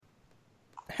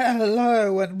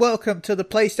Hello and welcome to the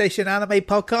PlayStation Anime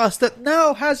Podcast that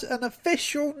now has an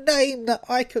official name that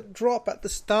I could drop at the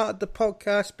start of the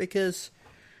podcast because...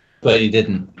 But you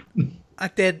didn't. I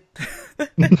did.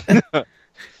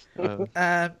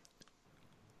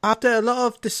 After a lot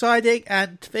of deciding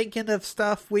and thinking of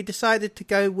stuff, we decided to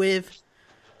go with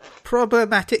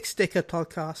Problematic Sticker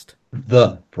Podcast.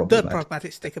 The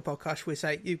Problematic Sticker Podcast, we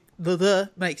say. The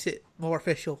makes it more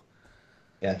official.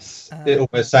 Yes, it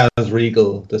almost sounds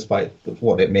regal, despite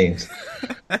what it means.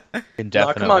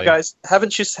 No, come on, guys!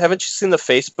 Haven't you seen the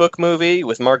Facebook movie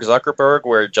with Mark Zuckerberg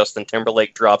where Justin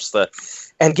Timberlake drops the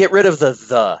 "and get rid of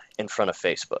the" in front of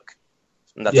Facebook?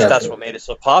 And that's what made it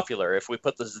so popular. If we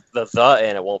put the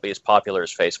in, it won't be as popular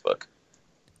as Facebook.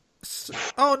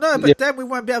 Oh no! But then we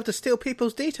won't be able to steal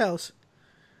people's details.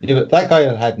 Yeah, but that guy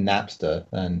had Napster,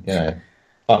 and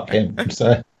fuck him.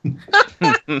 So.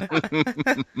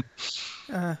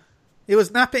 He was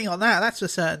napping on that, that's for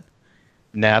certain.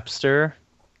 Napster?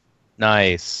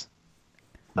 Nice.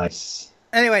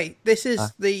 Anyway, this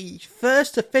is the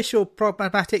first official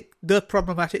Problematic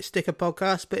Sticker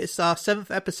Podcast, but it's our 7th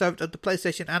episode of the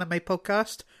PlayStation Anime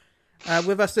Podcast.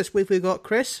 With us this week we've got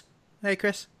Chris. Hey,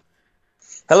 Chris.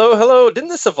 Hello. Didn't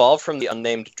this evolve from the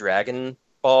unnamed Dragon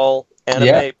Ball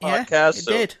anime podcast?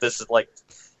 Yeah, it did. This is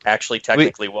actually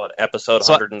technically episode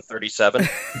 137?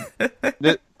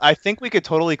 I think we could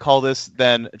totally call this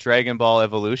then Dragon Ball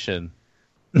Evolution.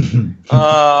 Tim,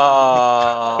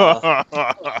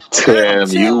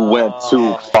 you went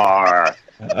too far.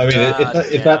 I mean,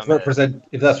 if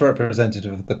that's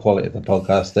representative of the quality of the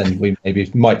podcast, then we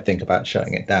maybe might think about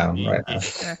shutting it down right now.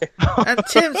 Yeah. And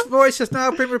Tim's voice has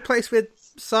now been replaced with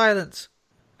silence.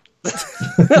 I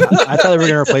thought they were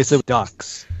going to replace it with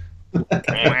ducks.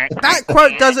 That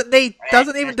quote doesn't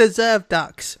even deserve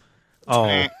ducks.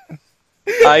 Oh.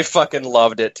 I fucking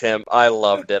loved it, Tim. I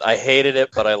loved it. I hated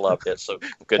it, but I loved it. So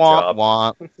good job.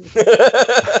 Wah.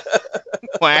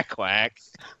 Quack quack.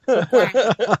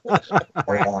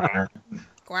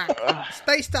 Quack.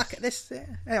 Stay stuck at this.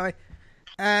 Anyway,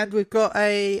 and we've got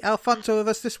Alfonso with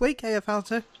us this week. Hey,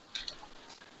 Alfonso.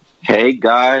 Hey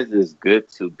guys, it's good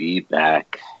to be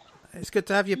back. It's good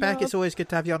to have you back. It's always good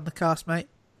to have you on the cast, mate.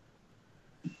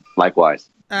 Likewise.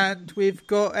 And we've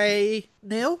got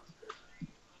Neil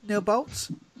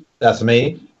Bolts. That's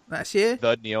me. That's you.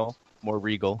 The Neil, more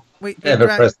regal. We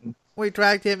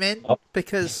dragged him in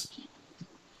because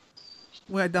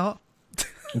we're not.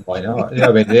 Why not?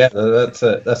 I mean, that's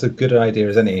a good idea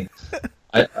as any.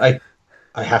 I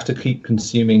have to keep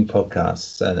consuming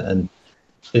podcasts and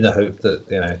in the hope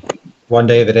that one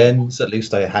day if it ends, at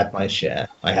least I had my share.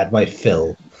 I had my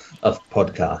fill of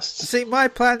podcasts. See, my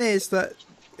plan is that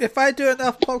if I do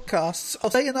enough podcasts, I'll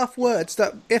say enough words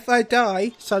that if I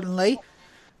die suddenly,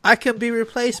 I can be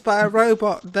replaced by a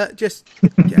robot that just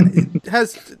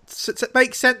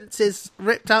makes sentences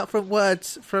ripped out from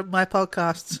words from my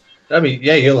podcasts. I mean,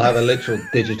 you'll have a literal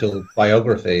digital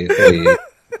biography for you.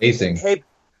 Amazing. Hey,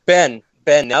 Ben,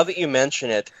 now that you mention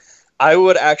it, I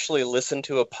would actually listen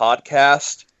to a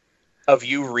podcast of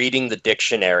you reading the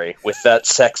dictionary with that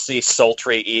sexy,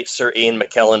 sultry Sir Ian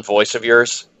McKellen voice of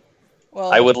yours. Well,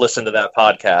 I would listen to that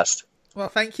podcast. Well,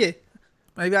 thank you.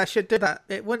 Maybe I should do that.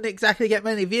 It wouldn't exactly get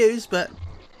many views, but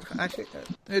it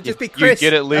would just be Chris. You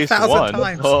get at least 1,000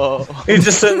 times. Oh. He's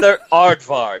just sitting there,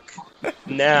 aardvark,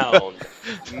 noun,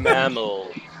 mammal.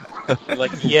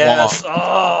 Yes,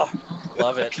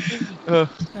 love it.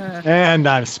 And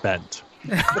I'm spent.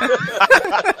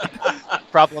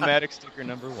 Problematic sticker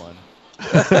number 1.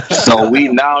 So we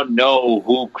now know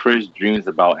who Chris dreams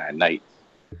about at night.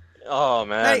 Oh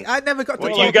man! Hey, I never got to.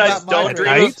 What, you guys don't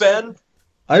dream of Ben?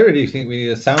 I really think we need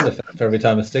a sound effect for every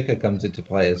time a sticker comes into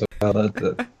play as well.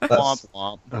 Womp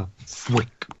womp.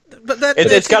 But then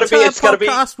it's got to be. It's got to be.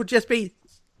 Podcast would just be.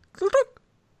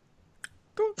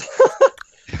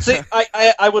 See,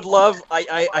 I would love.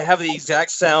 I have the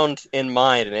exact sound in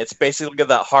mind, and it's basically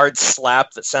that hard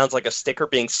slap that sounds like a sticker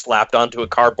being slapped onto a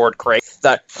cardboard crate.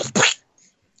 That's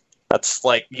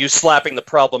like you slapping the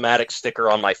problematic sticker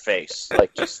on my face.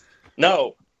 Just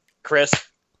no, Chris,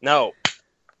 no.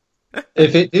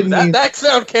 If it didn't that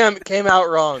sound came out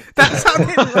wrong. That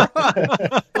sounded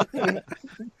wrong.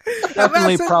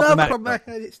 Definitely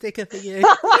problematic sticker for you.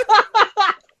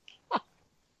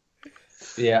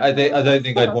 Yeah, I don't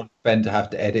think I'd want Ben to have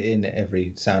to edit in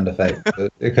every sound effect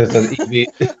because the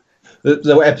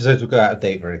episodes would go out of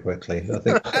date very quickly. I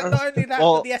think. And not only that,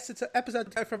 but the episode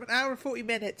would go from an hour and 40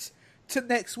 minutes to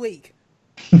next week.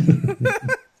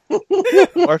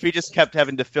 Or if he just kept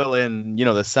having to fill in,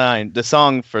 the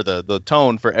song for the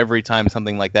tone for every time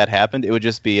something like that happened, it would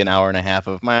just be an hour and a half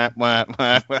of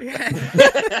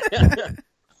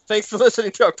Thanks for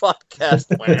listening to our podcast.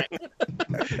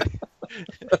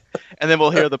 And then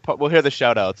we'll hear the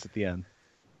shout outs at the end.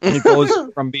 It goes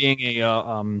from being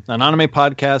an anime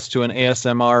podcast to an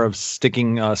ASMR of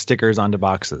sticking stickers onto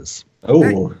boxes.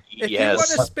 Oh, If you want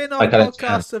a spin-off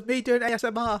podcast of me doing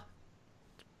ASMR,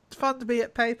 it's fun to be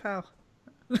at PayPal.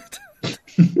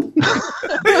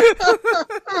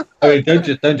 I mean,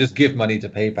 don't just give money to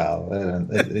PayPal.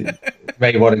 You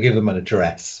may want to give them an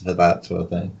address for that sort of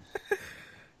thing.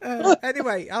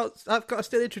 Anyway, I've got to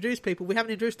still introduce people. We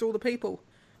haven't introduced all the people.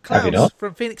 Have you Klaus not?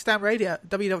 from Phoenix Down Radio,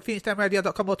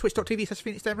 www.phoenixdownradio.com or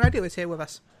twitch.tv/Phoenix Down Radio is here with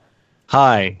us.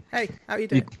 Hi. Hey, how are you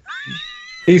doing?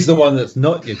 He's the one that's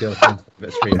not your girlfriend's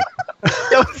favorite streamer.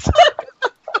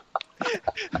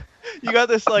 You got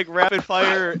this like rapid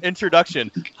fire introduction.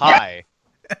 Hi.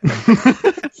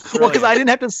 Well, because I didn't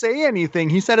have to say anything.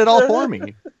 He said it all for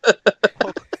me.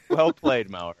 Well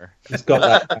played, Maurer. He's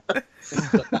got that.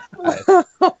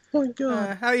 Oh my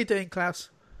god. How are you doing, Klaus?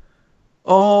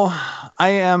 Oh, I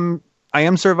am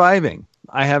surviving.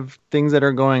 I have things that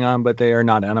are going on, but they are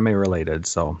not anime related,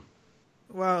 so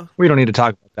Well, we don't need to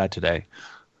talk about that today.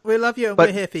 we love you and But-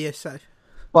 we're here for you, so.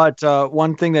 But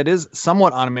one thing that is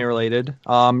somewhat anime related,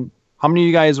 how many of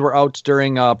you guys were out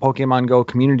during Pokemon Go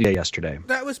Community Day yesterday?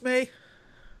 That was me.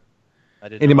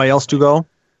 Anybody else to go?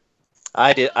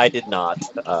 I did not.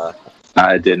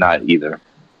 I did not either.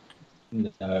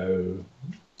 No.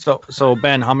 So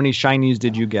Ben, how many shinies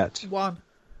did you get? One.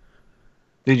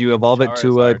 Did you evolve it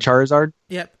to Charizard?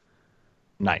 Yep.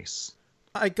 Nice.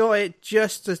 I got it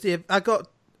just as the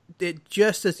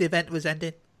event was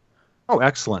ending. Oh,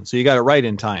 excellent. So you got it right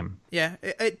in time. Yeah,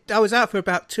 I was out for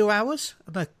about 2 hours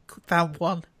and I found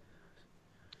one.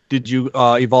 Did you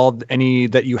evolve any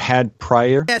that you had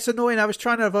prior? Yeah, it's annoying. I was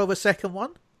trying to evolve a second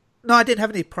one. No, I didn't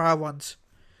have any prior ones.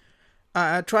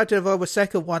 I tried to evolve a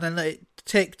second one and it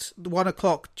ticked 1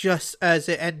 o'clock just as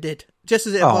it ended. Just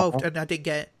as it evolved, and I didn't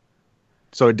get it.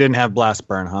 So it didn't have Blast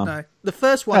Burn, huh? No. The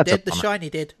first one That's a did, the bummer. shiny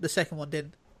did, the second one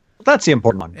didn't. That's the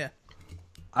important one. Yeah.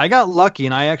 I got lucky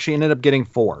and I actually ended up getting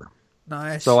 4.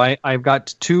 Nice. So I've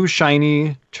got 2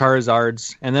 shiny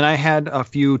Charizards, and then I had a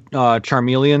few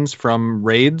Charmeleons from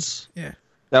raids. Yeah.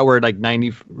 That were like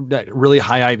 90, really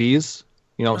high IVs.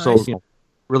 Nice. So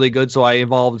really good. So I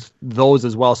evolved those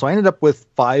as well. So I ended up with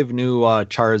 5 new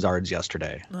Charizards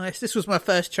yesterday. Nice. This was my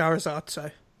first Charizard,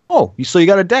 so. Oh, so you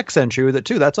got a Dex entry with it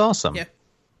too. That's awesome. Yeah.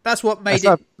 That's what made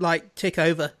That's it, tick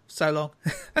over so long.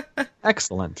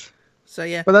 Excellent. So,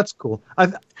 yeah. But that's cool.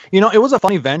 It was a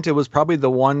fun event. It was probably the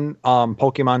one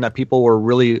Pokemon that people were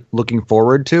really looking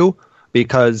forward to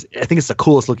because I think it's the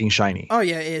coolest looking shiny. Oh,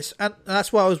 yeah, it is. And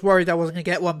that's why I was worried I wasn't going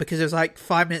to get one because there was like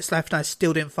 5 minutes left and I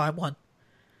still didn't find one.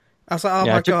 I was like, oh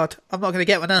my God, I'm not going to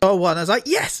get one. And I got one. I was like,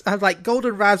 yes! I was like,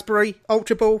 Golden Raspberry,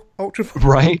 Ultra Ball.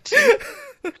 Right?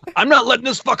 I'm not letting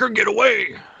this fucker get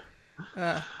away.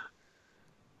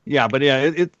 Yeah, but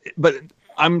but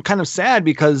I'm kind of sad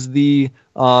because it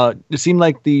seemed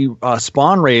like the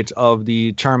spawn rate of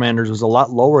the Charmanders was a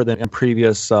lot lower than in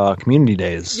previous community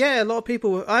days. Yeah, a lot of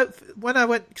people. When I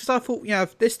went, because I thought,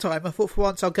 this time I thought for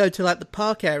once I'll go to like the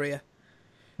park area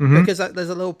because there's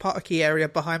a little parky area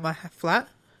behind my flat,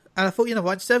 and I thought,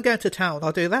 what, instead of going to town,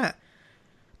 I'll do that.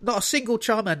 Not a single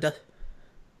Charmander.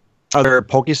 Are there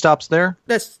Pokestops there?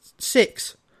 There's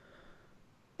 6.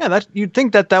 Yeah, you'd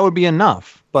think that would be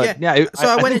enough, but So I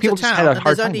went think into people just town, had a and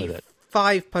hard there's time only with it.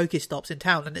 5 Pokestops in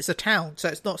town, and it's a town, so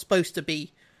it's not supposed to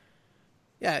be.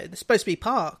 Yeah, it's supposed to be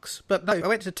parks, but no. I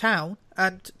went to town,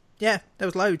 and there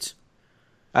was loads.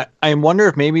 I wonder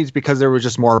if maybe it's because there was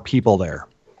just more people there.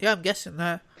 Yeah, I'm guessing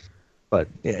that. But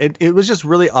it was just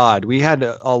really odd. We had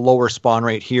a lower spawn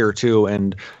rate here too,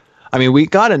 and I mean we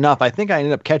got enough. I think I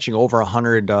ended up catching over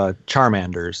 100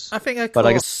 Charmanders. I think I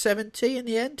caught 70 in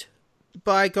the end,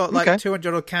 but I got like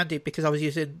 200 on candy because I was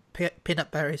using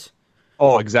peanut berries.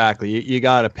 Oh, exactly. You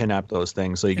got to pin up those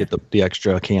things so you get the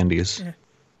extra candies. Yeah.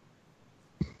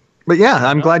 But yeah,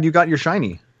 I'm glad you got your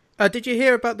shiny. Did you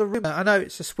hear about the rumor? I know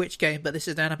it's a Switch game, but this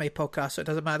is an anime podcast, so it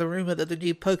doesn't matter. The rumor that the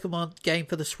new Pokemon game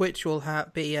for the Switch will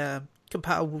be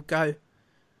compatible with Go.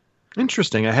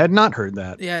 Interesting. I had not heard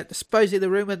that. Yeah, supposedly the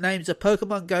rumor names are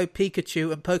Pokemon Go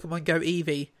Pikachu and Pokemon Go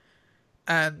Eevee,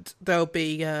 and there'll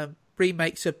be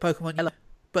remakes of Pokemon Yellow,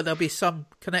 but there'll be some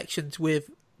connections with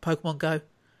Pokemon Go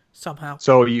somehow.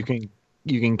 So you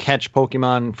can catch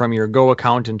Pokemon from your Go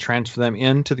account and transfer them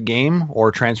into the game,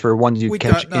 or transfer ones you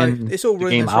catch in it's all the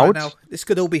game rumors out. right now. This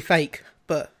could all be fake,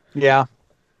 but yeah,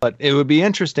 but it would be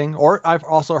interesting. Or I've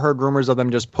also heard rumors of them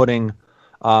just putting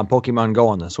Pokemon Go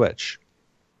on the Switch.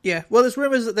 Yeah, well, there's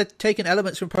rumors that they're taking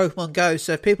elements from Pokemon Go,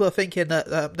 so if people are thinking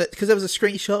that because there was a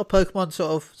screenshot of Pokemon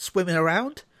sort of swimming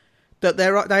around, That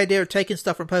the idea of taking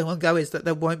stuff from Pokemon Go is that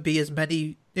there won't be as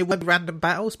many. It won't be random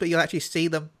battles, but you'll actually see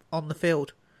them on the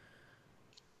field.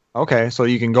 Okay, so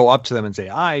you can go up to them and say,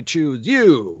 "I choose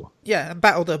you." Yeah, and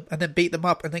battle them, and then beat them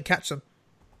up, and then catch them.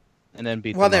 And then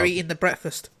beat while them they're up. eating the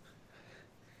breakfast.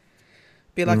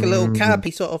 Be like a little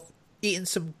Caterpie sort of eating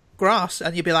some grass,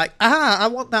 and you'd be like, "Ah, I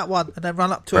want that one," and then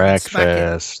run up to him and smack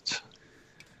it.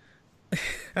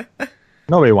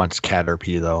 Nobody wants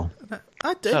Caterpie though.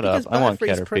 I do. Shut because up. I want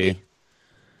Butterfree's Caterpie. pretty.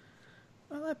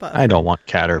 I like Butterfree. I don't want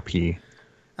Caterpie.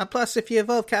 And plus, if you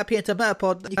evolve Caterpie into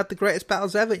Metapod, you have the greatest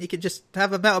battles ever. You can just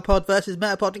have a Metapod versus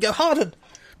Metapod and go Harden.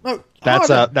 No,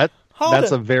 Harden.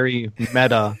 That's a very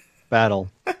meta battle.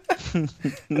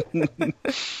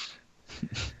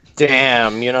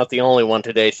 Damn, you're not the only one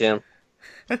today, Tim.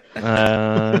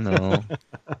 No.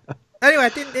 Anyway, I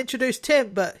didn't introduce Tim,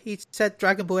 but he said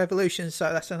Dragon Ball Evolution,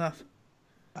 so that's enough.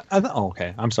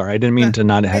 Okay, I'm sorry. I didn't mean to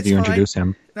not have you introduce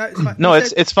him. No, it's fine. No,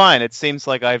 it's fine. It seems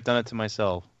like I've done it to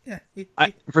myself. Yeah.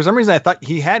 For some reason, I thought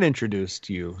he had introduced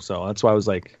you, so that's why I was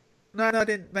like... No, I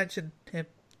didn't mention him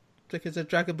because of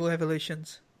Dragon Ball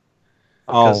Evolutions.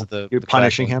 Oh, you're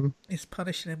punishing him? He's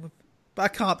punishing him. But I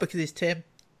can't because he's Tim,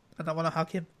 and I want to hug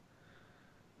him.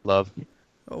 Love.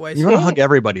 Always. You want to hug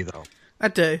everybody, though. I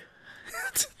do.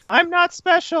 I'm not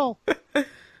special.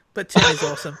 But Tim is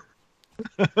awesome.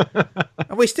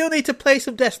 And we still need to play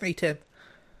some Destiny, Tim.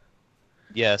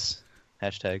 Yes.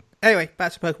 Hashtag. Anyway,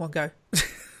 back to Pokemon Go.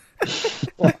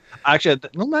 Well, actually,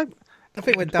 I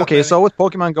think we're done. Okay, so with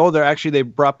Pokemon Go, they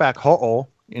brought back Ho-Oh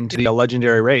into the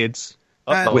legendary raids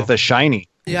with a shiny.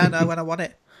 Yeah, I know, when I want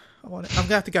it. I'm going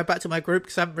to have to go back to my group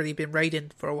because I haven't really been raiding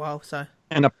for a while. So.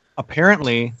 And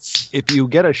apparently, if you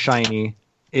get a shiny,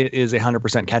 it is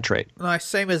 100% catch rate. Nice,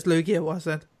 same as Lugia was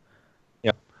then.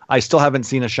 Yep. I still haven't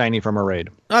seen a shiny from a raid.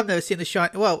 I've never seen a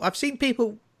shiny. Well, I've seen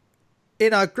people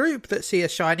in our group that see a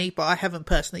shiny, but I haven't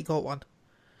personally got one.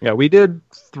 Yeah, we did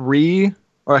 3,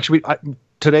 or actually,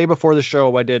 today before the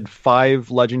show, I did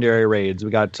 5 legendary raids. We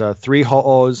got 3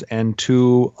 Ho-Ohs and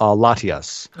 2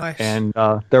 Latias. Nice. And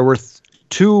there were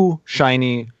 2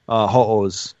 shiny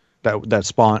Ho-Ohs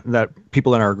that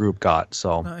people in our group got.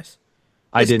 So nice.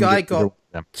 I didn't. This guy got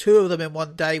 2 of them in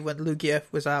one day when Lugia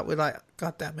was out. We're like,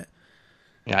 God damn it.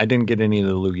 Yeah, I didn't get any of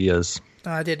the Lugias.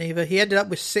 No, I didn't either. He ended up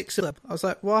with 6 of them. I was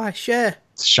like, why? Share.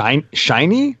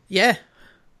 Shiny? Yeah.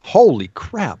 Holy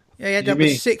crap. Yeah, he ended up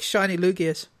with 6 shiny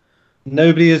Lugias.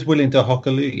 Nobody is willing to hock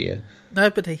a Lugia.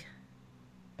 Nobody.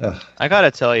 Ugh. I gotta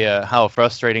tell you how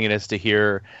frustrating it is to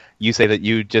hear you say that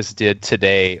you just did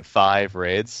today 5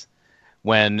 raids,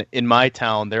 when in my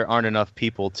town there aren't enough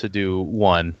people to do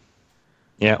 1.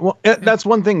 Yeah, well, that's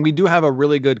one thing. We do have a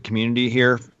really good community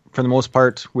here for the most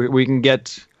part. We can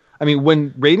get... I mean,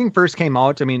 when raiding first came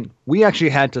out, we actually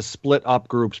had to split up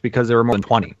groups because there were more than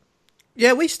 20.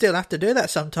 Yeah, we still have to do that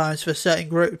sometimes for certain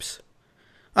groups.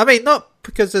 I mean, not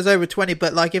because there's over 20,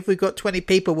 but like if we've got 20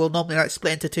 people, we'll normally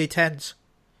split into 2 10s.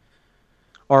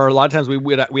 Or a lot of times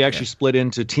we actually split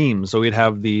into teams, so we'd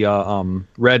have the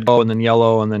red, and then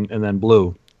yellow, and then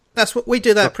blue. That's what we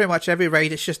do. That pretty much every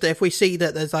raid. It's just that if we see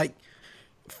that there's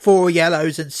 4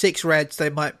 yellows and 6 reds, they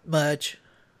might merge.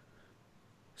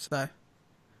 So,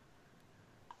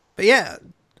 but yeah.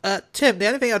 Tim, the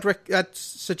only thing I'd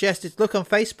suggest is look on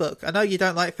Facebook. I know you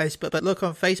don't like Facebook, but look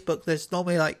on Facebook. There's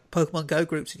normally Pokemon Go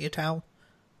groups in your town.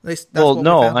 At least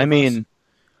that's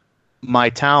my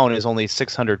town is only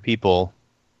 600 people,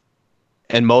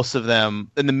 and most of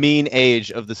them, and the mean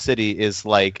age of the city is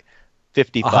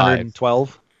 55.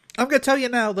 112. I'm going to tell you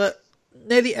now that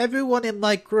nearly everyone in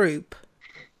my group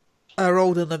are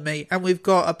older than me, and we've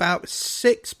got about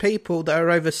 6 people that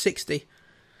are over 60.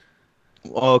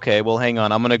 Okay, well, hang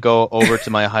on. I'm going to go over to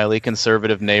my highly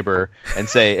conservative neighbor and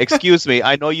say, excuse me,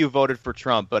 I know you voted for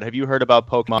Trump, but have you heard about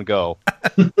Pokemon Go?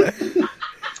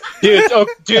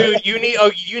 Dude,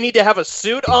 you need to have a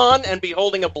suit on and be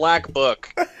holding a black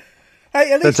book.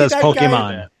 Hey, at least that says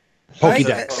Pokemon.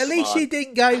 Pokédex. At least you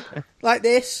didn't go like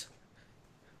this.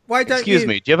 Why don't Excuse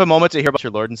me, do you have a moment to hear about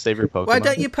your Lord and Savior Pokemon? Why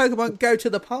don't you Pokemon go to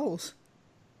the polls?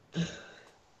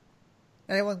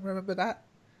 Anyone remember that?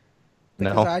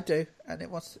 Because No. I do, and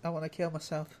I want to kill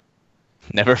myself.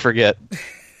 Never forget.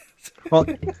 Well,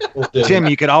 Tim,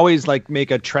 you could always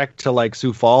make a trek to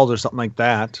Sioux Falls or something like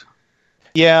that.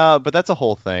 Yeah, but that's a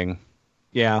whole thing.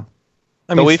 Yeah.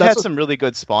 But we've had some really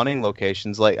good spawning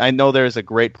locations. I know there's a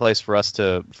great place for us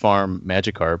to farm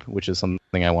Magikarp, which is something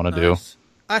I want to do.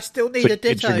 I still need a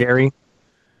Ditto. Gary.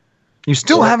 You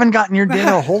still haven't gotten your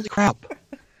Ditto. Holy crap.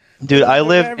 Dude, I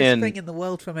live the in... thing in the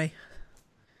world for me.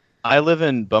 I live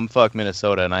in bumfuck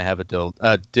Minnesota, and I have a Ditto.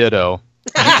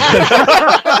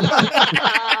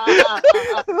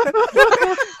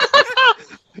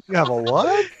 You have a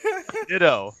what?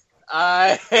 Ditto.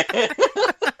 That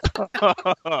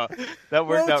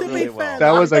worked out really well.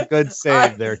 That was a good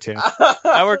save there, Tim.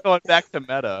 Now we're going back to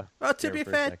meta. Well, to be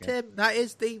fair, Tim, that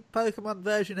is the Pokemon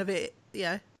version of it.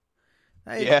 Yeah.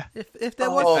 Yeah. If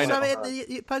there was something in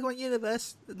the Pokemon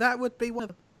universe, that would be one of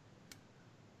them.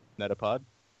 Metapod?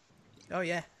 Oh,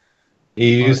 yeah.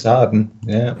 EU Sarden,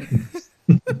 yeah.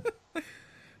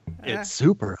 It's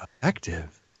super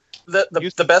effective.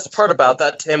 The best part about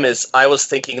that, Tim, is I was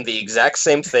thinking the exact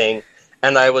same thing,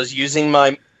 and I was using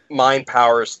my mind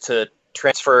powers to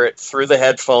transfer it through the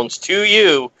headphones to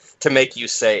you to make you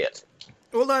say it.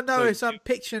 All I know is I'm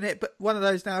picturing it, but one of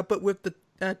those now, but with the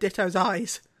Ditto's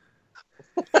eyes.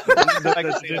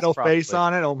 The Ditto face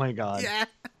on it. Oh my god! Yeah.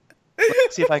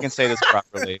 Let's see if I can say this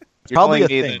properly. You're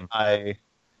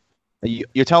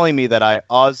telling me that I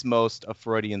osmosed a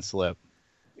Freudian slip.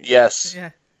 Yes. Yeah.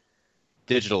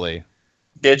 Digitally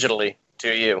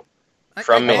to you.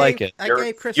 From me. I like it.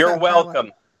 You're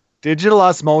welcome. Digital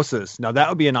Osmosis. Now that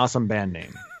would be an awesome band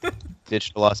name.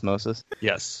 Digital Osmosis.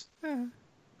 Yes.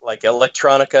 Like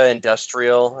electronica,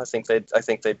 industrial. I think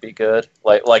they'd be good.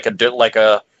 Like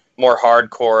a more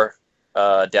hardcore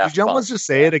Daft Punk. Did you almost just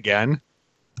say it again?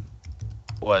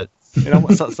 What? It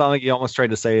almost sounded like you almost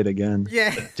tried to say it again.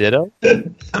 Yeah. Ditto?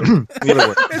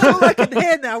 It's all I can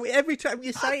hear now every time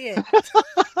you say it.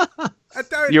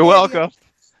 You're welcome.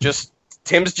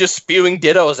 Tim's just spewing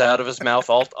dittos out of his mouth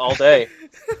all day.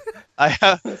 I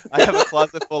have a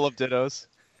closet full of dittos.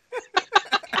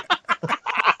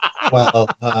 Well,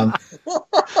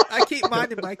 I keep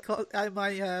mine in my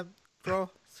drawers.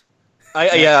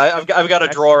 I've got a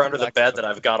drawer under the bed that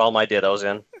I've got all my dittos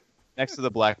in. Next to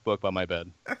the black book by my bed.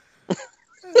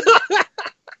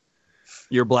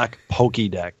 Your black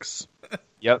Pokédex.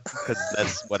 Yep, because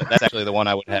that's actually the one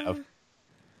I would have.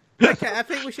 Okay, I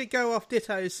think we should go off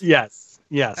dittos. Yes.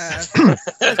 Let's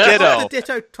Ditto. the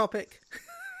ditto topic.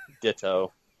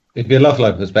 Ditto. if your love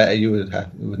life was better, you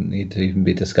wouldn't need to even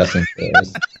be discussing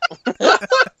this.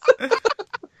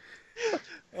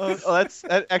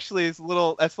 That actually is a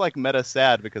little. That's like meta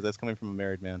sad because that's coming from a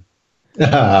married man.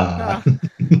 I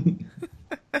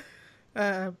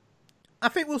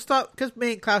think we'll start because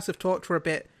me and Klaus have talked for a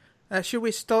bit. Should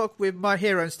we start with My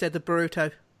Hero instead of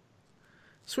Boruto?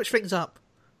 Switch things up.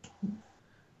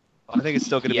 I think it's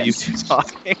still going to be you two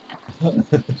talking.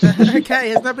 Okay,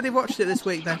 has nobody watched it this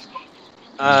week then?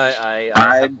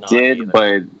 I did,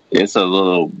 but it's a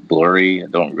little blurry. I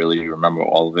don't really remember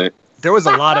all of it. There was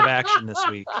a lot of action this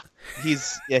week.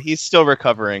 He's still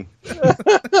recovering.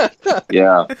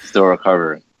 Yeah, still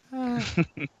recovering.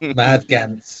 Mad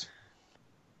Gantz.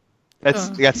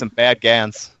 We got some bad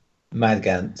Gans. Mad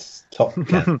Gantz. Top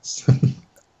Gantz.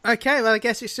 Okay, well I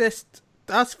guess it's just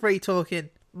us three talking.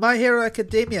 My Hero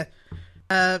Academia.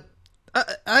 I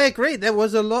agree, there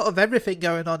was a lot of everything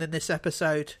going on in this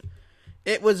episode.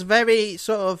 It was very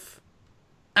sort of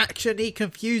action-y,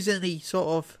 confusing-y, sort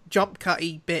of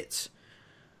jump-cut-y bits.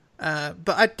 But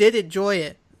I did enjoy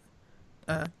it.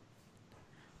 I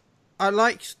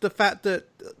liked the fact that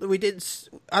we didn't...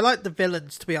 I like the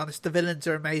villains, to be honest. The villains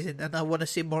are amazing, and I want to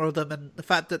see more of them. And the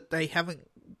fact that they haven't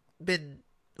been...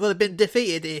 Well, they've been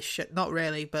defeated-ish. Not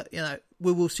really, but, you know,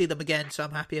 we will see them again, so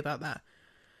I'm happy about that.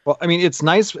 Well, I mean, it's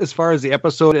nice as far as the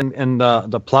episode and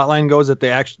the plot line goes that they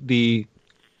actually...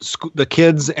 The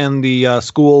kids and the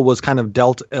school was kind of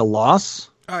dealt a loss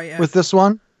with this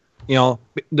one. You know,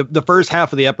 the first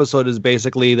half of the episode is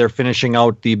basically they're finishing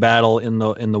out the battle in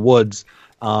the woods.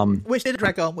 Which did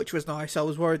drag on, which was nice. I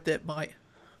was worried that it might.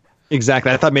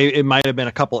 Exactly. I thought maybe it might have been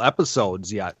a couple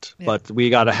episodes yet, but we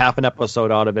got a half an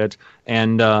episode out of it.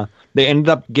 And they ended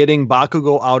up getting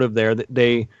Bakugo out of there.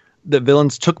 The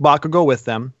villains took Bakugo with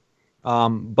them,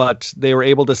 but they were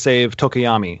able to save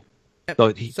Tokoyami.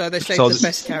 So they saved the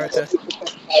best character.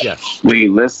 Yes.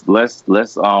 Wait, let's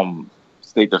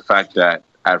state the fact that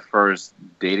at first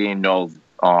they didn't know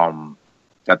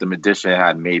that the magician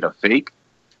had made a fake.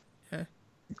 Yeah.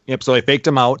 Yep. So they faked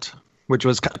him out, which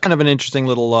was kind of an interesting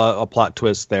little a plot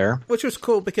twist there. Which was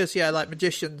cool because like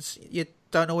magicians, you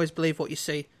don't always believe what you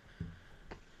see.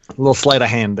 A little sleight of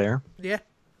hand there. Yeah.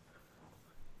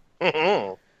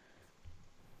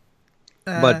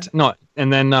 But no,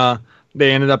 and then.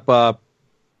 They ended up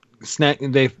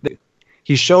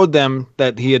he showed them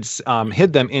that he had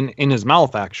hid them in his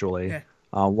mouth, actually,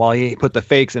 while he put the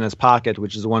fakes in his pocket,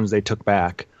 which is the ones they took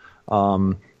back.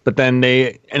 But then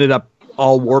they ended up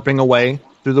all warping away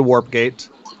through the warp gate.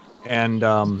 And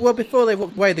well, before they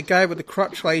walked away, the guy with the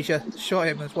crotch laser shot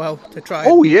him as well to try.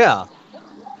 Oh, yeah.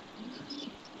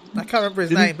 I can't remember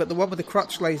his name, but the one with the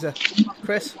crotch laser.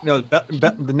 Chris? No,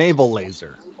 the naval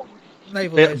laser.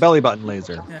 belly button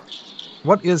laser. Yeah.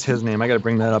 What is his name? I got to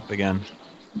bring that up again.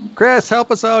 Chris,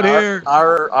 help us out here.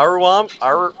 Ayami?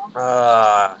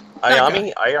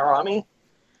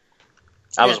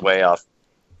 I was way off.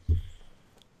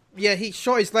 Yeah, he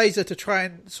shot his laser to try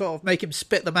and sort of make him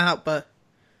spit them out, but...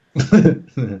 Spit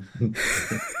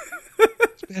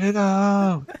it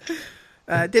out.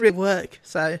 It didn't really work,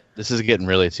 so... This is getting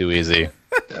really too easy.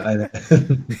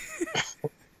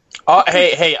 Oh,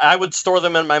 hey, I would store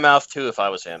them in my mouth, too, if I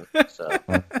was him. So,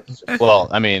 well,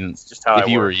 I mean, just how if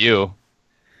you were you...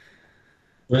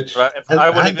 I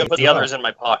wouldn't even put the others in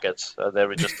my pockets. They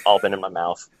would just all been in my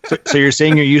mouth. So you're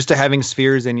saying you're used to having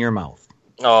spheres in your mouth?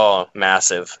 Oh,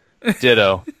 massive.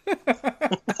 Ditto.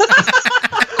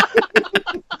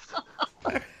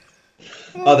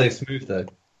 Are they smooth though?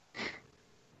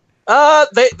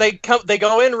 They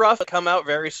go in rough, come out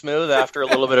very smooth after a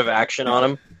little bit of action on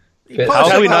them.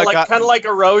 Kind of like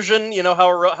erosion. You know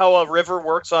how a river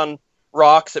works on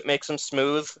rocks; it makes them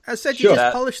smooth. I said you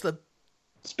just polish them.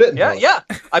 Spit. Yeah.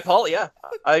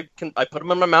 I put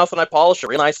them in my mouth and I polish it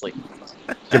real nicely.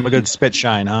 Give them a good spit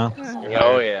shine, huh?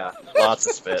 Oh yeah, lots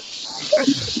of spit.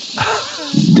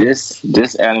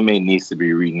 This anime needs to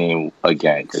be renamed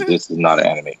again because this is not an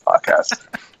anime podcast.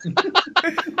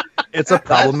 It's a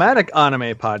problematic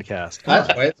anime podcast.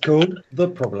 That's why it's called The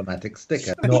Problematic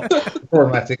Sticker, not The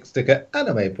Problematic Sticker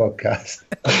Anime Podcast.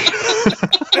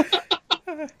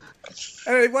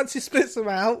 Anyway, once he splits them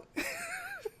out...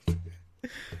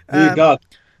 You got.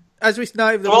 As we know,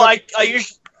 I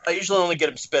usually only get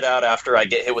them spit out after I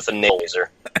get hit with a nail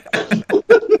laser.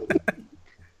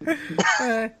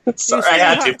 Sorry, I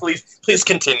had to. Please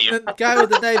continue. The guy with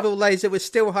the naval laser was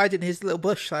still hiding his little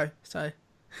bush, though. So.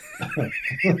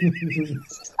 You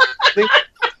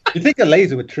think a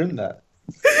laser would trim that?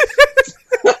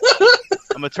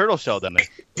 I'm a turtle shell, then.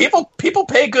 People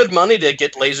pay good money to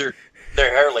get their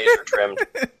hair laser trimmed.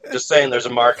 Just saying, there's a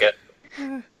market.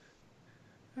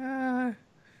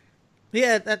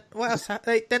 What else?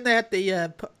 Then they had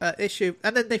the issue,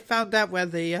 and then they found out where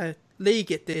the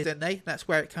league it did, didn't they? That's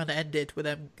where it kind of ended with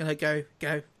them gonna go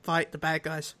fight the bad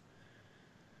guys.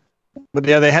 But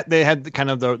yeah, they had kind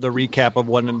of the recap of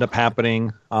what ended up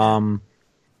happening,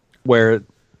 where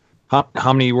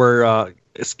how many were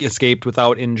escaped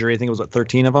without injury. I think it was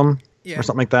 13 of them, or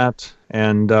something like that,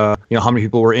 and how many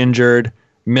people were injured,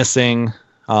 missing.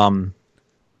 The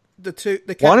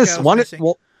cat girls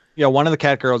missing. One of the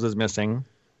cat girls is missing.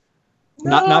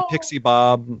 No. Not Pixie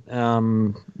Bob,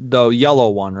 the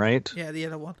yellow one, right? Yeah, the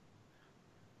yellow one.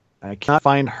 I can't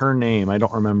find her name. I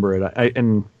don't remember it.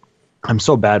 And I'm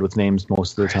so bad with names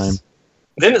most of the time.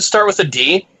 Didn't it start with a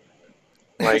D?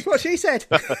 That's what she said.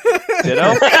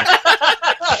 Ditto?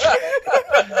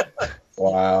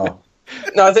 Wow.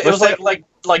 No, it was like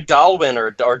Dalwin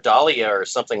or Dahlia or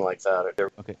something like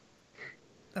that. Okay.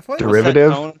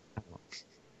 Derivative?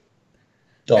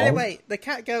 Anyway, the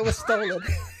cat girl was stolen.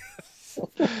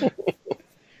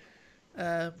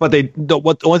 But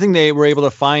the only thing they were able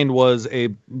to find was a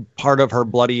part of her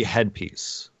bloody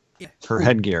headpiece, her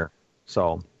headgear.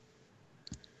 So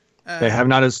they have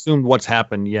not assumed what's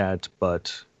happened yet,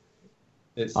 but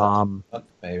it's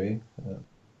maybe.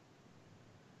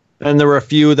 And there were a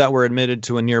few that were admitted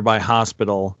to a nearby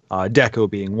hospital, Deku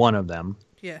being one of them.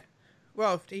 Yeah.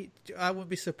 Well, I wouldn't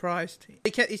be surprised.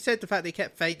 He said the fact that he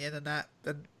kept fainting and that,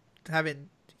 and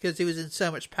because he was in so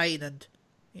much pain and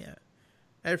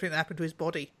everything that happened to his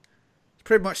body. He's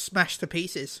pretty much smashed to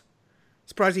pieces.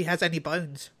 Surprised he has any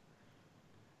bones.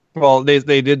 Well,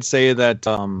 they did say that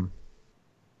a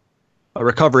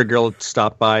recovery girl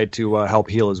stopped by to help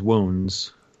heal his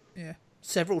wounds. Yeah,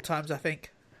 several times I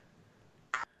think.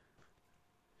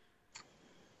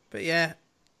 But yeah.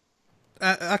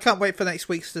 I can't wait for next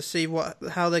week to see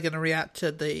how they're going to react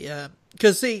to the...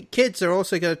 Because the kids are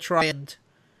also going to try and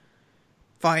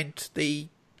find the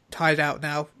hideout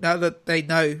now that they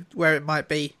know where it might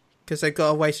be, because they've got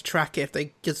a way to track it if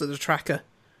they give them the tracker.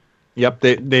 Yep,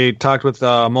 they talked with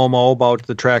Momo about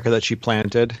the tracker that she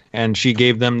planted, and she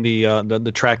gave them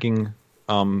the tracking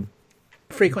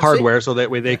frequency hardware, so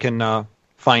that way they can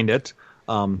find it.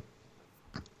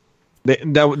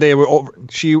 They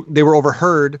were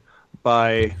overheard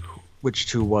by which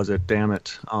two was it? Damn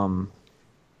it!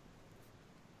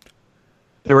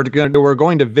 They were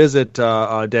going to visit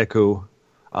Deku,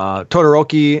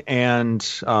 Todoroki, and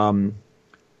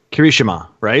Kirishima,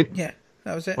 right? Yeah,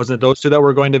 that was it. Wasn't it those two that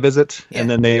were going to visit? Yeah. And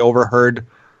then they overheard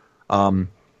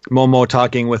Momo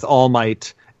talking with All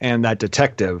Might and that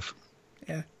detective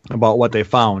about what they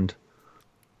found.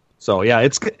 So yeah,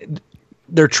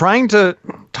 they're trying to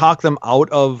talk them out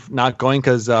of not going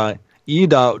because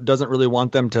Ida doesn't really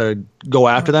want them to go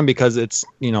after them because it's,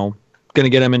 going to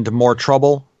get them into more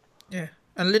trouble. Yeah.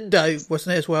 And Lindo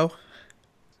wasn't it as well?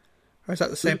 Or is that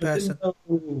the same person?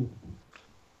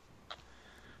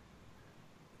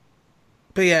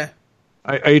 But yeah.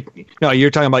 You're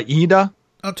talking about Ida?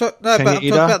 I'm talking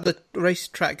about the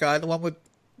racetrack guy, the one with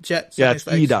jets. Yeah, it's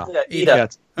Ida. Yeah, Ida. Yeah,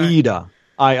 it's Ida.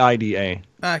 IIDA.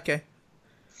 Okay.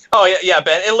 Oh yeah,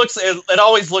 Ben. It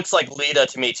always looks like Lita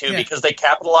to me too because they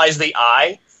capitalize the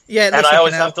I. Yeah, and I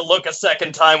always have to look a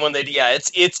second time when they. Yeah,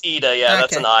 it's Ida. Yeah,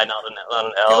 that's an I, not an L.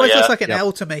 It always looks like an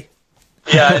L to me.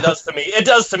 Yeah, it does to me. It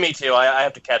does to me too. I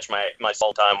have to catch my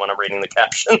soul time when I'm reading the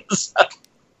captions.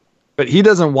 But he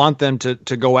doesn't want them to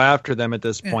go after them at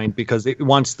this point because he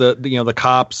wants the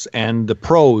cops and the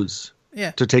pros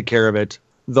to take care of it.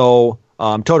 Though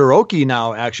Todoroki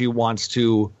now actually wants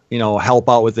to help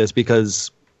out with this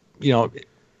because one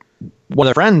of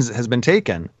their friends has been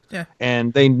taken,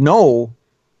 and they know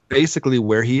basically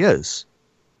where he is.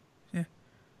 Yeah.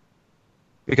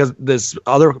 Because this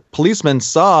other policeman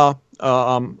saw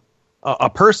a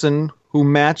person who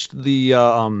matched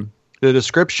the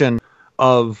description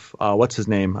of what's his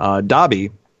name,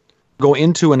 Dabi, go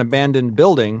into an abandoned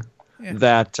building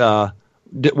that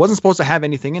wasn't supposed to have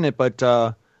anything in it,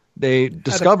 but they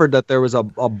discovered that there was a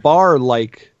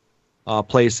bar-like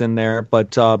place in there,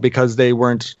 but because they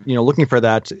weren't looking for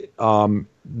that,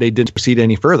 they didn't proceed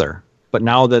any further. But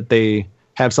now that they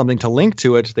have something to link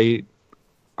to it, they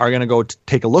are going to go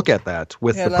take a look at that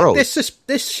with the pros.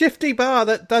 This shifty bar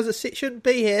that shouldn't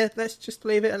be here. Let's just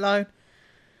leave it alone.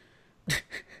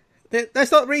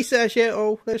 Let's not research it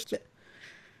all.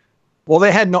 Well,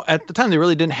 they had at the time. They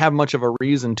really didn't have much of a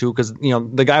reason to, because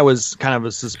the guy was kind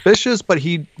of suspicious, but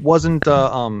he wasn't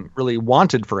really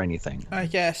wanted for anything. I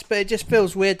guess, but it just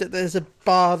feels weird that there's a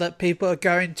bar that people are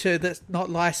going to that's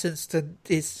not licensed and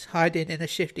is hiding in a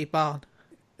shifty barn.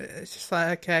 It's just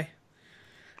like, okay.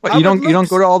 What, you don't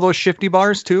go to all those shifty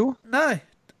bars too? No,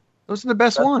 those are the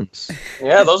best ones.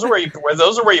 Yeah, those are where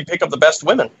you pick up the best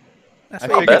women. That's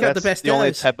where you pick up the best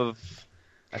guys. I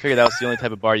figured that was the only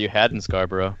type of bar you had in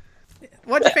Scarborough.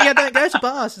 Why do you think I don't go to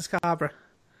bars in Scarborough?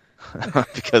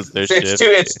 Because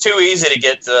it's too easy to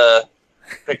get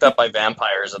picked up by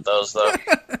vampires at those, though.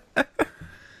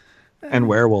 And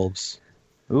werewolves.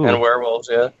 Ooh. And werewolves,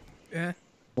 yeah.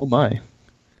 Oh my.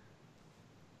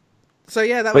 So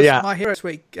yeah, that was my hero this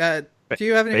week. Do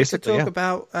you have anything to talk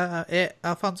about it,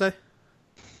 Alfonso?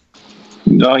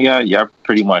 No, yeah,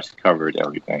 pretty much covered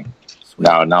everything. Sweet.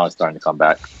 Now it's starting to come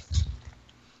back.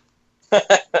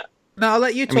 Now I'll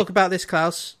let you talk about this,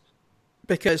 Klaus,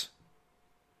 because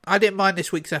I didn't mind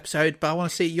this week's episode, but I want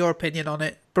to see your opinion on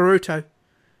it. Boruto.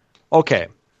 Okay,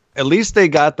 at least they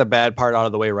got the bad part out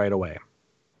of the way right away.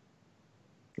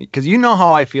 Because you know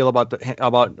how I feel about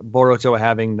Boruto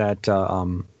having that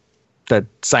that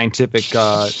scientific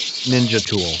ninja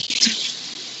tool.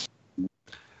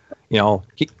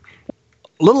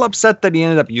 A little upset that he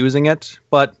ended up using it,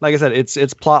 but like I said,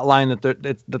 it's plot line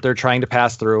that they're trying to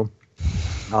pass through.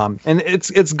 And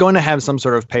it's going to have some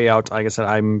sort of payout. Like I said,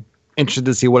 I'm interested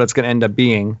to see what it's going to end up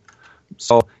being.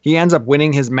 So he ends up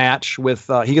winning his match with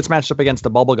he gets matched up against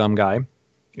the bubblegum guy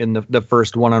in the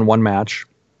first one-on-one match.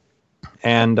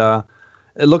 And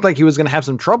it looked like he was going to have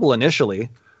some trouble initially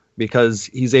because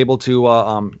he's able to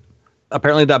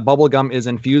apparently that bubblegum is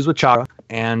infused with chakra,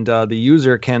 and the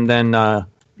user can then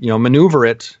maneuver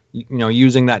it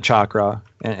using that chakra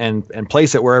and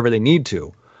place it wherever they need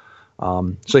to.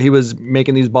 So he was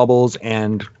making these bubbles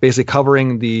and basically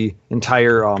covering the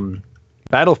entire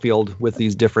battlefield with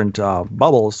these different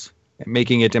bubbles,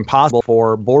 making it impossible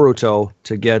for Boruto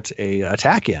to get a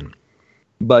attack in.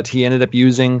 But he ended up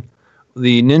using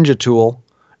the ninja tool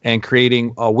and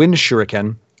creating a wind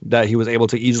shuriken that he was able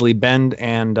to easily bend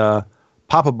and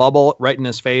pop a bubble right in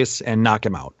his face and knock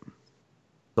him out.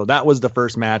 So that was the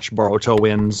first match. Boruto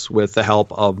wins with the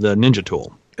help of the ninja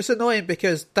tool. It's annoying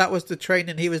because that was the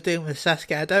training he was doing with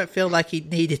Sasuke. I don't feel like he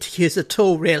needed to use a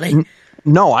tool, really.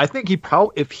 No, I think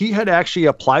if he had actually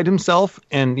applied himself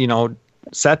and,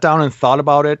 sat down and thought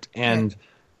about it and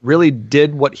really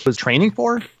did what he was training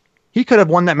for, he could have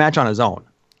won that match on his own.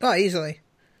 Oh, easily.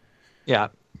 Yeah.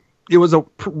 It was a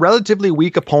relatively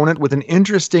weak opponent with an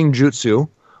interesting jutsu,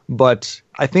 but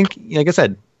I think, like I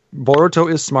said,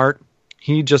 Boruto is smart.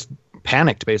 He just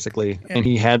panicked, basically, and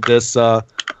he had this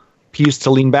piece to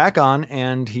lean back on,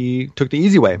 and he took the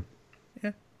easy way.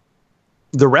 Yeah.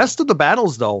 The rest of the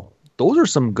battles, though, those are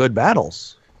some good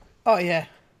battles. Oh, yeah.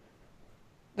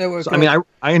 They were good. I mean,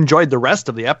 I enjoyed the rest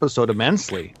of the episode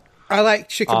immensely. I like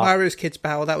Shikamaru's kids'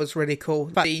 battle. That was really cool.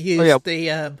 In fact, he used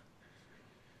the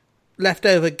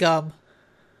leftover gum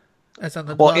As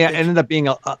an well, yeah, it ended up being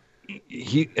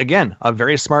a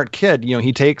very smart kid.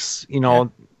 He takes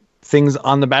things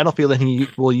on the battlefield and he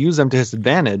will use them to his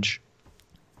advantage.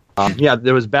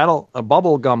 There was a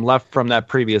bubble gum left from that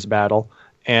previous battle,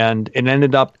 and it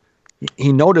ended up.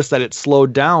 He noticed that it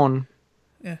slowed down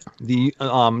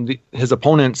his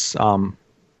opponent's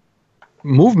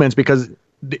movements because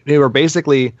they were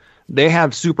basically they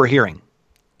have super hearing,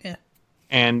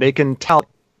 and they can tell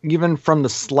even from the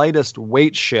slightest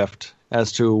weight shift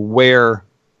as to where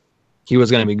he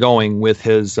was going to be going with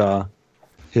his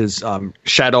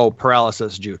shadow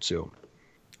paralysis jutsu.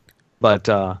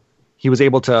 But he was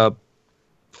able to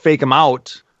fake him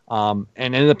out and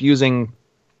ended up using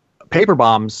paper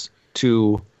bombs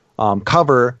to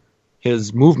cover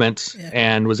his movements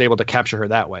and was able to capture her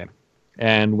that way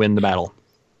and win the battle.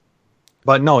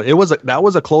 But no, that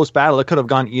was a close battle. It could have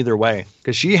gone either way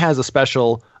because she has a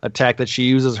special attack that she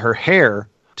uses her hair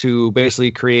to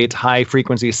basically create high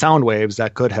frequency sound waves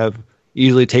that could have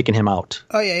easily taken him out.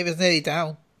 Oh yeah, he was nearly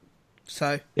down.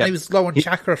 So he was low on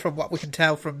chakra from what we can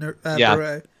tell from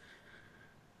Naruto.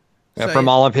 From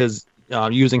all of his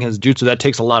using his jutsu, that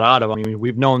takes a lot out of him. I mean,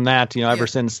 we've known that ever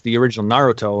since the original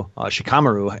Naruto.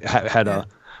 Shikamaru had to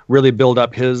really build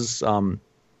up his the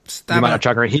amount of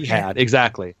chakra he had.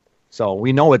 Exactly. So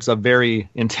we know it's a very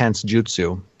intense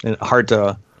jutsu and hard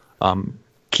to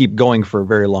keep going for a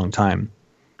very long time.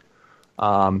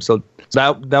 So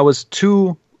that was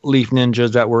 2 Leaf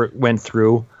Ninjas that went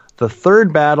through. The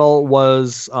third battle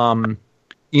was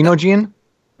Inojin.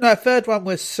 No, the third one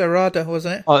was Sarada,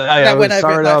 wasn't it? Oh, that went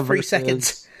over in like 3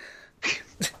 seconds.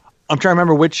 I'm trying to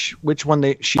remember which one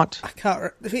they shot. I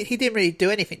can't. He didn't really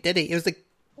do anything, did he? It was the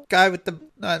guy with the.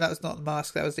 No, that was not the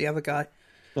mask. That was the other guy.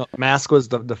 No, mask was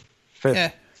the fifth.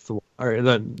 Yeah.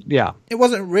 It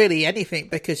wasn't really anything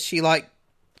because he ran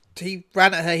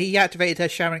at her. He activated her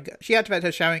Sharingan. She activated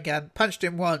her Sharingan, punched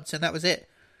him once, and that was it.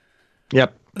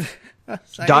 Yep.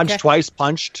 Dodged twice,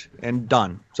 punched, and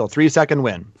done. So 3-second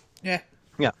win. Yeah.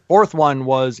 Yeah. Fourth one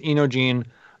was Inojin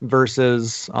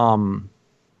versus who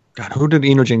did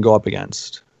Inojin go up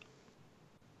against?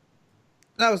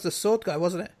 That was the sword guy,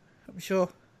 wasn't it? I'm sure.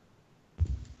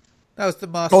 That was the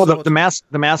mask. Oh, the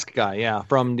mask guy,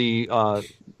 from the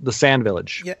Sand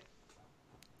Village. Yeah.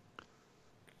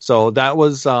 So that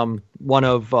was one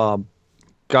of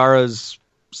Gaara's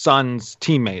son's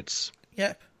teammates.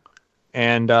 Yep.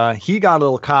 And he got a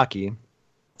little cocky,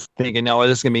 thinking, "No,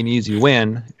 this is gonna be an easy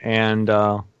win," and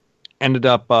ended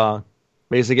up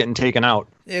basically getting taken out.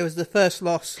 It was the first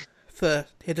loss for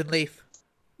Hidden Leaf,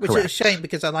 which is a shame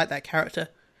because I like that character.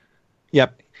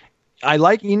 Yep. I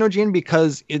like Inojin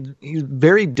because he's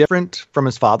very different from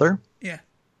his father. Yeah.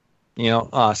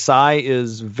 Sai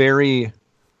was very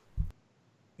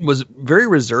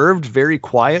reserved, very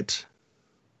quiet,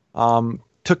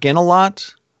 took in a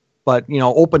lot, but,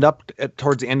 opened up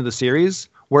towards the end of the series,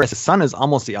 whereas his son is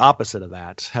almost the opposite of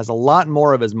that, has a lot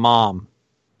more of his mom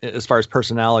as far as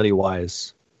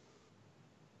personality-wise.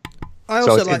 I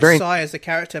also like Sai as a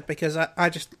character because I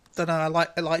just don't know, I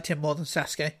liked him more than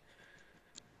Sasuke.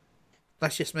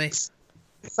 That's just me.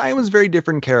 Sai was a very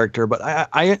different character, but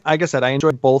I like I said, I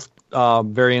enjoyed both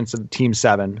variants of Team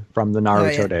 7 from the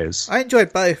Naruto days. I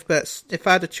enjoyed both, but if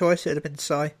I had a choice, it would have been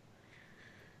Sai.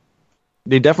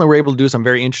 They definitely were able to do some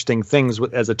very interesting things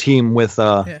as a team with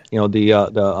the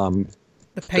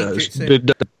paint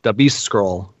jutsu. The Beast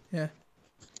Scroll. Yeah.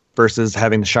 Versus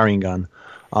having the Sharingan.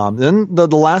 Then the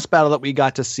last battle that we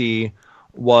got to see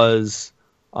was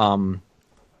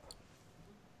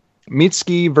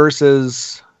Mitsuki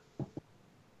versus.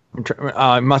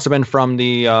 It must have been from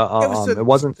the. It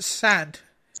wasn't Sand.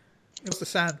 It was the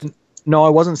Sand. No,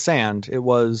 it wasn't Sand. It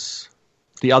was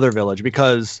the other village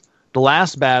because the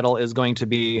last battle is going to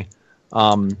be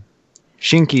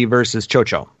Shinki versus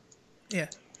Chocho. Yeah,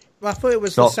 well, I thought it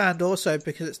was the Sand also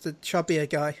because it's the chubbier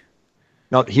guy.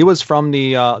 No, he was from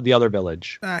the other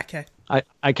village. Okay. I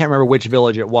can't remember which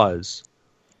village it was.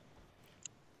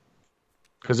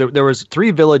 Because there was 3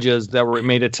 villages that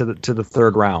made it to the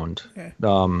third round. Okay.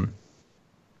 And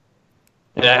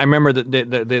I remember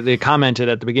that they commented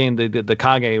at the beginning. The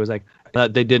Kage was like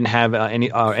they didn't have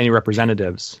any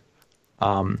representatives.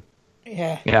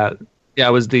 Yeah.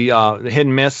 It was the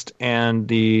Hidden Mist and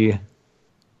the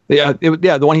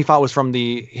one he fought was from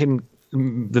the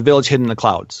village hidden in the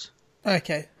clouds.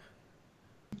 Okay.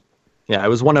 Yeah, it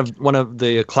was one of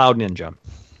the Cloud Ninja,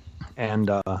 and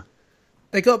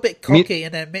they got a bit cocky,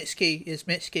 and then Mitsuki is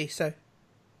Mitsuki. So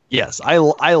yes, I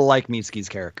like Mitsuki's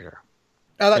character.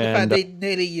 I like the fact they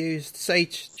nearly used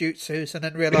Sage Jutsus and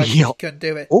then realized he couldn't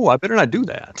do it. Oh, I better not do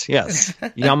that. Yes.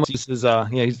 Yamato is,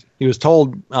 he was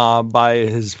told by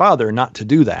his father not to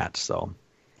do that, so.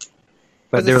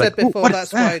 But as I said before,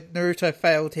 that's why Naruto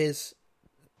failed his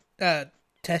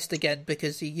test again,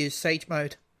 because he used Sage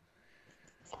Mode.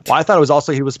 Well, I thought it was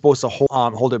also he was supposed to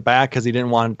hold it back because he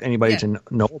didn't want anybody to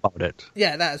know about it.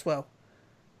 Yeah, that as well.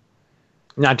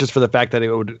 Not just for the fact that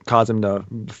it would cause him to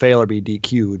fail or be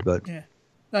DQ'd, but... Yeah.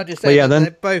 No, just saying they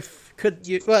both couldn't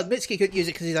use... Well, Mitsuki couldn't use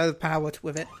it because he's overpowered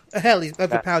with it. Hell, he's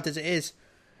overpowered as it is.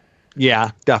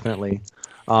 Yeah, definitely.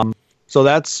 So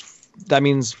that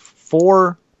means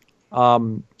 4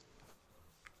 Konoha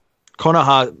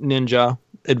Ninja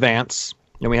advance,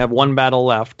 and we have 1 battle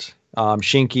left.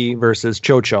 Shinki versus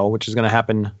Chocho, which is going to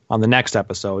happen on the next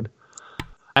episode.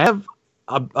 I have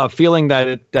a feeling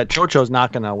that Chocho's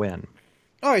not going to win.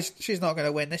 Oh, she's not going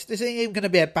to win. This isn't even going to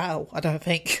be a battle, I don't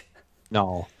think.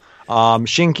 No.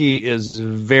 Shinki is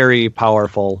very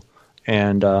powerful,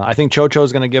 and I think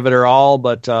Chocho's going to give it her all,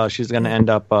 but she's going to end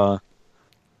up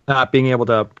not being able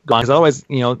to go on. Because otherwise,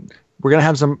 we're going to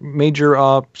have some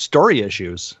major story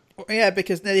issues. Yeah,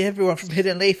 because nearly everyone from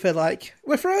Hidden Leaf are like,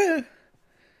 we're through.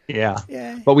 Yeah.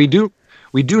 But we do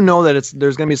know that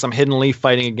there's going to be some Hidden Leaf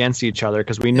fighting against each other,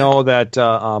 because we know that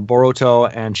Boruto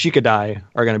and Shikadai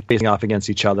are going to be facing off against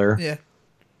each other. Yeah.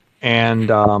 And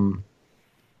those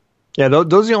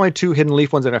are the only 2 Hidden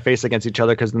Leaf ones that are faced against each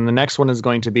other, because then the next one is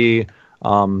going to be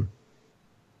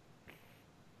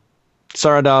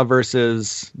Sarada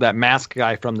versus that mask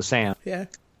guy from the sand. Yeah.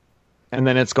 And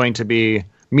then it's going to be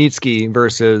Mitsuki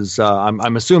versus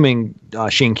I'm assuming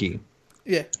Shinki.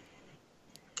 Yeah.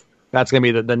 That's going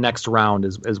to be the next round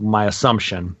is my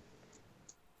assumption.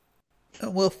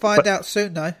 And we'll find out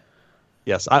soon, though.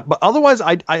 Yes, but otherwise,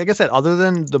 like I said, other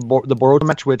than the Boruto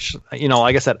match, which,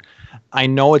 like I said, I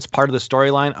know it's part of the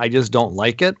storyline, I just don't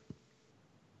like it.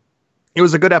 It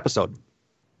was a good episode.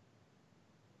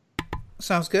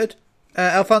 Sounds good.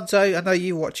 Alfonso, I know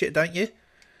you watch it, don't you?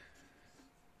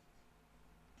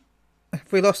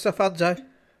 Have we lost Alfonso?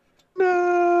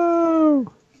 No.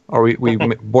 Or we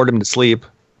bored him to sleep.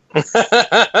 No,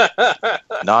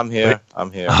 I'm here.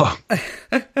 Oh.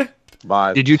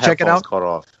 Did you check it out? Cut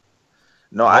off.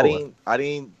 No, I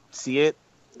didn't see it.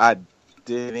 I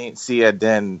didn't see it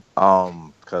then,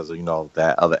 because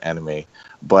that other anime.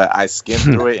 But I skimmed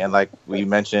through it, and like we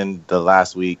mentioned the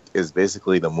last week, is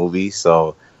basically the movie.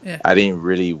 So I didn't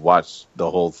really watch the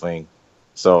whole thing.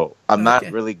 So I'm not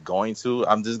really going to.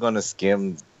 I'm just going to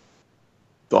skim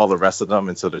all the rest of them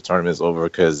until the tournament's over,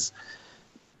 because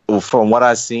from what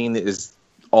I've seen, is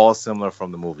all similar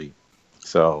from the movie.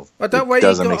 So don't worry,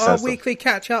 you got our weekly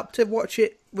catch up to watch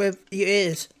it with your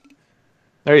ears.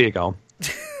 There you go.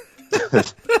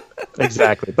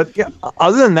 Exactly. But yeah,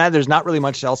 other than that, there's not really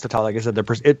much else to tell. Like I said,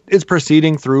 it's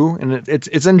proceeding through, and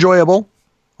it's enjoyable.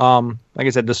 Like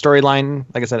I said, the storyline.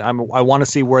 Like I said, I want to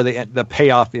see where the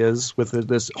payoff is with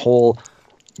this whole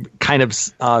kind of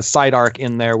side arc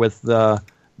in there with the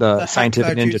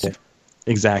scientific ninja.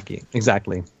 Exactly.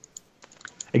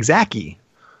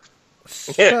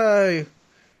 So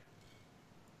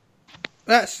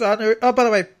that's by the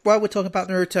way, while we're talking about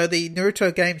Naruto, the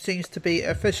Naruto game seems to be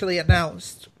officially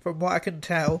announced, from what I can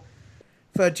tell,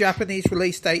 for a Japanese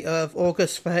release date of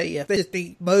August 30th. This is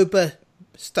the MOBA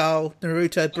style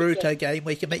Naruto Boruto game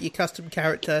where you can make your custom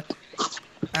character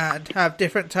and have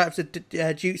different types of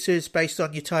jutsus based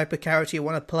on your type of character you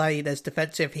want to play. There's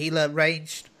defensive, healer,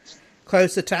 ranged,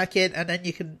 close attacking, and then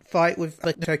you can fight with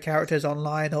Naruto characters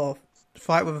online or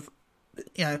fight with,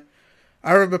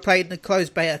 I remember playing the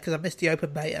closed beta because I missed the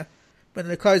open beta. But in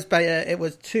the closed beta, it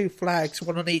was 2 flags,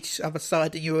 one on each other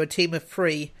side, and you were a team of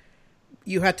 3.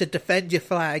 You had to defend your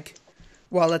flag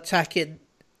while attacking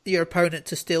your opponent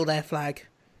to steal their flag.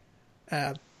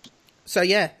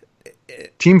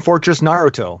 Team Fortress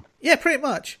Naruto. Yeah, pretty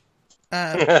much.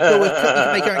 But you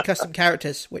can make your own custom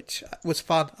characters, which was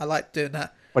fun. I liked doing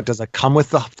that. But does it come with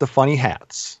the funny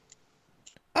hats?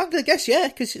 I'm going to guess, yeah,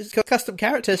 because it's got custom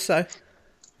characters, so...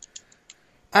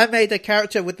 I made a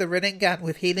character with the Rinnegan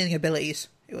with healing abilities.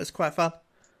 It was quite fun.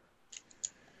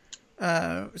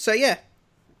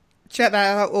 Check that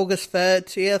out, August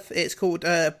 30th. It's called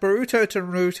Boruto to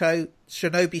Naruto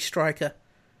Shinobi Striker.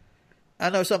 I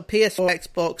know it's on PS4,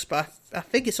 Xbox, but I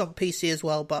think it's on PC as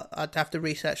well, but I'd have to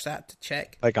research that to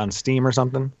check. Like on Steam or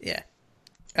something? Yeah.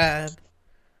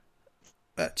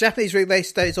 Japanese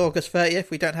release date is August 30th.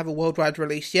 We don't have a worldwide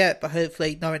release yet, but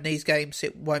hopefully, knowing these games,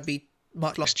 it won't be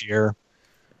much longer. Next year.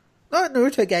 No,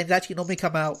 Naruto games actually normally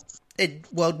come out in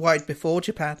worldwide before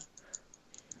Japan.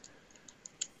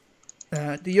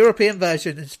 The European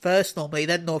version is first normally,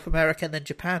 then North America, and then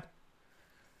Japan.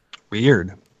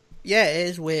 Weird. Yeah, it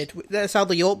is weird. That's how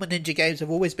the Ultimate Ninja games have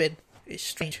always been. It's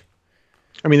strange.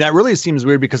 I mean, that really seems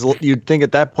weird because you'd think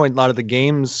at that point a lot of the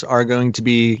games are going to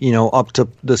be, up to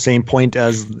the same point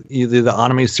as either the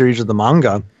anime series or the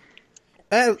manga.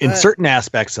 In certain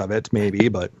aspects of it, maybe,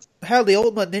 but... Hell, the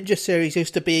Ultimate Ninja series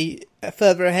used to be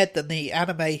further ahead than the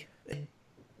anime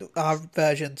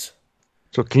versions.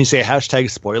 So can you say hashtag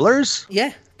spoilers?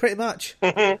 Yeah, pretty much.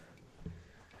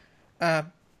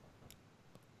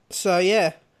 So,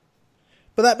 yeah.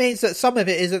 But that means that some of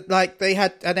it isn't like they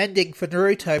had an ending for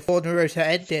Naruto before Naruto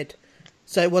ended.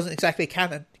 So it wasn't exactly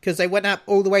canon. Because they went up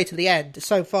all the way to the end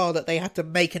so far that they had to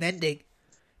make an ending.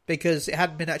 Because it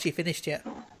hadn't been actually finished yet.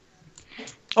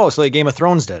 Oh, so like Game of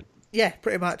Thrones did? Yeah,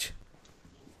 pretty much.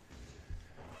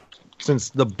 Since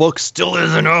the book still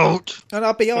isn't out. And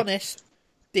I'll be honest,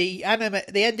 the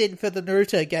ending for the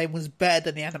Naruto game was better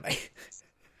than the anime.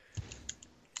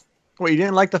 Wait, you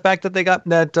didn't like the fact that they got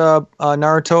that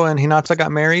Naruto and Hinata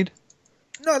got married?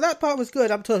 No, that part was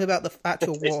good. I'm talking about the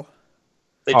actual war.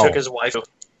 They took his wife.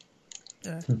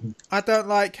 I don't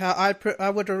like how I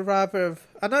would have rather have...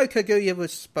 I know Kaguya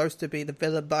was supposed to be the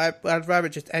villain, but I'd rather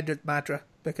just ended Madara,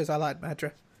 because I like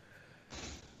Madara.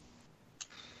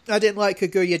 I didn't like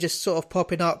Kaguya just sort of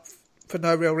popping up for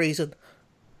no real reason.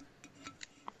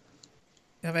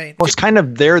 I mean... Well, it's kind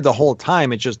of there the whole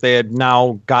time. It's just they had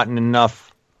now gotten enough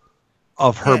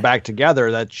of her back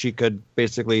together that she could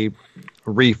basically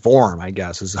reform, I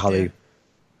guess, is how they...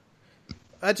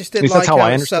 I just didn't like how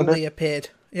it suddenly appeared.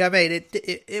 Yeah, I mean,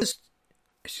 it was...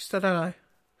 It's just, I don't know.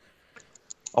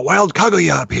 A wild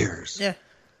Kaguya appears. Yeah.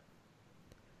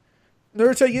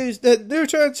 Naruto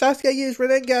and Sasuke used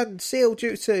Rinnegan Seal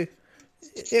Jutsu.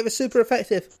 It was super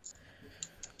effective.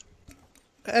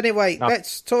 Anyway,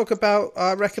 let's talk about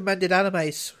our recommended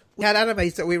animes. We had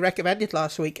animes that we recommended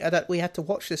last week and that we had to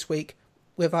watch this week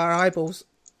with our eyeballs.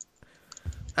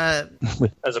 As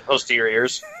opposed to your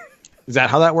ears. Is that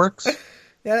how that works?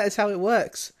 Yeah, that's how it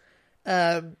works.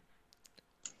 Because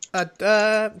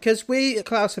we at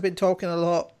Klaus have been talking a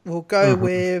lot, we'll go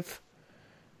with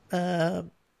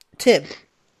Tim.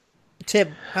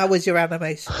 Tim, how was your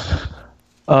animes?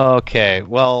 Okay,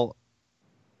 well,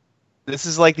 this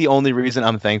is like the only reason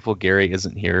I'm thankful Gary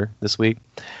isn't here this week.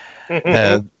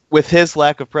 With his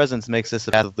lack of presence makes this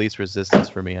a path of least resistance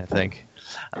for me, I think.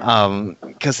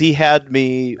 Because he had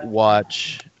me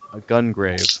watch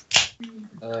Gungrave.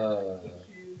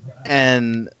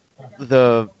 And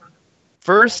the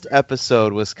first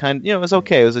episode was kind of, it was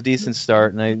okay. It was a decent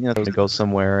start, and I was going to go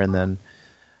somewhere, and then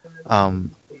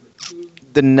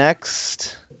the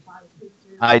next,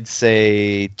 I'd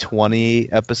say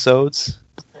 20 episodes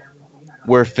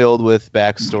were filled with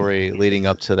backstory leading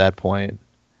up to that point.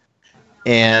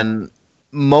 And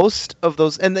most of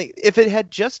those, and if it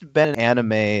had just been an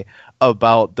anime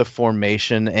about the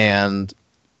formation and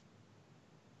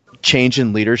change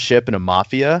in leadership in a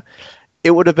mafia,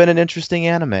 it would have been an interesting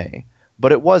anime.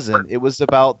 But it wasn't. It was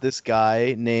about this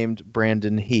guy named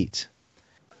Brandon Heat.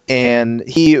 And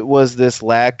he was this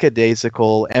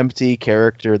lackadaisical, empty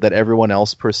character that everyone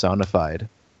else personified.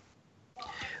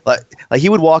 Like he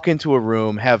would walk into a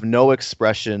room, have no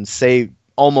expression, say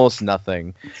almost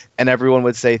nothing, and everyone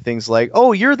would say things like,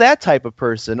 "Oh, you're that type of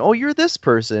person. Oh, you're this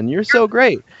person. You're so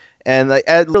great." And like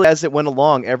as it went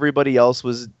along, everybody else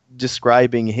was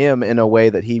describing him in a way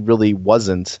that he really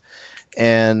wasn't,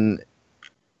 and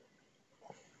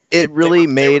it really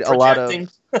made a lot of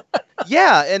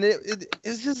yeah, and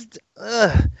it's just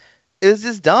it was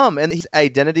just dumb, and his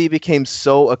identity became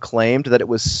so acclaimed that it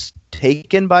was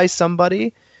taken by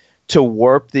somebody to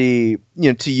warp to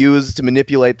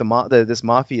manipulate this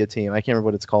mafia team. I can't remember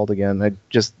what it's called again.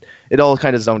 It all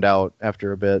kind of zoned out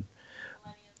after a bit.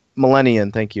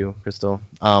 Millennium, thank you, Crystal.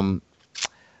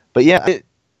 But yeah,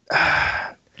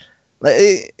 again,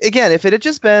 if it had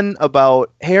just been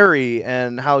about Harry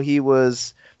and how he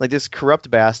was like this corrupt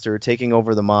bastard taking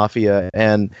over the mafia,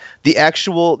 and the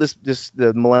actual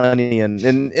the Millennium,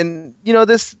 and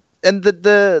this. And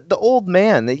the old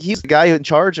man, he's the guy in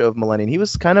charge of Millennium. He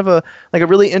was kind of a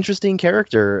really interesting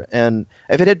character, and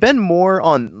if it had been more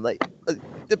on like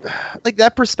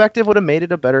that perspective, would have made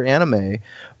it a better anime.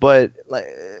 But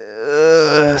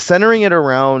centering it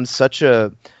around such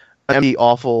a empty,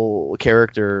 awful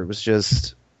character was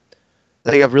just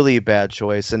a really bad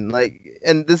choice. And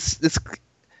this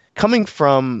coming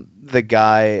from the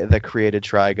guy that created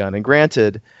Trigun, and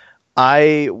granted,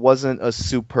 I wasn't a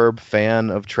superb fan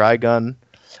of Trigun,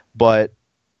 but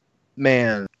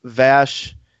man,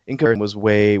 Vash in comparison was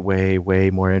way, way, way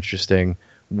more interesting.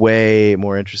 Way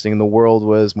more interesting. And the world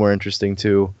was more interesting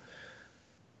too.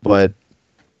 But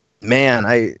man,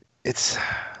 it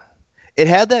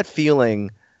had that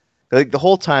feeling, like the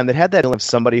whole time it had that feeling of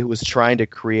somebody who was trying to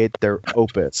create their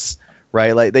opus,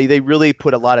 right? Like they really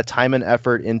put a lot of time and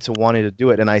effort into wanting to do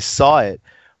it, and I saw it,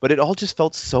 but it all just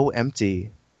felt so empty.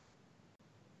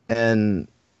 And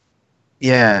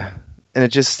yeah, and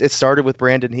it started with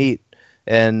Brandon Heat,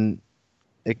 and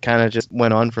it kind of just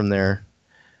went on from there.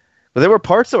 But there were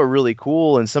parts that were really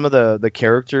cool, and some of the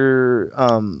character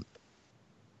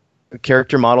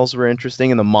models were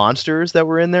interesting, and the monsters that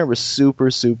were in there were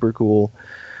super, super cool.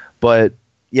 But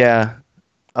yeah,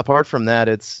 apart from that,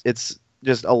 it's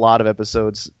just a lot of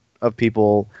episodes of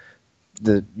people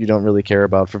that you don't really care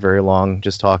about for very long,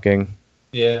 just talking.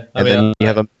 Yeah, then you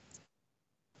have them.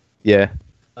 Yeah,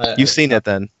 you've seen it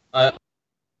then. I've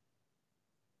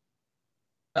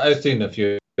seen a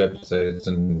few episodes,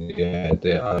 and yeah,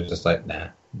 I was just like, nah.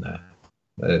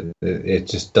 It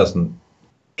just doesn't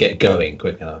get going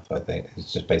quick enough. I think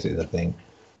it's just basically the thing.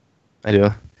 I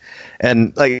do,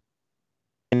 and like,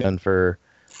 for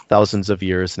thousands of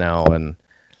years now, and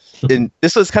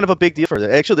this was kind of a big deal for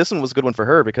her. Actually, this one was a good one for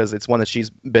her because it's one that she's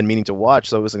been meaning to watch,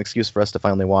 so it was an excuse for us to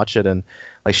finally watch it. And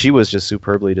like, she was just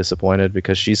superbly disappointed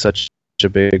because she's such a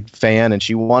big fan, and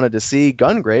she wanted to see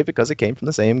Gungrave because it came from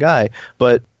the same guy.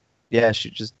 But yeah, she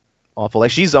just awful.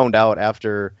 Like, she zoned out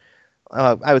after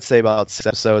I would say about 6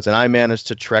 episodes, and I managed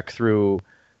to trek through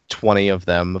 20 of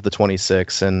them, of the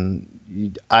 26,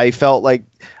 and I felt like,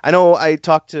 I know I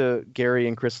talked to Gary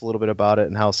and Chris a little bit about it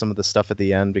and how some of the stuff at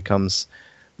the end becomes,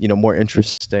 more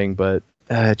interesting, but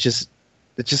it just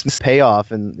missed payoff,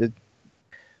 and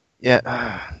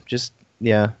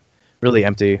really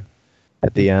empty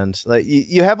at the end. Like,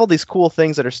 you have all these cool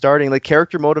things that are starting, like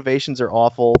character motivations are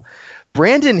awful.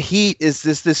 Brandon Heat is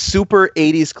this super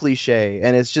 80s cliche,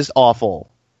 and it's just awful.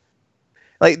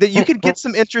 Like, you could get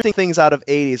some interesting things out of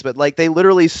 80s, but like, they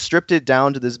literally stripped it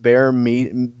down to this bare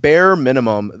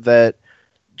minimum that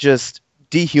just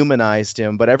dehumanized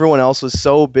him, but everyone else was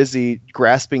so busy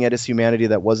grasping at his humanity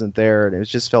that wasn't there, and it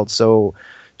just felt so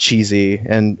cheesy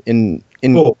and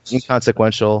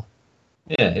inconsequential.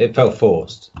 Yeah, it felt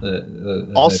forced.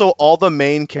 Also, all the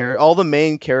main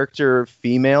character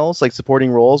females, like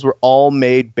supporting roles, were all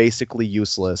made basically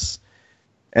useless,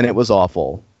 and it was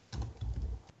awful.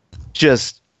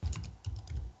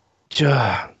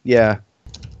 Yeah.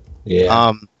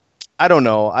 I don't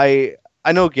know.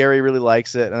 I know Gary really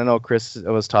likes it, and I know Chris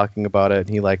was talking about it, and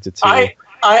he liked it too.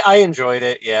 I enjoyed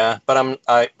it, yeah, but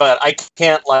I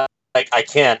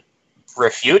can't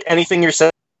refute anything you're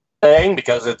saying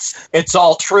because it's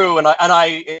all true, and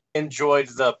I enjoyed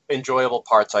the enjoyable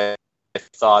parts. I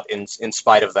thought in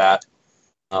spite of that,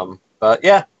 but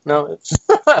yeah, no, it's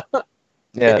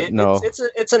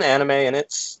it's an anime, and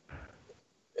it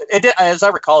as I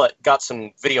recall, it got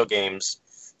some video games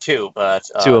too, but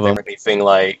 2 of them. Anything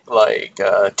like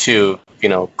too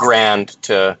grand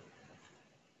to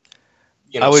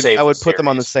I would put them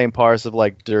on the same pars of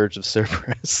like Dirge of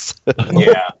Cerberus.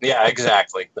 yeah,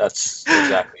 exactly. That's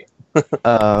exactly.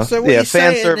 So what you're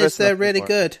saying is they're really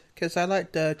good, because I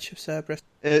like Dirge of Cerberus.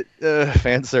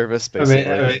 Fan service, basically.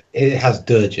 I mean, it has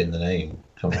Dirge in the name.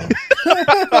 Come on.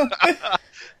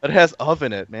 It has of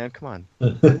in it, man. Come on.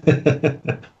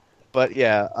 But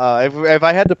yeah, if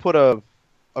I had to put a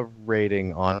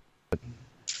rating on it,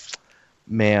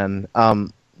 man,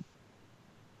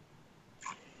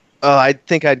 I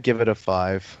think I'd give it a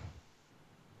 5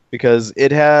 because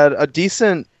it had a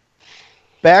decent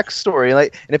backstory.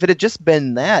 Like, and if it had just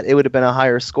been that, it would have been a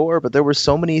higher score. But there were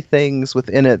so many things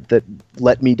within it that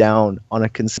let me down on a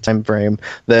consistent time frame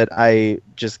that I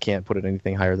just can't put it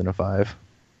anything higher than a 5.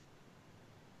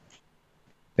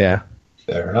 Yeah,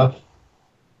 fair enough.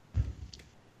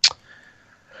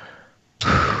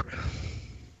 So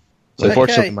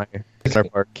unfortunately, my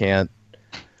counterpart can't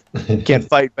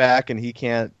fight back, and he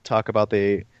can't talk about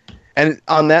the. And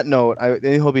on that note,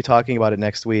 he'll be talking about it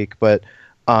next week. But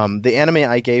the anime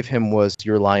I gave him was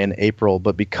Your Lie in April,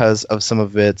 but because of some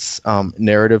of its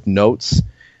narrative notes,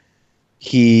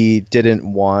 he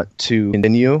didn't want to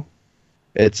continue.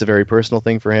 It's a very personal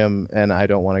thing for him, and I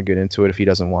don't want to get into it if he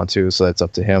doesn't want to. So that's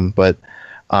up to him. But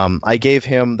I gave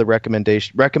him the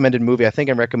recommended movie. I think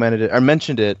I recommended it. I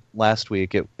mentioned it last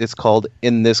week. It's called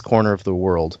In This Corner of the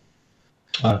World.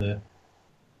 Oh, yeah.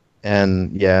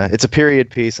 And yeah, it's a period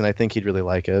piece, and I think he'd really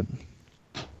like it.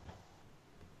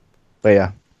 But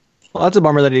yeah. Well, that's a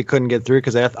bummer that he couldn't get through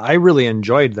because I really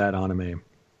enjoyed that anime.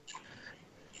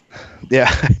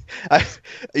 Yeah, I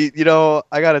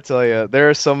gotta tell you, there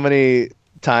are so many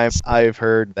times I've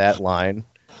heard that line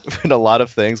in a lot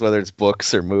of things, whether it's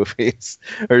books or movies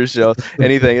or shows,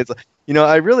 anything. It's like,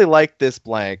 I really like this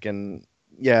blank, and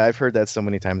Yeah, I've heard that so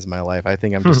many times in my life. I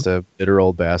think I'm just a bitter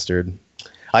old bastard.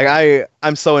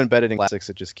 I'm so embedded in classics,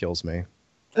 it just kills me.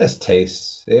 It's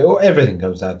taste. Everything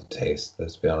comes down to taste,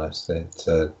 let's be honest.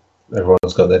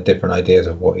 Everyone's got their different ideas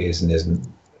of what is and isn't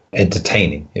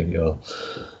entertaining, if you will.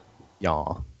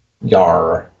 Yaw.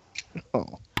 Yar.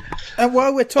 Oh. And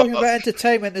while we're talking about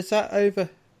entertainment, is that over?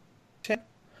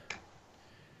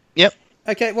 Yep.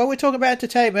 Okay, while we're talking about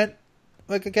entertainment,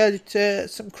 we're going to go to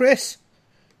some Chris.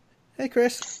 Hey,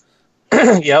 Chris.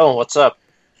 Yo, what's up?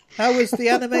 How was the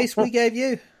animes we gave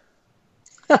you?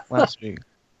 Last week.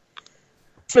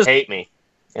 Hate me.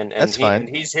 And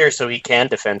he's here so he can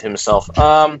defend himself.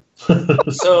 So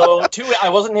I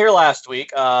wasn't here last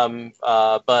week,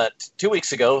 but 2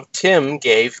 weeks ago, Tim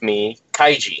gave me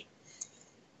Kaiji.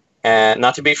 And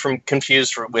not to be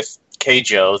confused with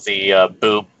Keijo, the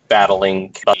boob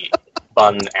battling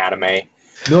bun anime.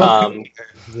 No,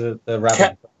 the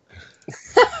rabbit.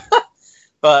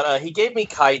 But he gave me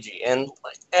Kaiji, and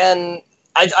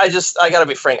I gotta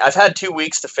be frank. I've had 2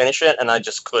 weeks to finish it, and I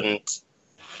just couldn't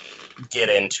get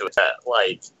into it at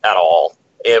all.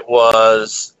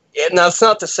 Now it's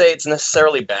not to say it's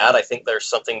necessarily bad. I think there's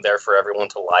something there for everyone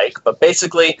to like. But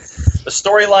basically, the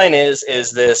storyline is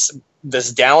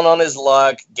this down on his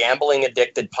luck, gambling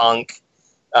addicted punk.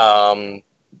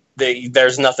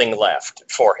 There's nothing left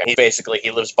for him. He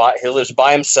lives by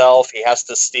himself. He has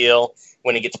to steal.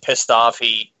 When he gets pissed off,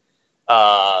 he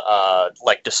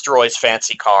destroys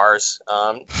fancy cars.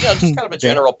 Just kind of a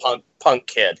general punk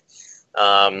kid.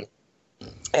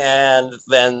 And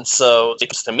then so he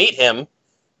gets to meet him,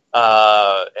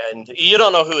 and you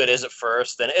don't know who it is at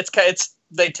first. And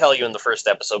they tell you in the first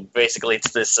episode. Basically, it's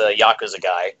this Yakuza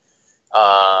guy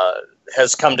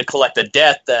has come to collect a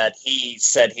debt that he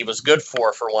said he was good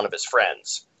for one of his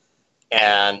friends.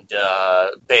 And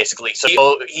basically, so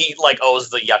he owes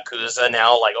the Yakuza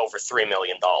now over $3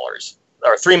 million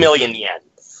or 3 million yen.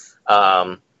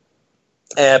 But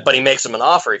he makes him an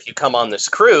offer: if you come on this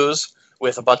cruise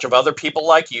with a bunch of other people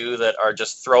like you that are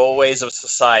just throwaways of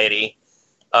society,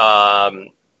 there's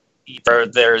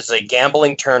a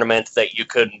gambling tournament that you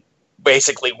could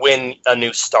basically win a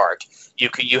new start.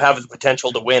 You have the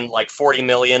potential to win 40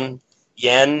 million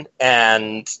yen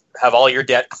and have all your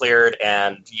debt cleared,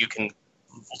 and you can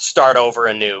start over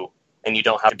anew, and you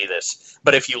don't have to do this.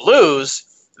 But if you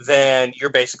lose, then you're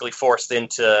basically forced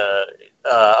into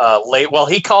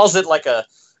he calls it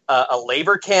a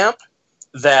labor camp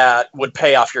that would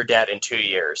pay off your debt in 2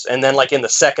 years. And then in the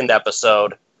second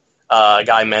episode, a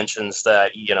guy mentions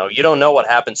that you don't know what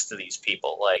happens to these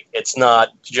people. It's not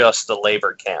just the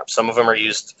labor camp. Some of them are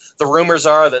used. The rumors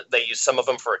are that they use some of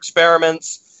them for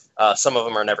experiments. Some of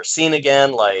them are never seen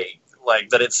again.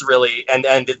 That it's really and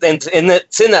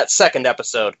it's in that second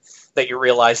episode that you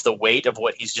realize the weight of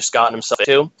what he's just gotten himself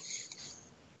into.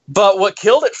 But what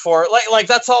killed it for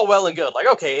that's all well and good.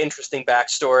 Okay, interesting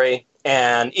backstory,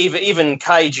 and even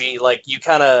Kaiji, you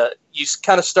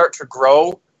kind of start to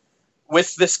grow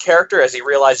with this character as he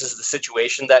realizes the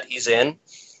situation that he's in.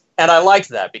 And I like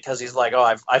that because he's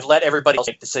I've let everybody else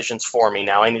make decisions for me.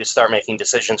 Now I need to start making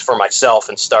decisions for myself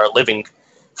and start living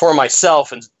for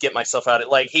myself and get myself out of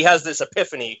it. He has this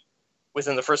epiphany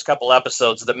within the first couple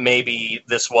episodes that maybe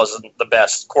this wasn't the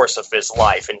best course of his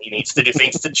life and he needs to do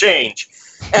things to change.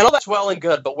 And all that's well and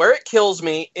good, but where it kills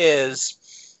me is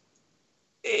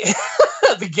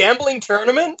the gambling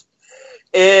tournament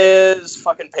is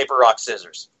fucking paper, rock,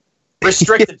 scissors.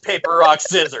 Restricted paper, rock,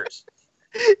 scissors.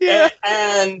 Yeah.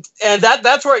 And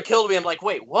that's where it killed me. I'm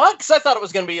wait, what? Because I thought it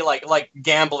was going to be like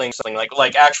gambling, something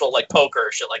like actual poker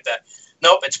or shit like that.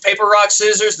 Nope, it's paper, rock,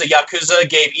 scissors. The Yakuza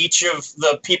gave each of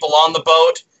the people on the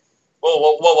boat,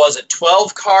 what was it,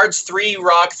 12 cards, 3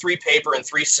 rock, 3 paper, and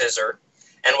 3 scissor.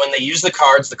 And when they use the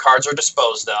cards are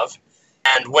disposed of.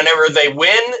 And whenever they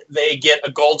win, they get a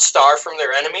gold star from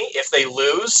their enemy. If they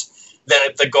lose,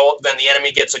 then the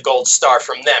enemy gets a gold star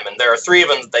from them. And there are 3 of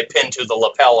them that they pin to the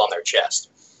lapel on their chest.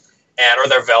 Or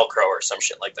their Velcro or some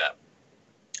shit like that.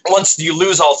 Once you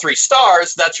lose all 3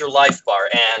 stars, that's your life bar.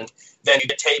 And then you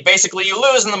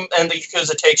lose, and the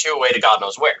Yakuza takes you away to God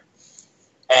knows where.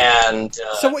 And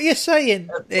so what you're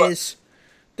saying is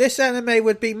this anime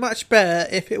would be much better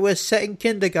if it was set in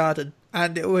kindergarten,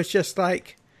 and it was just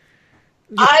Yakuza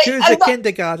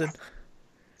kindergarten.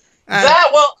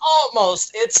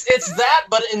 Almost. It's that,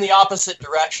 but in the opposite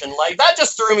direction. That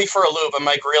just threw me for a loop. I'm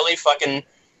really fucking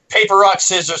paper, rock,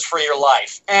 scissors for your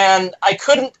life. And I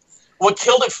couldn't. What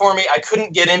killed it for me, I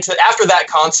couldn't get into. After that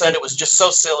concept, it was just so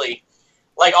silly.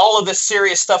 like all of this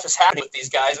serious stuff is happening with these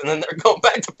guys, and then they're going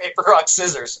back to paper, rock,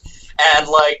 scissors,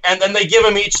 and then they give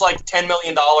them each like $10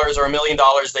 million or $1 million.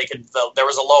 There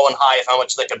was a low and high of how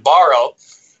much they could borrow,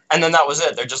 and then that was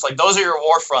it. They're just like, those are your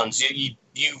war funds. You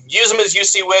use them as you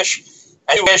see wish.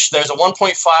 And you wish. There's a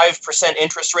 1.5%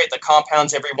 interest rate that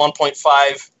compounds every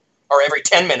 1.5 or every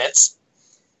 10 minutes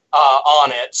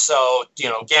on it. So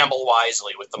gamble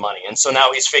wisely with the money. And so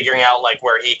now he's figuring out like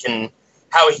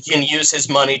how he can use his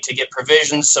money to get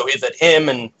provisions so that him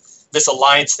and this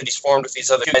alliance that he's formed with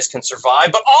these other guys can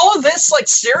survive. But all of this like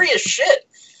serious shit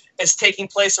is taking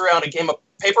place around a game of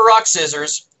paper, rock,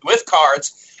 scissors with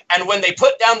cards. And when they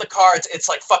put down the cards, it's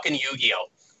like fucking Yu-Gi-Oh!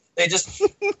 They just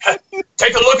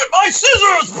take a look at my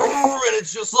scissors, and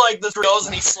it's just like this goes,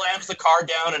 and he slams the card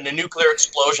down, and a nuclear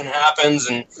explosion happens,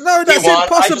 and no, that's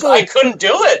impossible. I couldn't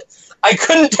do it. I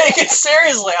couldn't take it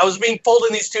seriously. I was being pulled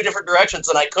in these two different directions,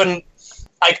 and I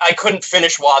couldn't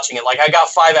finish watching it. Like I got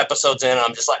 5 episodes in, and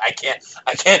I'm just like, I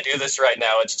can't do this right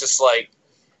now. It's just like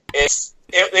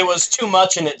it was too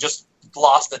much, and it just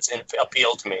lost its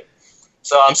appeal to me.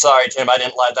 So I'm sorry, Tim. I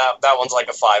didn't like that. That one's like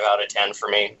a 5 out of 10 for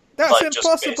me. That's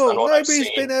impossible.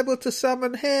 Nobody's been able to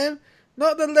summon him.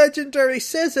 Not the legendary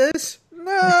scissors.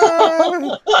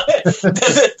 No.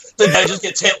 The guy just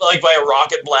gets hit like by a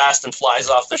rocket blast and flies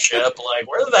off the ship. Like,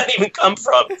 where did that even come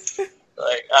from?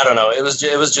 Like, I don't know. It was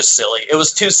just silly. It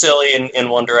was too silly in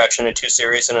one direction and too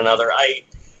serious in another.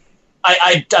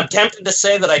 I'm tempted to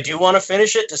say that I do want to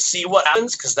finish it to see what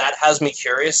happens because that has me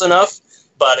curious enough.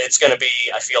 But it's going to be,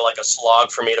 I feel like, a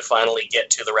slog for me to finally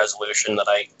get to the resolution that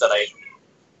I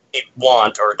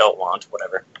want or don't want,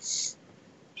 whatever.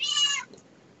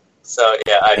 So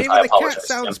yeah, I apologize. The cat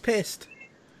sounds pissed.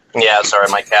 Yeah, sorry,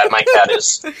 my cat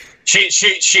is.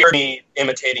 She heard me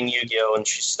imitating Yu-Gi-Oh, and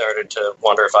she started to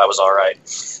wonder if I was all right.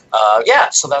 Yeah,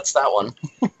 so that's that one.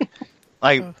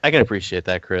 I can appreciate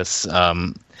that, Chris.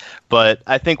 But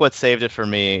I think what saved it for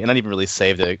me, and not even really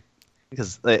saved it,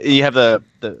 because you have the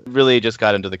really just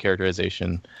got into the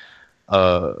characterization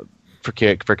for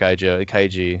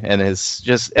Kaiji and his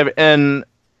just and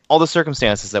all the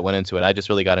circumstances that went into it. I just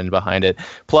really got in behind it.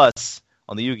 Plus,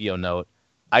 on the Yu-Gi-Oh note,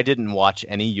 I didn't watch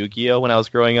any Yu-Gi-Oh when I was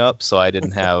growing up, so I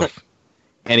didn't have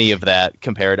any of that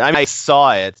compared. I mean, I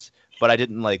saw it, but I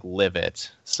didn't like live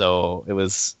it, so it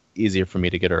was easier for me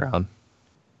to get around.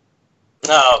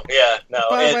 Oh yeah, no.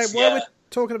 By the way, while we're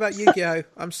talking about Yu-Gi-Oh,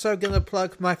 I'm so gonna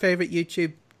plug my favorite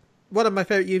one of my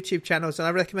favorite YouTube channels, and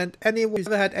I recommend anyone who's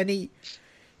ever had any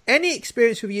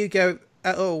experience with Yu-Gi-Oh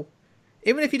at all,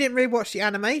 even if you didn't really watch the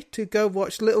anime, to go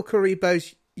watch Little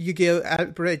Kuribo's Yu-Gi-Oh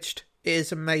Abridged. It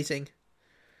is amazing.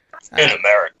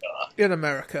 In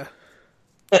America.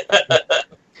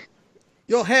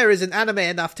 Your hair isn't anime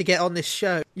enough to get on this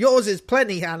show. Yours is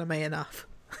plenty anime enough.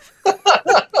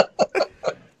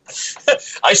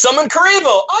 I summon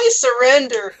Kuribo. I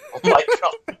surrender. Oh my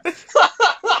god.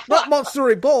 Not Monster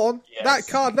Reborn. Yes. That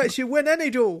card lets you win any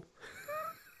duel.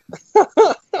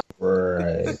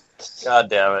 Right. God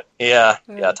damn it. Yeah,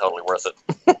 totally worth it.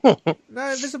 No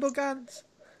invisible guns.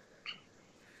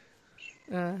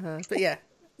 But yeah,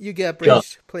 you get a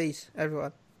bridge, please,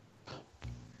 everyone.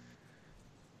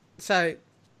 So,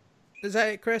 is that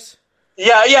it, Chris?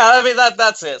 Yeah. I mean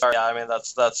that's it. Sorry, yeah, I mean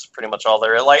that's pretty much all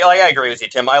there is. Like I agree with you,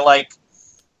 Tim. I like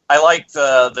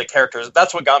the characters.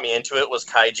 That's what got me into it was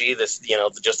Kaiji. This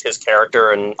just his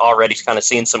character, and already kind of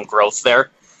seeing some growth there.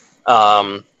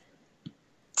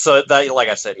 So that, like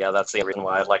I said, yeah, that's the reason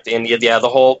why I liked the India. Yeah,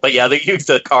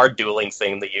 the card dueling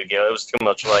thing, the Yu-Gi-Oh, it was too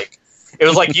much like. It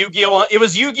was like Yu-Gi-Oh! It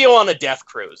was Yu-Gi-Oh! On a death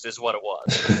cruise, is what it was.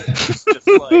 Just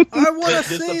like, I want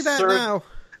to see that now.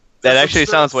 That actually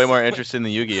sounds way more interesting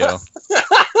than Yu-Gi-Oh!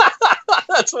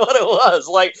 That's what it was.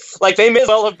 Like they may as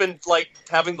well have been like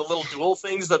having the little dual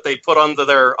things that they put onto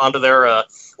their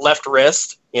left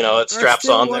wrist. It straps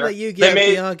on there. A Yu-Gi-Oh!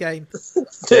 VR game.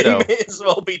 They may as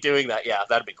well be doing that. Yeah,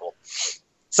 that'd be cool.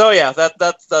 So yeah,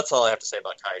 that's all I have to say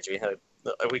about Kaiji.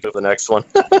 We go to the next one.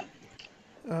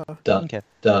 Done. Okay.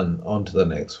 Done. On to the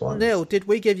next one. Neil, did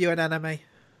we give you an anime?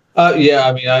 Yeah,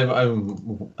 I mean,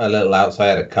 I'm a little outside. I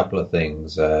had a couple of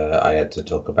things I had to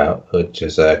talk about, which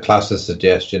is Klaus's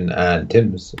suggestion and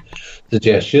Tim's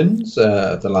suggestions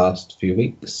the last few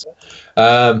weeks.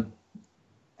 I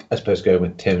suppose going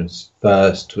with Tim's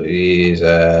first is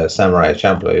Samurai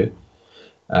Champloo,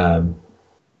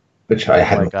 which I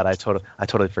hadn't. Oh my god, I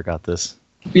totally forgot this.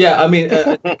 Yeah, I mean,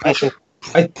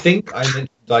 I think I mentioned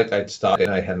like I'd started.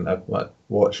 I hadn't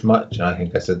watched much, and I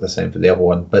think I said the same for the other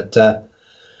one. But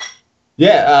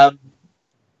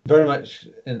very much,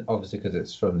 and obviously because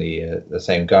it's from the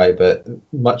same guy. But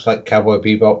much like Cowboy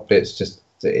Bebop,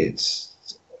 it's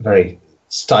very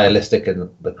stylistic in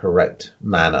the correct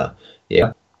manner.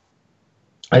 Yeah.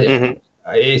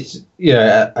 It's, you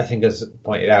know, I think as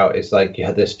pointed out, it's like you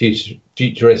had this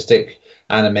futuristic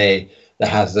anime that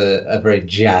has a very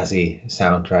jazzy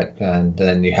soundtrack, and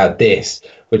then you have this,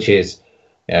 which is,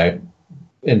 you know,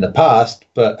 in the past,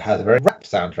 but has a very rap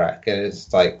soundtrack, and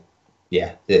it's like,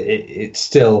 yeah, it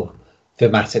still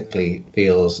thematically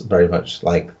feels very much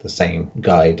like the same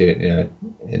guy doing, you know,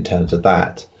 in terms of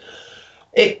that.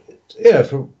 It, you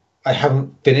know, I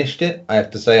haven't finished it. I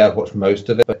have to say I've watched most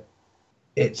of it, but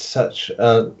it's such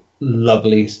a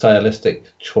lovely stylistic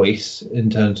choice in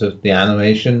terms of the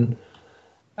animation,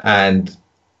 and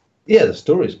yeah, the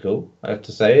story's cool. I have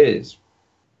to say it's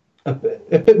a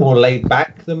bit more laid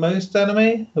back than most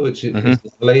anime, which is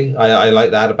lovely. I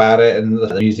like that about it, and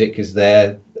the music is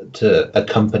there to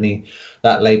accompany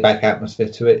that laid back atmosphere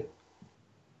to it.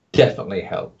 Definitely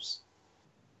helps.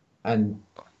 And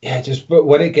yeah, just but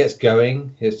when it gets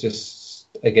going, it's just,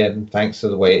 again, thanks to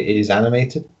the way it is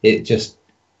animated, it just,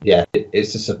 yeah,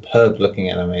 it's a superb looking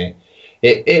anime.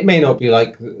 It may not be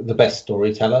like the best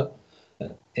storyteller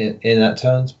in that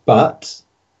terms, but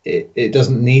it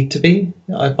doesn't need to be.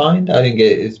 I find. I think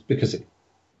it is because of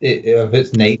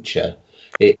its nature.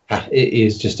 It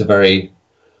is just a very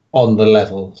on the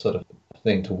level sort of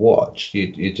thing to watch.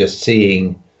 You're just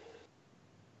seeing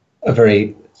a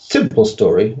very simple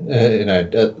story, you know,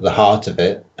 at the heart of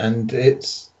it, and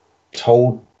it's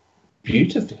told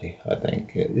beautifully. I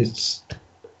think it's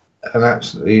an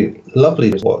absolutely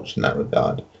lovely watch in that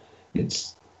regard.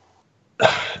 It's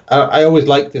I always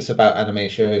like this about anime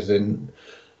shows, and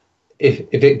if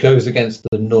it goes against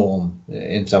the norm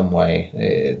in some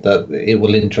way, that it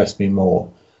will interest me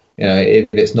more. You know, if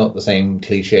it's not the same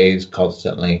cliches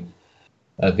constantly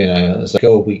of, you know, it's like,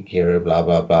 oh, weak hero, blah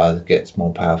blah blah, gets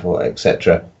more powerful,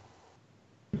 etc.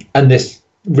 And this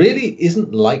really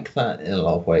isn't like that in a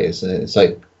lot of ways. It's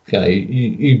like, you know,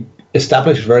 you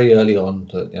establish very early on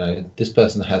that, you know, this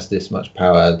person has this much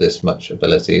power, this much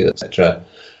ability, etc.,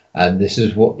 and this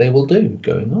is what they will do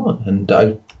going on. And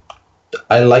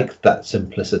I like that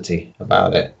simplicity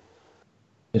about it.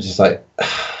 It's just like,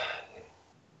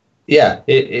 yeah,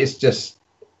 it's just,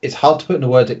 it's hard to put into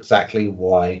words exactly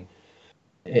why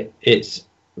it's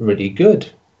really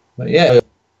good. But yeah,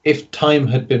 if time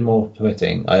had been more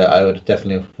permitting, I would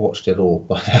definitely have watched it all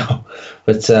by now.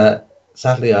 But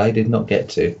sadly, I did not get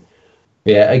to.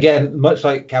 Yeah, again, much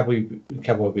like Cowboy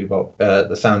Bebop,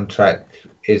 the soundtrack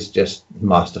is just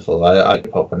masterful. I like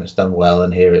pop when it's done well,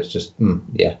 and here it's just,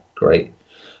 yeah, great.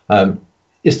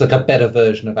 It's like a better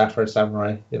version of Afro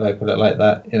Samurai, if I put it like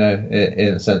that, you know,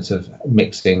 in a sense of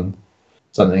mixing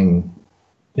something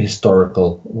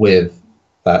historical with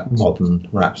that modern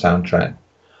rap soundtrack.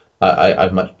 I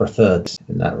much preferred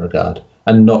in that regard,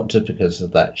 and not just because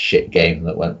of that shit game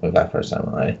that went with Afro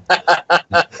Samurai.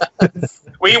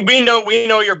 We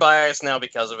know you're biased now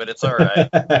because of it. It's all right.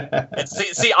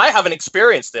 See, I haven't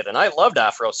experienced it, and I loved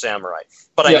Afro Samurai,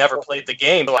 but I never played the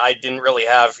game, so I didn't really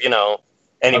have, you know,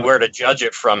 anywhere to judge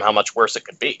it from how much worse it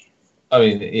could be. I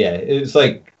mean, yeah, it's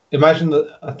like, imagine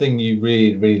a thing you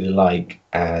really, really like,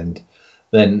 and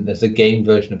then there's a game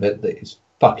version of it that is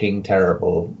fucking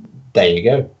terrible. There you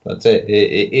go. That's it.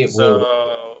 It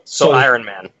will. So Iron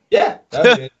Man. Yeah,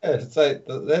 it's like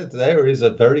there is a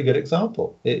very good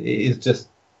example. It is just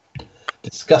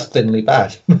disgustingly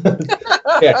bad.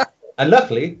 Yeah, and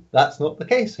luckily that's not the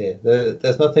case here.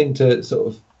 There's nothing to sort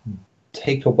of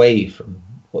take away from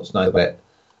what's nice about it.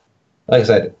 Like I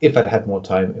said, if I'd had more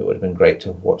time, it would have been great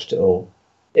to have watched it all.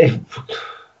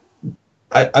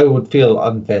 I would feel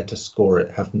unfair to score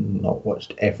it, having not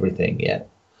watched everything yet.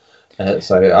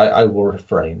 So I will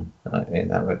refrain in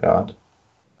that regard.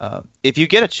 If you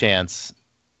get a chance,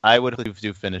 I would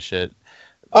do finish it.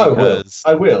 I will.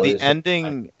 The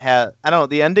ending has, I don't know,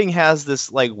 the ending has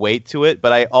this like weight to it,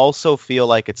 but I also feel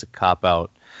like it's a cop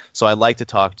out. So I'd like to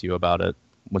talk to you about it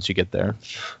once you get there.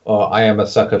 Oh, I am a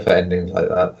sucker for endings like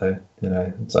that, though. You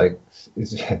know, it's like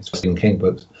it's Stephen King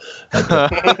books.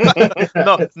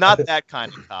 No, not that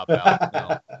kind of cop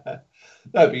out. No,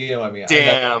 but you know what I mean.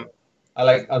 Damn. I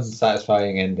like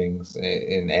unsatisfying endings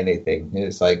in anything.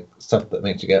 It's like stuff that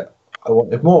makes you go, I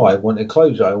wanted more, I wanted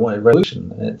closure, I wanted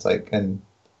resolution. And it's like, and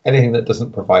anything that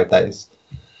doesn't provide that is,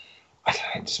 I don't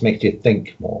know, it just makes you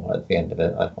think more at the end of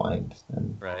it, I find.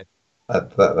 And right.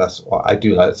 That's what I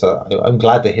do like. So I'm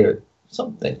glad to hear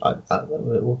something like that.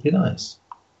 It will be nice.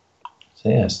 So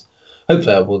yes,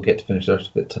 hopefully I will get to finish the rest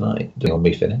of it tonight. Doing on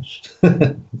me finished.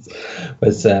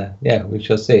 But yeah, we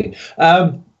shall see.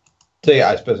 So yeah,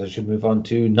 I suppose I should move on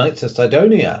to Knights of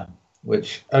Sidonia,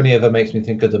 which only ever makes me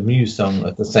think of the Muse song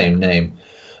of the same name.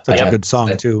 Such a good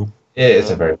song too. It is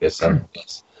a very good song.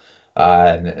 Yes.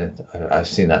 And I've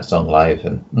seen that song live,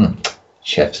 and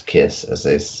chef's kiss, as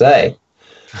they say.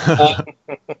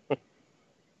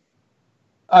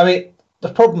 I mean, the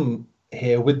problem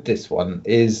here with this one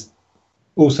is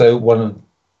also one of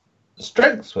the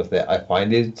strengths with it, I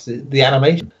find, is the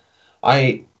animation.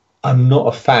 I'm not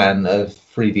a fan of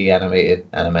 3D animated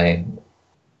anime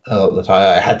a lot of the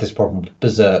time. I had this problem with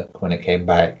Berserk when it came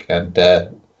back, and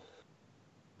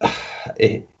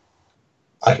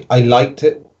I liked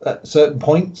it at certain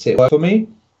points. It worked for me,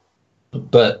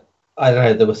 but I don't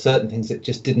know. There were certain things that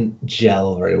just didn't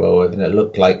gel very well with, and it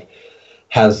looked like,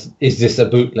 is this a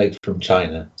bootleg from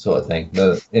China sort of thing?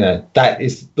 That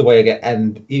is the way I get.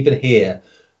 And even here,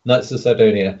 Knights of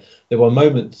Sidonia, there were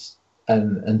moments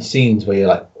and scenes where you're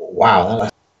like, wow,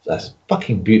 that's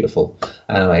fucking beautiful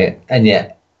anime, and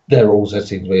yet there are also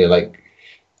scenes where you're like,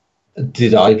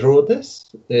 did I draw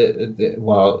this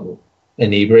while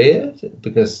inebriated?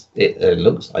 Because it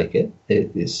looks like it.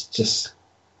 It's just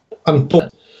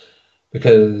unfortunate,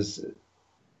 because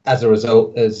as a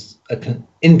result, there's an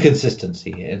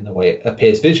inconsistency in the way it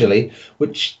appears visually,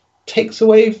 which takes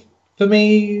away for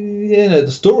me. The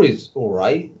story's all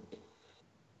right,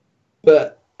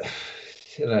 but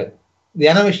the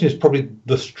animation is probably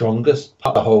the strongest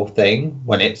part of the whole thing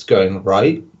when it's going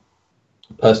right,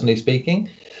 personally speaking.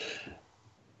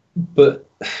 But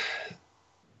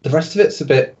the rest of it's a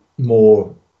bit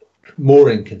more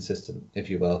inconsistent, if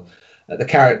you will. The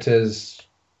characters,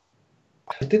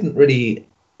 I didn't really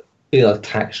feel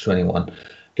attached to anyone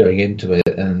going into it,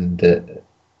 and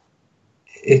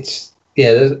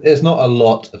there's not a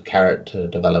lot of character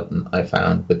development I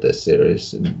found with this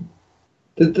series, and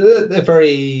they're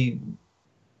very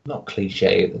not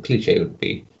cliche. The cliche would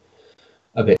be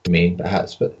a bit mean,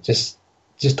 perhaps, but just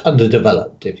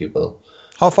underdeveloped, if you will.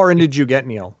 How far in did you get,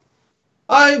 Neil?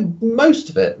 Most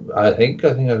of it, I think.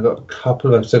 I think I've got a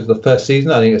couple of episodes of the first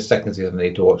season. I think the second season I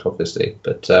need to watch, obviously.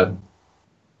 But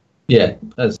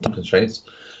there's some constraints.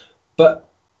 But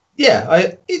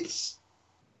yeah, it's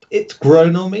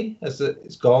grown on me as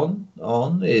it's gone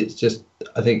on. It's just,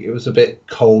 I think it was a bit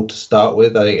cold to start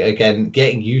with. I think, again,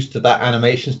 getting used to that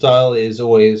animation style is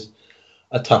always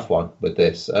a tough one with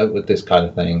this kind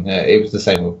of thing. It was the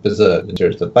same with Berserk in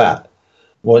terms of that.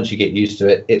 Once you get used to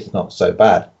it, it's not so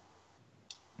bad.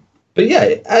 But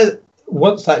yeah,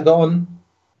 once that got on,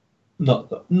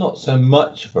 not so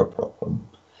much of a problem.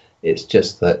 It's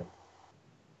just that,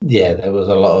 yeah, there was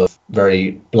a lot of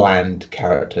very bland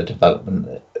character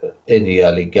development in the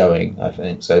early going, I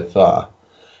think, so far.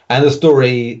 And the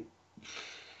story,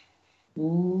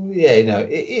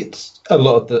 it's a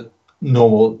lot of the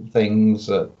normal things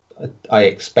I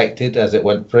expected as it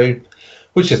went through,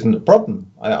 which isn't a problem.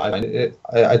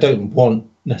 I don't want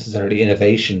necessarily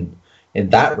innovation in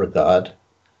that regard,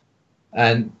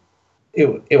 and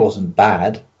it wasn't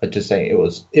bad. I'd just say it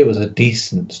was a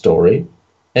decent story.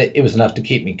 It was enough to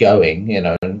keep me going,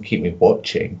 and keep me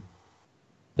watching.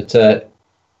 But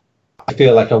I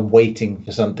feel like I'm waiting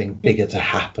for something bigger to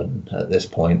happen at this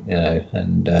point,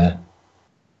 and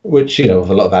which with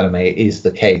a lot of anime is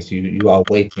the case. You are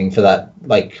waiting for that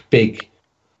big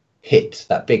hit,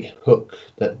 that big hook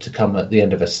to come at the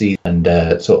end of a season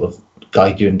and sort of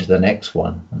guide you into the next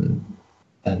one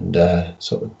and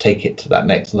sort of take it to that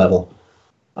next level.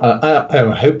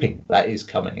 I'm hoping that is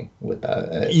coming with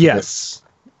that. Yes.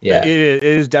 Yeah, it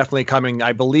is definitely coming.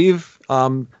 I believe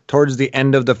towards the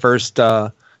end of the first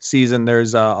season,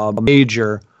 there's a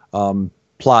major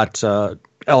plot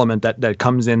element that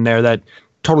comes in there that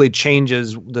totally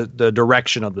changes the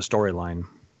direction of the storyline.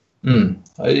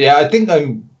 Yeah, I think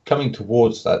I'm coming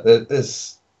towards that.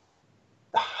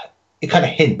 It kind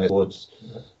of hints towards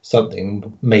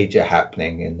something major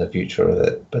happening in the future of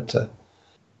it. But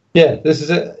this is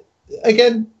it.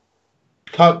 Again,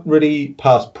 can't really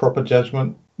pass proper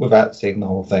judgment without seeing the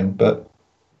whole thing. But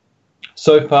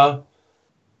so far,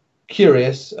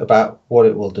 curious about what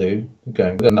it will do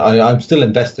going. And I'm still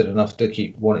invested enough to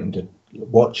keep wanting to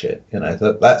watch it.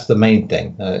 That's the main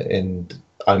thing. And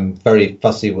I'm very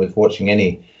fussy with watching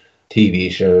any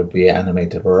TV show, be it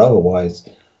animated or otherwise,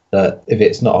 that if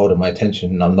it's not holding my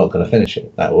attention, I'm not going to finish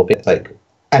it. That will be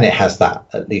and it has that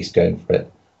at least going for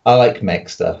it. I like mech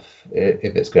stuff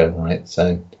if it's going right,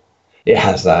 so it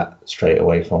has that straight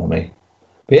away for me.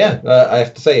 But yeah, I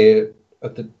have to say,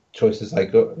 of the choices I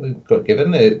got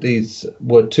given, these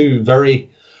were two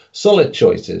very solid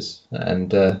choices,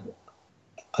 and I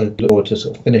look forward to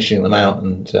sort of finishing them out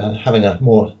and having a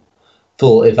more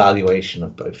full evaluation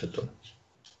of both of them.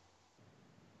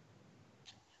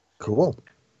 Cool.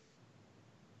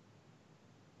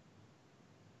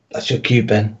 That's your cue,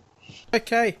 Ben.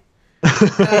 Okay.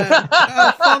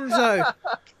 Alfonso,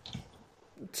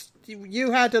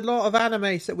 you had a lot of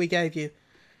animes that we gave you.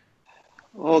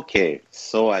 Okay,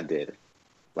 so I did.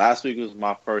 Last week was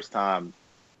my first time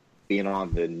being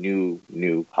on the new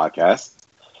podcast,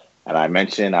 and I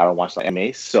mentioned I don't watch the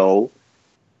anime. So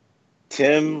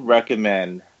Tim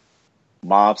recommend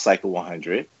Mob Psycho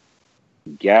 100.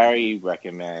 Gary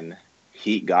recommend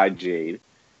Heat Guy Jade.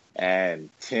 And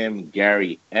Tim,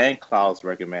 Gary, and Klaus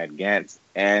recommend Gantz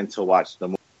and to watch the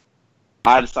movie.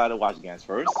 I decided to watch Gantz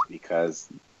first because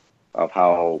of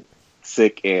how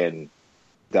sick and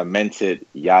demented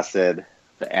Yased,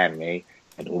 the anime,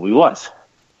 and the movie was.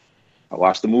 I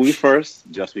watched the movie first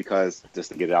just to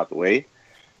get it out the way.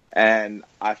 And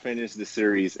I finished the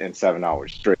series in 7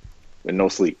 hours straight with no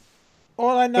sleep.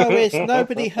 All I know is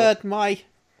nobody heard my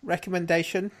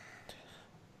recommendation.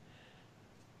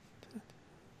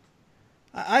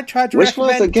 I tried to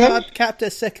recommend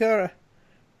Captain Sakura.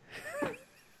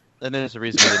 And there's a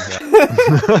reason we didn't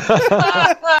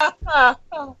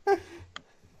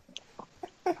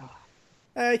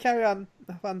hear. Carry on,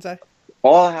 Alfonso.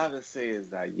 All I have to say is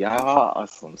that y'all are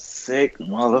some sick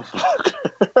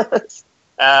motherfuckers.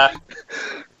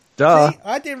 Duh. See,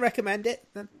 I didn't recommend it.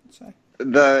 So.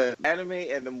 The anime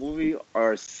and the movie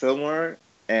are similar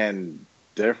and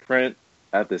different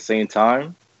at the same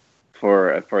time.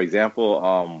 For example,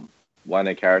 one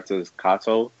of the characters,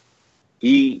 Kato,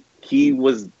 he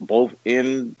was both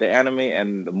in the anime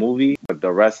and the movie, but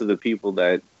the rest of the people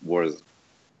that was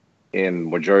in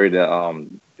majority of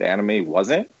the anime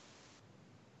wasn't.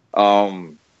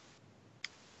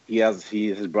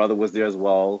 His brother was there as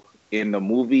well. In the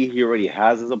movie, he already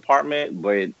has his apartment,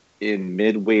 but in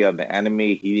midway of the anime,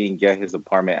 he didn't get his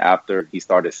apartment after he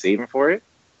started saving for it.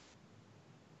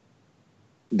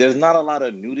 There's not a lot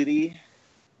of nudity,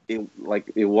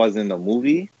 like it was in the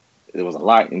movie. There was a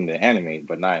lot in the anime,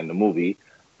 but not in the movie.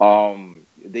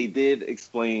 They did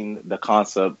explain the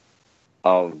concept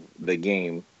of the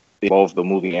game, both the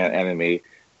movie and anime.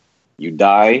 You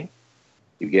die,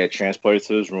 you get transported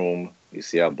to his room. You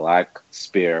see a black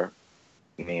spear,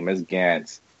 name is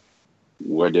Gantz,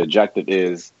 where the objective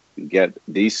is you get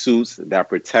these suits that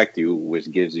protect you, which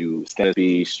gives you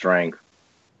speed, strength.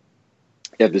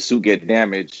 If the suit gets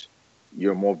damaged,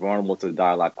 you're more vulnerable to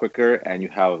die a lot quicker, and you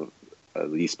have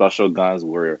these special guns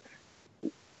where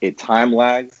it time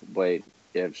lags, but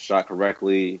if shot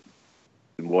correctly,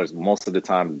 most of the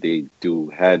time they do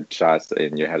headshots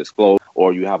and your head explodes,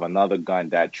 or you have another gun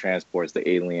that transports the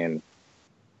alien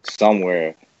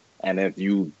somewhere, and if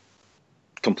you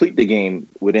complete the game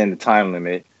within the time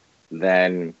limit,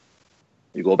 then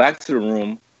you go back to the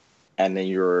room, and then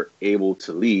you're able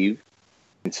to leave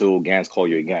until Gantz call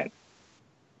you again.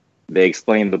 They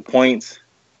explain the points.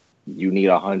 You need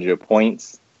 100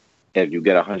 points. If you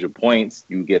get 100 points,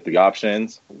 you get 3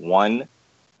 options. 1,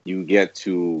 you get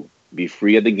to be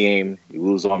free of the game, you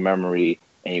lose all memory,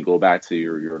 and you go back to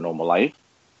your normal life.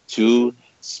 2,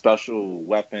 special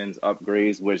weapons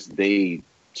upgrades, which they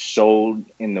showed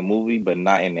in the movie but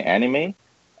not in the anime.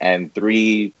 And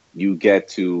 3, you get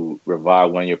to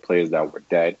revive one of your players that were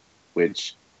dead,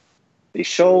 which they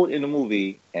showed in the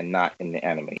movie and not in the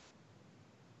anime.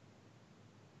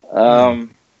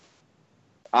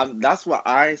 That's what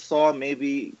I saw.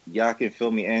 Maybe y'all can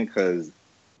fill me in, because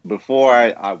before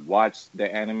I watched the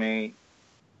anime,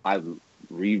 I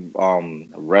read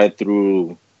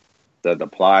through the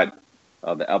plot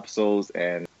of the episodes,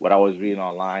 and what I was reading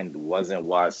online wasn't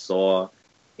what I saw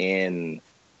in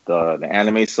the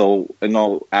anime. So,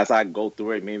 as I go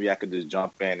through it, maybe I could just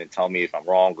jump in and tell me if I'm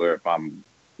wrong or if I'm,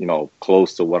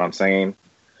 close to what I'm saying.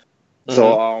 Mm-hmm.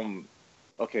 So,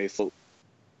 okay, so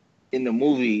in the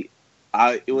movie,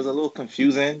 it was a little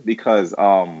confusing because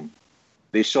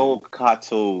they showed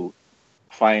Kato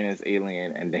fighting this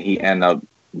alien, and then he ended up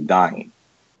dying.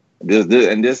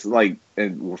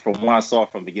 From what I saw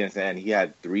from beginning to end, he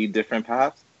had 3 different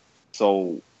paths.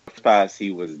 So first pass,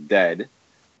 he was dead,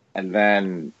 and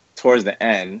then towards the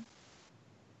end,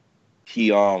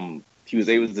 he was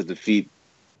able to defeat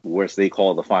what they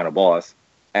call the final boss,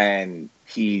 and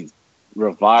he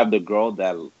revived the girl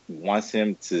that wants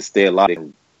him to stay alive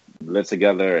and live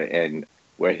together, and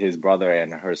where his brother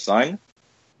and her son.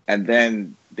 And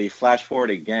then they flash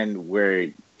forward again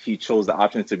where he chose the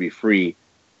option to be free,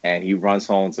 and he runs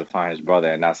home to find his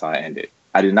brother, and that's how it ended.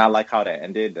 I did not like how that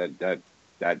ended.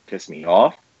 That pissed me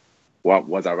off. What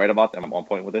was I right about that? I'm on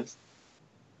point with this.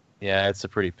 Yeah, it's a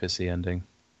pretty pissy ending.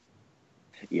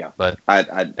 Yeah, but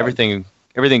everything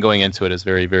going into it is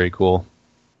very, very cool.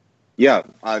 Yeah,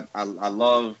 I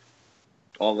love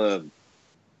all the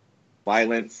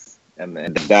violence and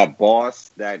that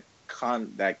boss that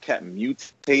kept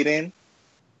mutating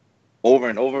over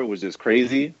and over was just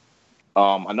crazy.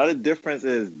 Another difference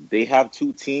is they have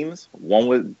two teams. One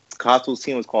was Kato's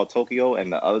team was called Tokyo,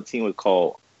 and the other team was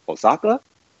called Osaka.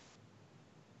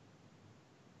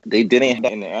 They didn't have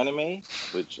that in the anime,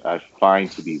 which I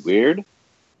find to be weird.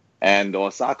 And the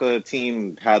Osaka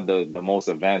team had the most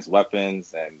advanced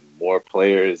weapons and more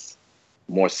players,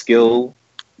 more skill,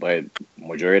 but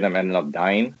majority of them ended up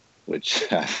dying, which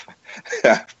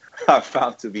I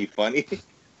found to be funny.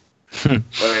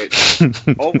 But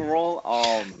overall,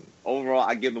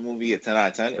 I give the movie a 10 out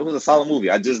of 10. It was a solid movie.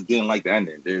 I just didn't like the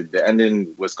ending. The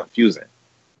ending was confusing.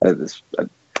 As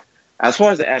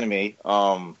far as the anime,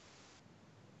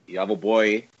 you have a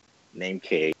boy named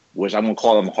K, which I'm gonna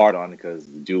call him hard on because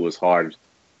the dude was hard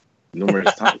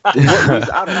numerous times.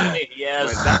 I don't know.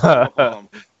 Yes. But that's what I'm gonna call him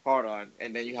hard on.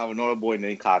 And then you have another boy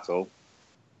named Kato.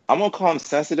 I'm gonna call him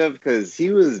sensitive because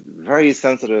he was very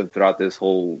sensitive throughout this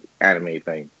whole anime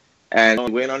thing. And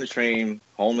he went on the train,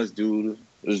 homeless dude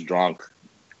was drunk.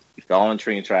 He fell on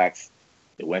train tracks.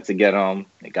 They went to get him.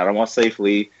 They got him off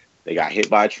safely. They got hit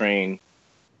by a train,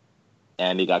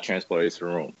 and they got transported to the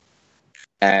room.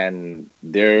 And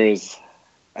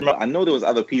I know there was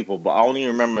other people, but I only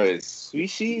remember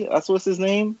Suishi. That's what's his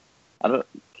name.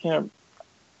 Can't.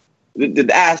 The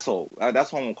asshole.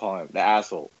 That's what I'm gonna call him. The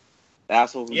asshole. The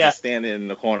asshole who's just standing in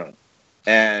the corner.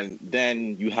 And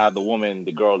then you have the woman,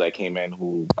 the girl that came in,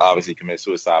 who obviously committed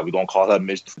suicide. We don't call her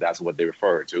Miss. That's what they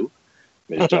refer her to,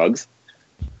 Miss Jugs.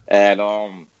 And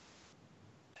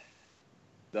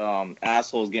the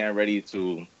asshole's getting ready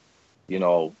to,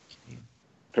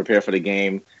 prepare for the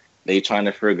game. They trying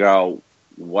to figure out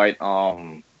what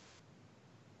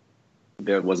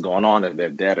what's going on, if they're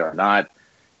dead or not.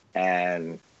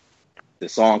 And the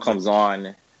song comes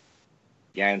on.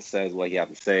 Gan says what he has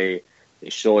to say. They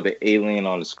show the alien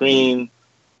on the screen.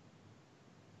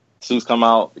 Suits come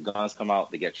out, the guns come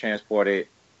out, they get transported.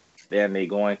 Then they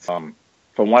go into, from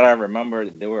what I remember,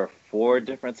 there were 4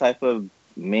 different type of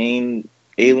main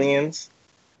aliens.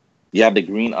 You have the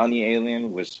green onion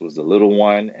alien, which was the little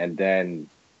one, and then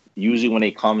usually when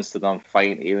it comes to them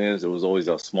fighting aliens, it was always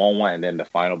a small one, and then the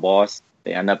final boss.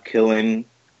 They end up killing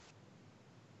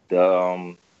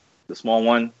the small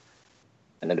one,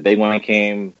 and then the big one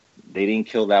came. They didn't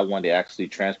kill that one. They actually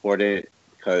transported it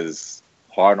because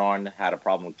Hard On had a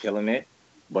problem with killing it,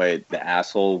 but the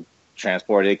asshole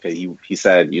transported it because he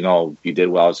said, you did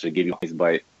well, I should give you points,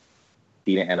 but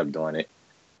he didn't end up doing it.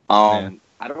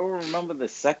 I don't remember the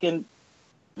second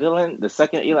villain, the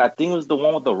second alien. I think it was the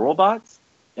one with the robots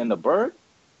and the bird.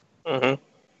 Mm-hmm.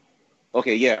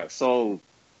 Okay, yeah. So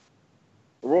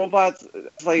robots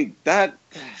like that.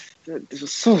 It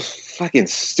was so fucking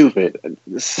stupid.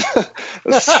 It's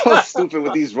so stupid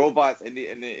with these robots and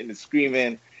the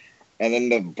screaming, and then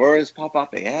the birds pop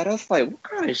out the head. I was like, what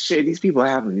kind of shit these people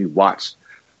having me watch?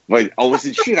 But I was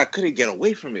intrigued. I couldn't get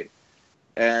away from it.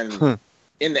 And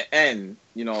in the end,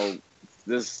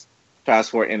 this fast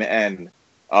forward in the end,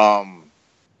 Hard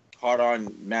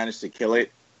On managed to kill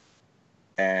it,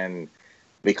 and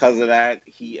because of that,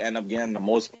 he ended up getting the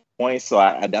most points. So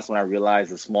that's when I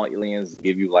realized the small aliens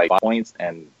give you like 5 points,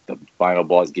 and the final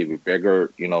boss give you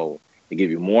bigger. They give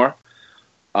you more.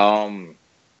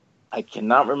 I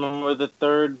cannot remember the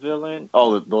third villain.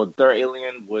 Oh, the third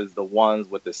alien was the ones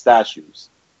with the statues.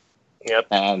 Yep.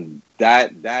 And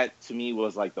that to me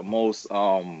was like the most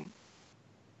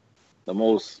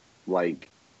like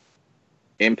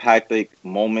impacting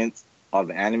moments of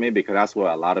the anime, because that's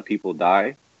where a lot of people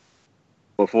die.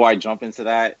 Before I jump into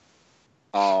that,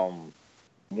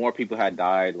 more people had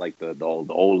died, like the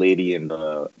old lady and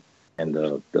the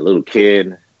little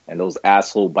kid and those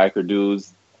asshole biker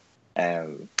dudes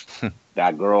and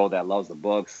that girl that loves the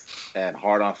books. And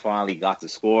Hard On finally got to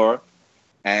score,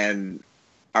 and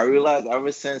I realized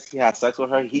ever since he had sex with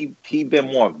her, he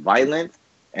been more violent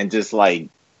and just like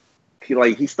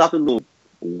he stopped a little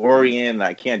worrying.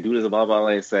 I can't do this, blah blah blah.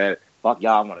 He said, "Fuck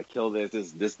y'all, I'm gonna kill this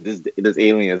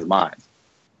alien is mine."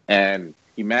 And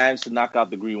he managed to knock out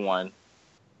the green one.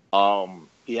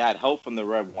 He had help from the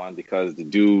red one because the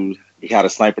dude, he had a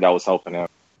sniper that was helping him.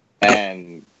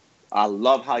 And I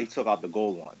love how he took out the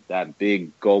gold one. That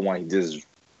big gold one, he just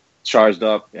charged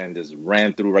up and just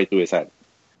ran right through his head.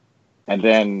 And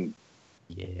then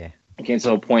it came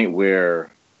to a point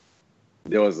where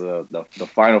there was the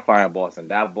final boss, and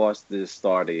that boss just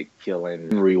started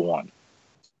killing everyone.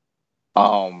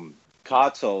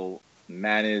 Kato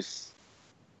managed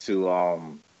to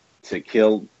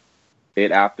kill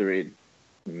it after it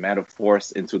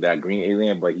metaphors into that green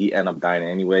alien, but he ended up dying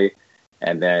anyway.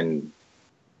 And then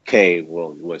K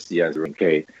was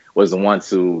the one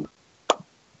to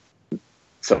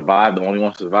survive, the only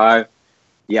one to survive.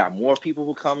 Yeah, more people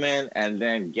will come in, and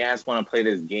then Gantz want to play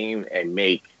this game and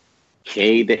make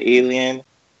K the alien,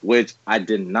 which I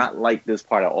did not like this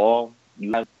part at all.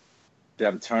 You have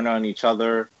them turn on each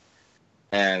other,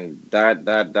 and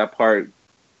that part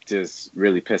just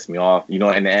really pissed me off. You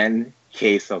know, in the end,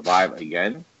 K survived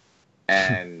again,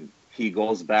 and he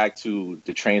goes back to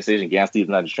the train station. Gantz leaves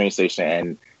him at the train station,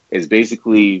 and it's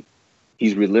basically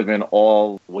he's reliving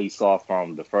all what he saw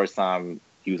from the first time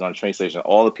he was on the train station.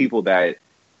 All the people that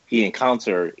he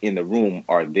encountered in the room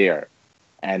are there,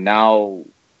 and now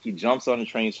he jumps on the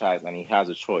train tracks and he has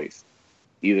a choice,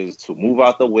 either to move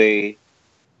out the way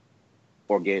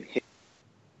or get hit.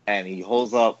 And he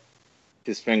holds up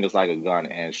his fingers like a gun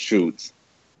and shoots,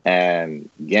 and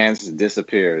Gantz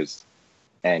disappears,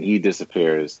 and he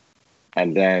disappears,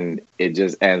 and then it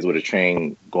just ends with a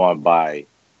train going by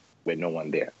with no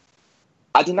one there.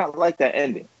 I did not like that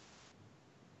ending.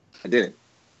 I didn't.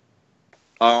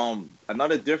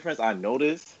 Another difference I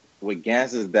noticed with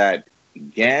Gantz is that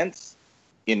Gantz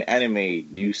in anime,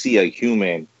 you see a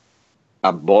human,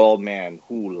 a bald man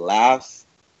who laughs,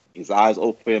 his eyes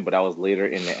open, but that was later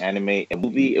in the anime. In the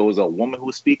movie, it was a woman who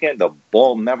was speaking. The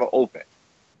ball never opened.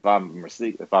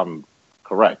 If I'm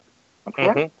correct. I'm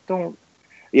correct? Mm-hmm.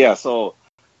 Yeah, so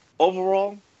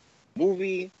overall,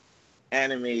 movie,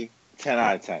 anime, 10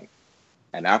 out of 10.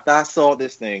 And after I saw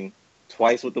this thing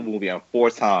twice with the movie and 4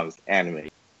 times anime,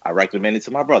 I recommended it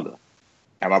to my brother.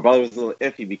 And my brother was a little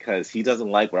iffy because he doesn't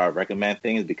like when I recommend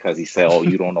things because he said, oh,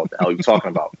 you don't know what the hell you're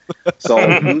talking about. So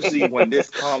usually when this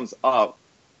comes up,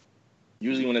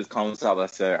 I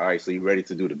say, all right, so you ready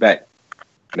to do the bet?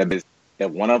 That is,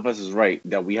 if one of us is right,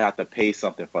 that we have to pay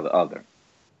something for the other.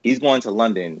 He's going to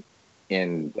London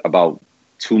in about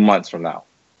 2 months from now.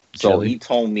 So he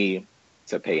told me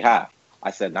to pay half.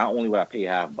 I said, not only will I pay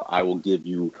half, but I will give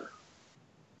you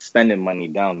spending money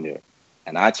down there.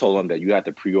 And I told him that you have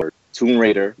to pre-order Tomb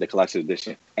Raider, the collector's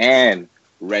edition, and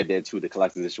Red Dead 2, the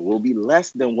collector's edition, will be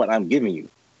less than what I'm giving you.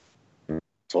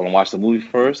 Told him watch the movie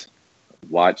first,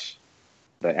 watch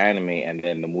the anime, and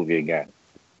then the movie again.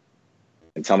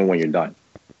 And tell me when you're done.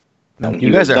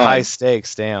 You guys are high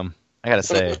stakes, damn. I gotta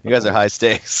say, you guys are high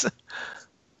stakes.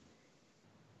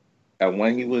 And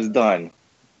when he was done,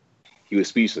 he was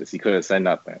speechless. He couldn't say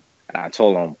nothing. And I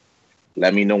told him,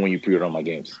 let me know when you pre-order my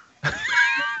games.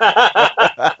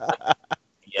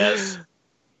 Yes.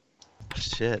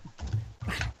 Shit.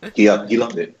 He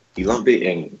loved it. He loved it,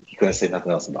 and he couldn't say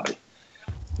nothing else about it.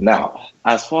 Now,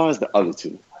 as far as the other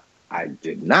two, I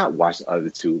did not watch the other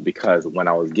two because when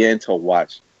I was getting to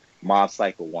watch Mob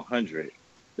Psycho 100,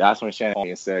 that's when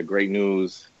Shannon said, great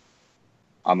news,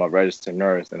 I'm a registered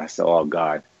nurse. And I said, oh,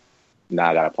 God,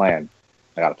 now I got a plan.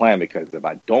 I got a plan because if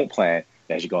I don't plan,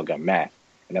 then she's going to get mad.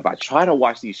 And if I try to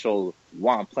watch these shows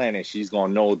while I'm planning, she's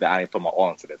going to know that I didn't put my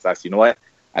all into this. I said, you know what?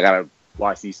 I got to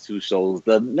watch these 2 shows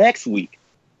the next week.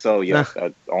 So, yes,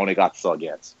 I only got to saw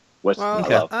Gantz. Well,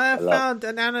 I have found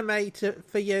an anime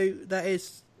for you that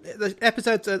is... The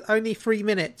episodes are only 3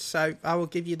 minutes, so I will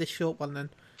give you the short one then.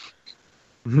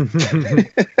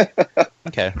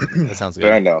 Okay, that sounds good.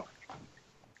 Fair enough.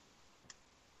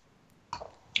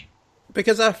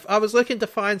 Because I was looking to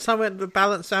find something to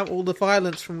balance out all the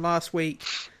violence from last week.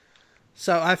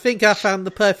 So I think I found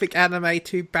the perfect anime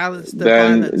to balance the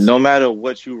violence. No matter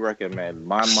what you recommend,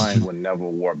 my mind would never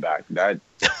warp back. That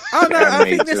I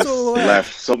think this will work.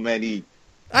 Left so many.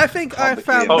 I think I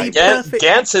found the perfect.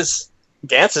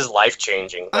 Gantz is life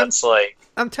changing.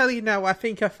 I'm telling you now. I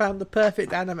think I found the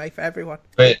perfect anime for everyone.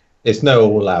 But it's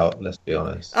no All Out. Let's be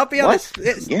honest. I'll be honest.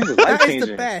 That is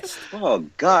the best. Oh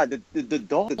God, the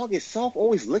dog itself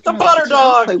always licking the butter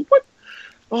dog. Like, what?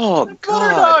 Oh the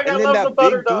God! Dog. And then that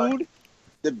big dude,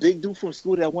 the big dude from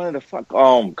school that wanted to fuck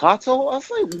Kato. I was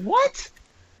like, what?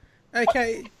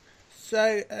 Okay,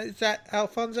 so is that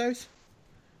Alfonso's?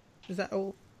 Is that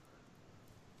all?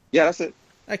 Yeah, that's it.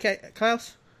 Okay,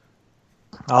 Klaus?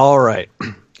 All right.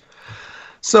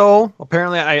 So,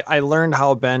 apparently I learned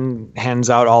how Ben hands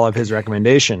out all of his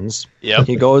recommendations. Yep.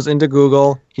 He goes into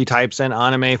Google, he types in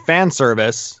anime fan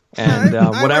service, and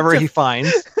whatever he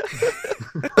finds.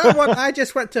 I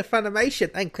just went to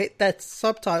Funimation and clicked that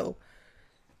subtitle.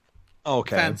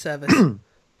 Okay. Fan service.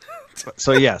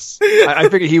 So yes, I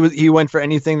figured he went for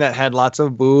anything that had lots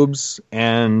of boobs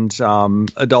and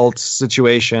adult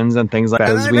situations and things like that.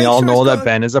 As we all know that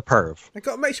Ben is a perv. I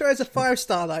got to make sure it's a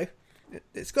 5-star though.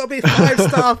 It's got to be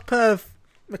 5-star perv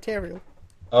material.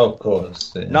 Oh, of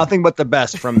course. Yeah. Nothing but the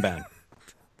best from Ben.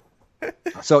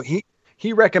 So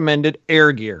he recommended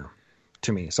Air Gear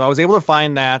to me, so I was able to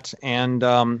find that and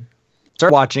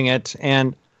start watching it.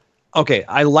 And okay,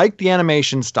 I like the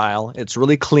animation style. It's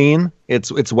really clean.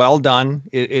 It's well done.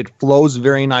 It flows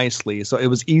very nicely, so it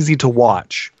was easy to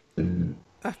watch.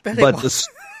 I bet it was.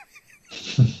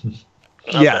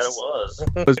 Yes,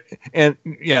 it was. And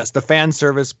yes, the fan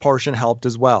service portion helped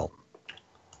as well.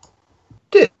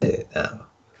 Did it now?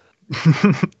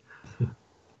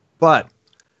 But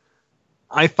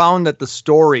I found that the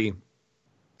story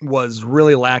was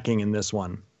really lacking in this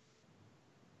one.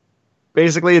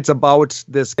 Basically, it's about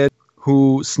this kid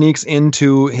who sneaks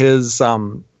into his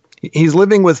he's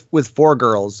living with 4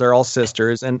 girls. They're all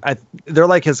sisters, and they're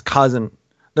like his cousin.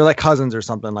 They're like cousins or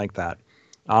something like that.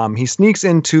 He sneaks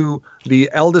into the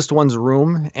eldest one's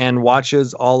room and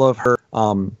watches all of her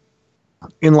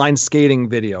inline skating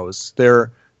videos.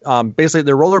 They're basically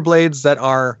they're rollerblades that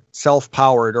are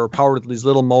self-powered or powered with these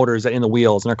little motors in the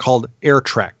wheels, and they're called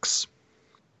Airtreks.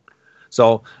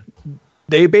 So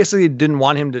they basically didn't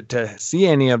want him to see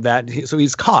any of that, so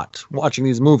he's caught watching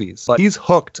these movies. But he's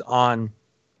hooked on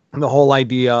the whole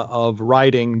idea of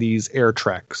riding these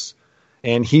Airtreks,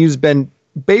 and he's been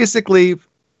basically,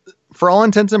 for all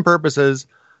intents and purposes,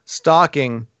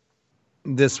 stalking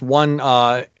this one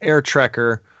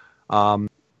Airtrekker,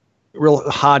 real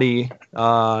hottie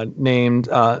named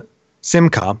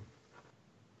Simka,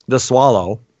 the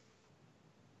Swallow,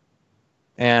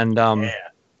 and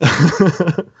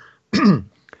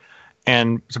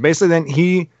and so basically, then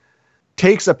he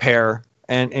takes a pair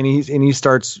and he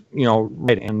starts,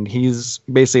 riding, and he's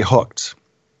basically hooked.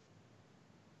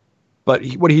 But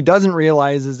what he doesn't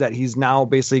realize is that he's now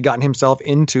basically gotten himself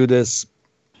into this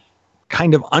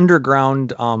kind of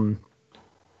underground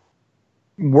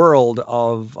world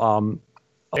of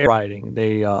riding.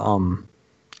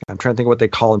 I'm trying to think of what they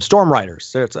call them. Storm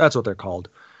riders. That's what they're called.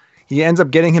 He ends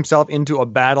up getting himself into a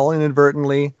battle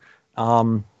inadvertently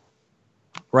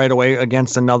right away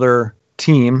against another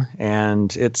team,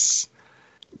 and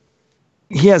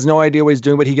he has no idea what he's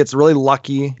doing, but he gets really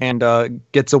lucky and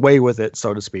gets away with it,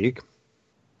 so to speak.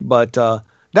 But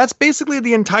that's basically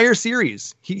the entire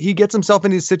series. He gets himself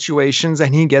in these situations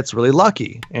and he gets really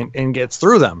lucky and gets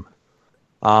through them.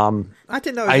 I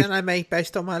didn't know it was an anime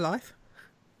based on my life.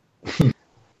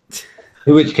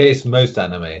 In which case, most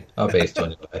anime are based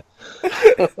on your life.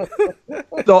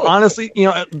 So honestly,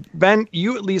 Ben,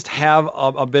 you at least have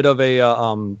a bit of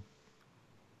a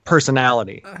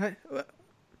personality.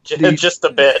 Just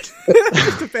a bit.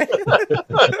 Just a bit.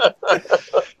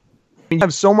 You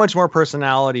have so much more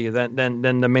personality than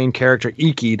the main character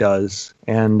Iki does,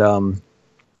 and like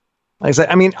I said,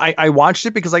 I watched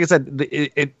it because, like I said,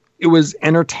 it was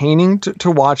entertaining to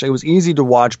watch. It was easy to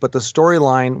watch, but the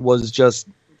storyline was just,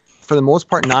 for the most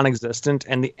part, non-existent,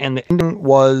 and the ending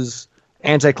was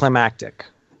anticlimactic.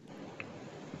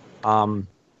 So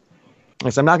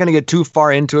I'm not going to get too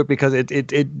far into it because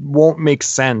it won't make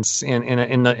sense in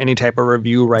any type of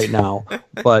review right now,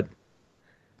 but.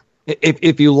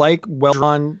 If you like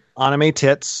well-drawn anime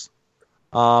tits,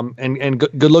 and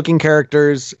good-looking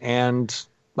characters and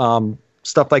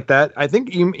stuff like that, I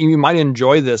think you might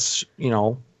enjoy this.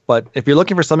 But if you're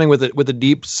looking for something with a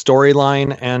deep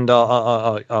storyline and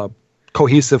a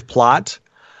cohesive plot,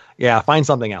 find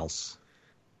something else.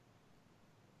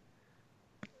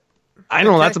 I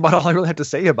don't know. That's about all I really have to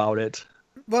say about it.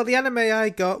 Well, the anime I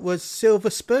got was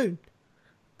Silver Spoon,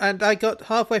 and I got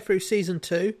halfway through season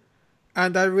 2.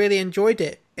 And I really enjoyed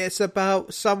it. It's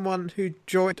about someone who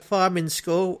joined farming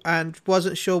school and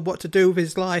wasn't sure what to do with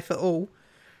his life at all.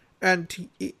 And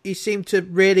he seemed to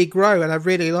really grow, and I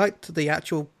really liked the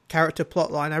actual character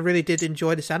plotline. I really did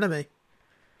enjoy this anime.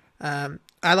 I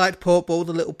liked Portball,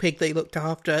 the little pig that he looked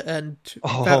after, and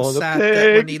felt sad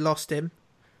that when he lost him.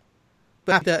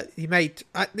 But after he made...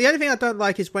 the only thing I don't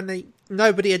like is when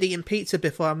nobody had eaten pizza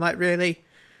before. I'm like, really...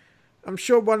 I'm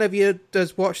sure one of you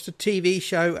does watch the TV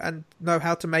show and know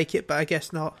how to make it, but I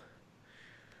guess not.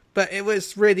 But it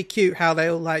was really cute how they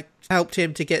all helped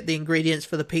him to get the ingredients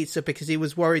for the pizza because he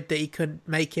was worried that he couldn't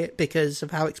make it because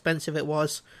of how expensive it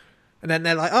was. And then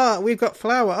they're like, we've got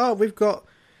flour. We've got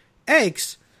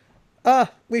eggs.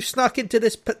 We've snuck into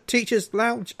this teacher's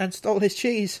lounge and stole his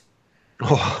cheese.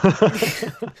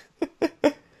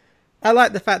 I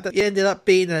like the fact that it ended up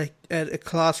being a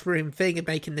classroom thing and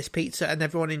making this pizza and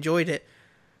everyone enjoyed it.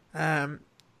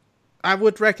 I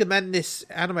would recommend this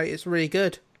anime. It's really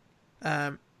good.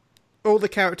 All the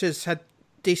characters had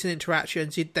decent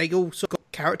interactions. They all sort of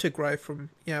got character growth from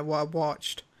what I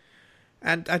watched.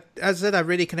 And as I said, I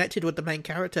really connected with the main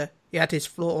character. He had his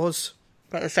flaws,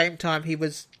 but at the same time he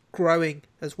was growing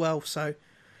as well. So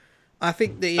I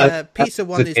think the pizza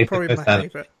one is probably my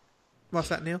favourite. What's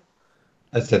that, Neil?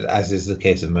 I said, as is the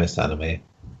case of most anime.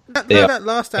 That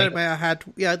last anime I had,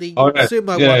 the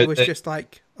sumo one was just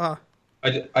like,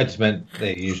 I just meant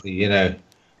they usually,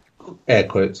 air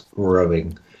quotes,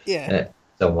 growing. Yeah.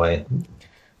 Some way.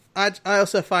 I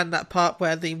also find that part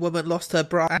where the woman lost her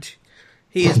bra and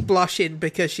he is blushing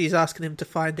because she's asking him to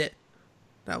find it.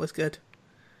 That was good.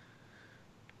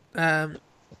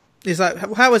 He's like,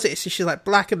 how was it? So she's like,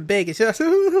 black and big. And she's like,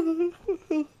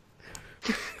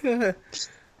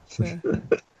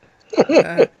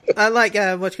 I like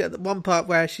one part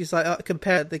where she's like,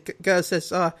 compare. The girl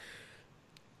says,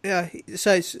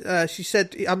 she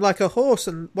said, I'm like a horse.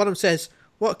 And one of them says,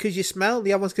 what, because you smell?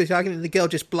 The other one's because you're arguing, and the girl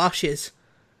just blushes.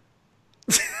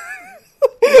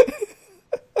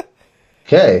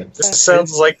 Okay. This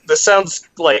sounds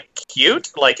like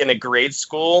cute, like in a grade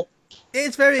school.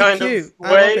 It's very cute.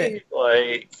 Way.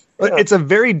 It's a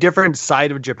very different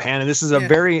side of Japan, and this is a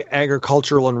very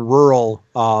agricultural and rural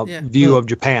view of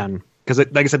Japan. Because,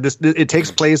 like I said, it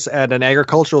takes place at an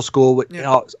agricultural school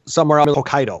somewhere out in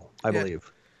Hokkaido, I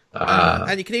believe.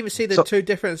 And you can even see the two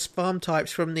different farm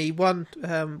types from the one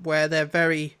where they're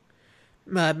very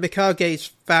Mikage's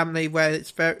family, where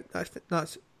it's very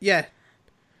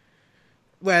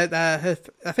where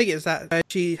I think it's that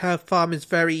her farm is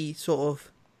very sort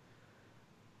of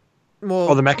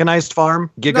more. Oh, the mechanized farm,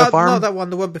 farm. No, that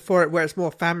one, the one before it, where it's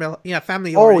more family.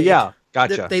 Family. Oh yeah,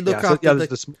 gotcha. They look after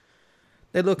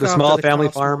the small family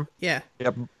farm. Yeah.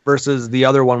 Yep. Versus the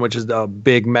other one, which is the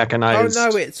big mechanized. Oh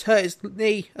no, it's hurt his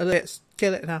knee. Let's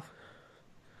kill it now.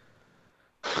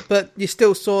 But you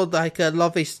still saw like a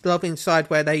loving side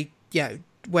where they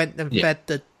went and fed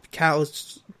the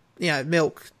cows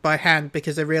milk by hand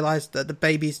because they realised that the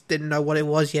babies didn't know what it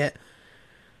was yet.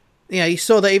 You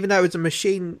saw that even though it was a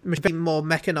machine more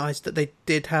mechanised, that they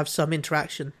did have some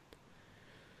interaction.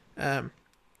 But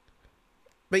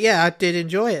I did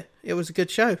enjoy it. It was a good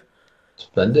show.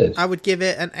 Splendid. I would give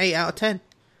it an 8 out of 10.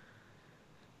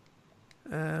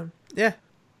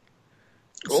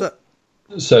 Cool.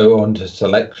 So on to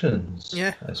selections.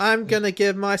 Yeah, I'm going to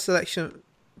give my selection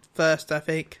first, I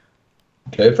think.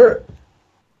 Go for it.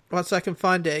 Once I can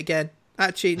find it again.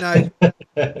 Actually, no.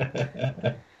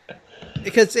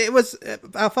 Because it was...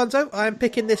 Alfonso, I'm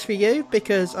picking this for you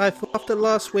because I thought after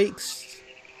last week's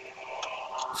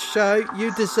show,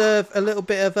 you deserve a little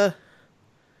bit of a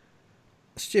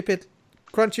stupid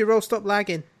Crunchyroll stop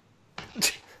lagging.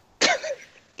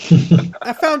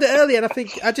 I found it earlier, and I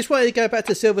think I just wanted to go back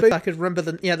to Silver so I could remember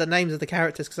the names of the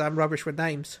characters because I'm rubbish with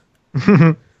names.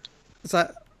 It's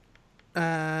like,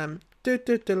 but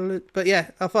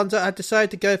yeah, Alfonso, I decided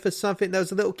to go for something that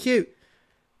was a little cute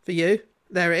for you.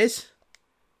 There it is.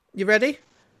 You ready?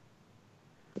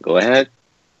 Go ahead.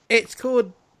 It's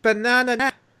called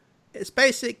Banana. It's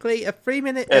basically a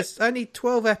 3-minute. It's only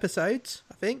 12 episodes,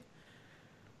 I think.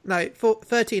 No,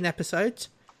 13 episodes.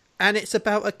 And it's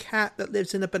about a cat that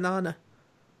lives in a banana.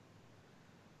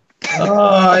 Oh,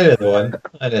 I know the one.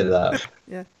 I know that.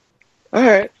 Yeah. All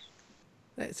right.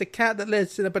 It's a cat that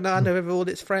lives in a banana with all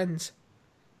its friends.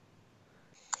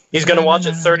 He's going to watch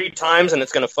it 30 times, and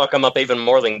it's going to fuck him up even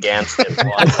more than Gantz did.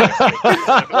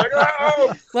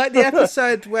 Like the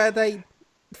episode where they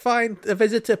find a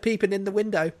visitor peeping in the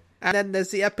window. And then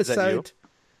there's the episode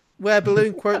where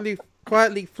Balloon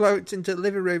quietly floats into the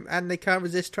living room, and they can't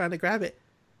resist trying to grab it.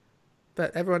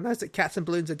 But everyone knows that cats and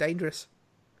balloons are dangerous.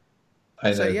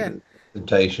 I know the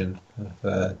temptation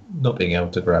of not being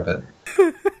able to grab it.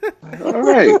 All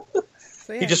right.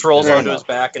 So, he just rolls onto his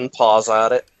back and paws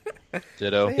at it.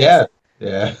 Ditto. Yeah.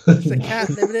 It's a cat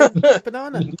living in a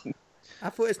banana. I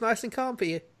thought it's nice and calm for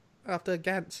you after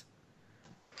Gantz.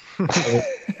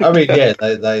 I mean, yeah,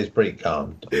 that is pretty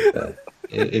calm, to be fair.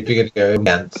 If you're going to go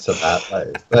Gantz to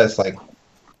that's like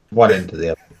one end to the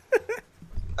other.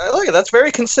 I like it. That's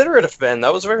very considerate of Ben.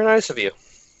 That was very nice of you.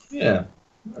 Yeah,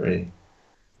 really.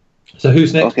 So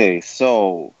who's next? Okay,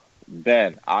 so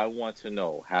Ben, I want to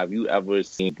know: have you ever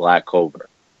seen Black Clover?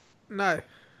 No.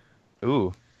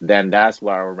 Ooh. Then that's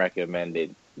what I'm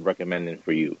recommending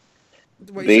for you.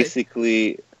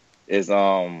 Basically, is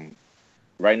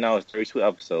right now it's 32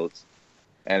 episodes,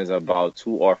 and it's about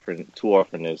two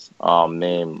orphans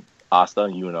named Asta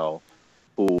and Yuno,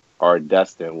 who are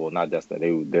destined. Well, not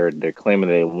destined. They're claiming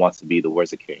they want to be the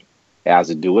Wizard King. It has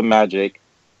to do with magic.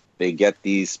 They get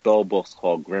these spell books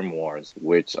called grimoires,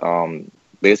 which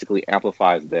basically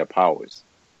amplifies their powers.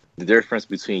 The difference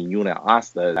between Yuno and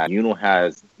Asta is that Yuno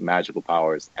has magical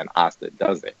powers and Asta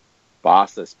doesn't. But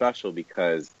Asta is special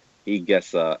because he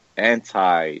gets a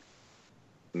anti-magic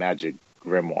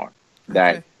grimoire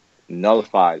that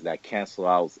nullifies, that cancels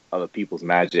out other people's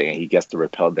magic, and he gets to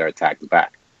repel their attacks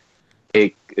back.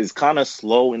 It is kind of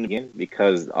slow in the beginning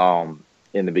because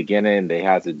in the beginning they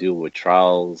had to do with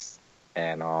trials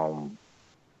and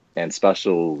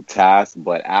special tasks,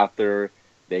 but after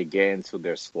they get into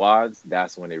their squads,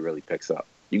 that's when it really picks up.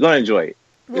 You're gonna enjoy it.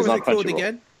 What was it called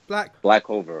again? Black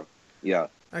Clover. Yeah.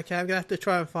 Okay, I'm gonna have to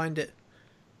try and find it.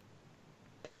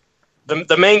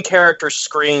 The main character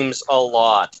screams a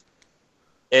lot.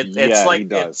 It's like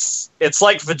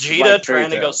Vegeta trying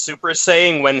to go Super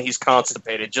Saiyan when he's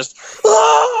constipated. Just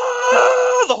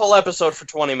the whole episode for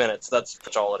 20 minutes. That's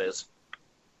all it is.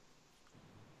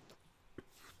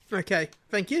 Okay,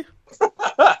 thank you.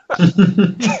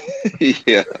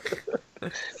 Yeah.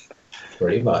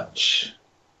 Pretty much.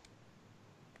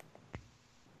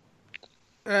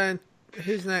 And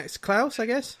who's next? Klaus, I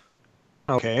guess?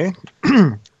 Okay.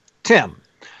 Tim.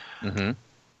 Mm-hmm.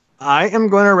 I am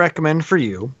going to recommend for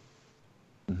you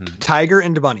Tiger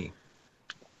and Bunny.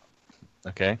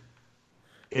 Okay.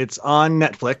 It's on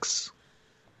Netflix.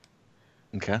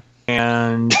 Okay.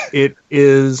 And it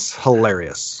is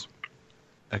hilarious.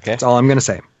 Okay. That's all I'm going to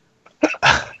say.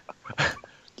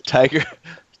 Tiger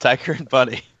and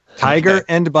Bunny. Tiger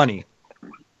and Bunny.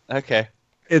 Okay.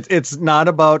 It's not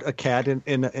about a cat who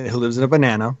lives in a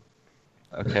banana.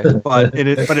 Okay. But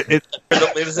it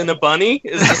That lives in a bunny?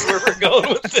 Is this where we're going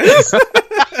with this?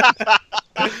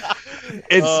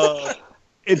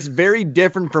 It's very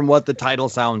different from what the title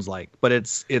sounds like, but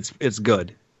it's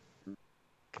good.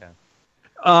 Okay.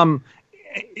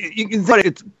 You can say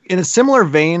it's in a similar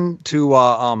vein to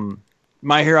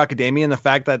My Hero Academia, and the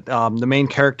fact that the main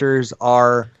characters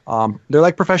are they're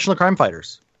like professional crime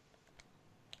fighters.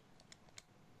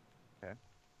 Okay.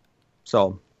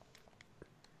 So.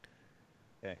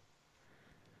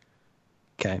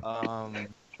 Okay.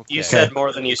 You said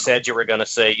more than you said you were going to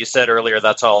say. You said earlier,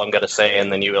 that's all I'm going to say,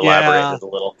 and then you elaborated a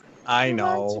little. I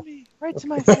know. Right to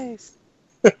my face.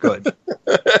 Good.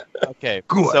 Okay.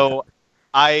 Good. So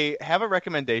I have a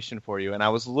recommendation for you, and I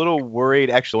was a little worried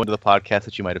actually into the podcast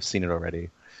that you might have seen it already.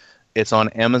 It's on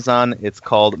Amazon. It's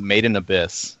called Made in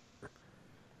Abyss.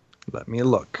 Let me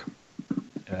look.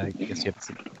 I guess you have to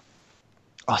see it.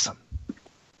 Awesome.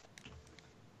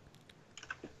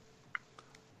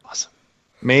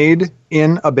 Made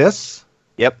in Abyss?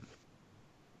 Yep.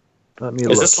 Let me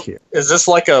look here. Is this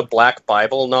like a Black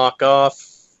Bible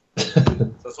knockoff?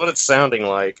 That's what it's sounding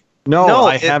like. No,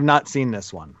 I have not seen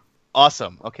this one.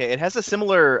 Awesome. Okay, it has a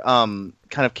similar kind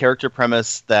of character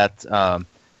premise that Black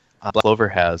Clover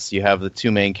has. You have the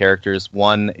two main characters.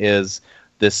 One is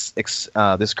this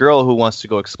girl who wants to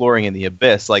go exploring in the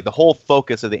abyss. Like, the whole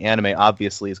focus of the anime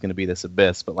obviously is going to be this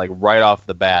abyss, but like right off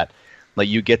the bat, like,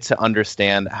 you get to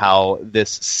understand how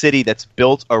this city that's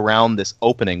built around this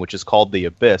opening, which is called the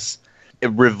Abyss, it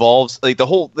revolves,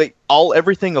 like,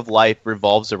 everything of life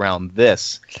revolves around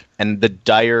this, and the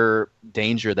dire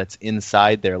danger that's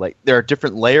inside there. Like, there are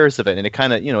different layers of it, and it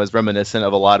kind of, is reminiscent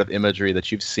of a lot of imagery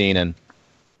that you've seen and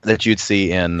that you'd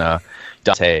see in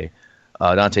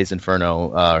Dante's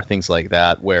Inferno, or things like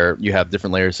that, where you have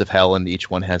different layers of hell, and each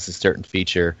one has a certain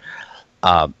feature.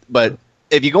 But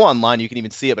if you go online, you can even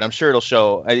see it, but I'm sure it'll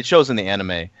show. It shows in the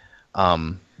anime,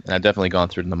 and I've definitely gone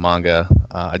through the manga.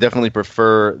 I definitely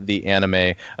prefer the anime,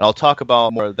 and I'll talk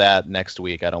about more of that next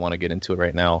week. I don't want to get into it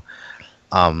right now.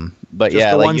 But just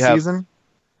yeah, the like one season.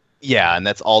 Yeah, and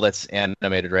that's all that's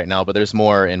animated right now. But there's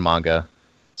more in manga,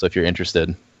 so if you're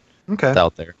interested, okay, it's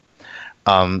out there.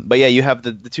 But yeah, you have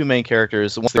the two main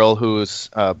characters. One girl who's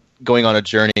going on a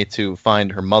journey to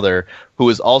find her mother, who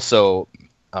is also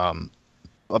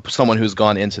someone who's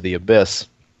gone into the abyss.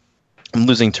 I'm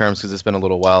losing terms because it's been a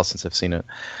little while since I've seen it.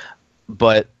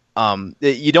 But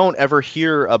you don't ever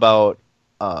hear about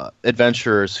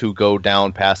adventurers who go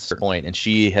down past a certain point, and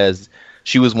she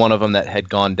was one of them that had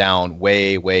gone down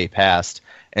way, way past,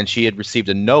 and she had received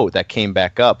a note that came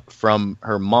back up from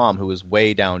her mom, who was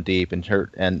way down deep,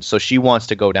 and so she wants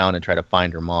to go down and try to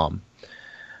find her mom.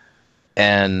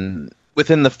 And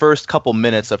within the first couple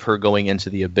minutes of her going into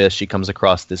the abyss, she comes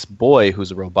across this boy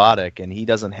who's robotic, and he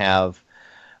doesn't have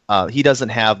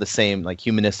the same like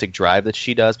humanistic drive that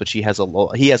she does, but he has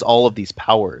all of these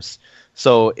powers.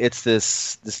 So it's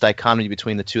this dichotomy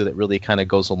between the two that really kind of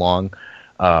goes along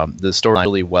the story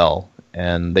really well,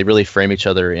 and they really frame each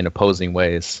other in opposing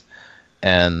ways.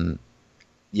 And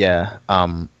yeah,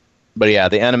 but yeah,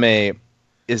 the anime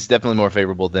is definitely more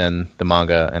favorable than the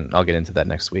manga, and I'll get into that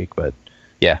next week. But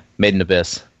yeah, Made in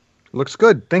Abyss. Looks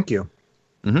good. Thank you.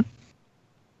 Mm-hmm.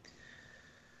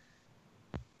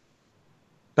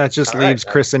 That just leaves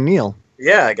Chris and Neil.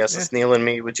 Yeah, I guess it's Neil and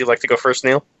me. Would you like to go first,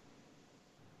 Neil?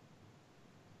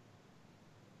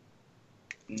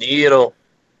 Neil.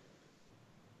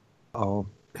 Oh.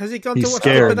 Has he gone to watch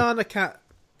scared. the Banana Cat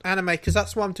anime? Because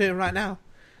that's what I'm doing right now.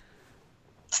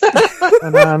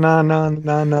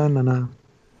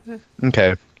 No.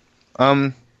 Okay.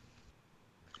 So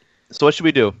what should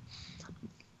we do?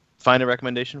 Find a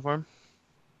recommendation for him?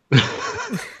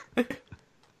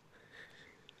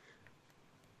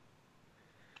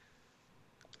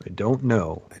 I don't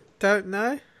know. Don't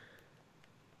know?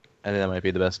 I think that might be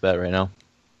the best bet right now.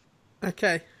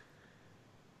 Okay.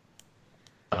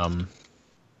 I'm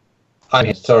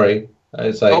sorry.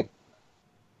 It's like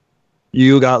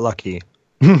You got lucky.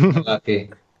 lucky.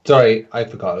 Sorry, I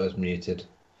forgot I was muted.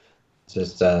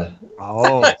 Just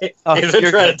Oh, He's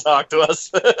been trying to talk to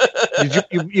us.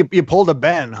 you pulled a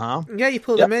Ben, huh? Yeah, you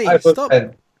pulled me. I Stop.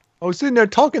 I was sitting there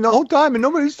talking the whole time and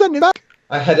nobody's sending it back.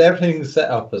 I had everything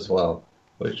set up as well,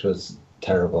 which was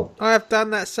terrible. I've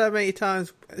done that so many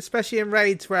times, especially in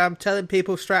raids where I'm telling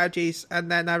people strategies and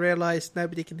then I realise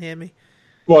nobody can hear me.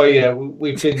 Well, yeah,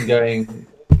 we've been going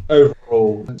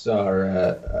overall since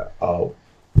our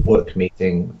work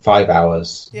meeting 5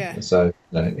 hours. Yeah. So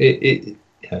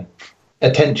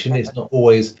attention is not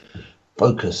always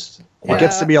focused. It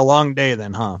gets to be a long day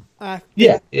then, huh?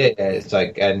 Yeah. It's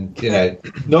like, and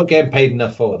not getting paid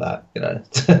enough for that. Well,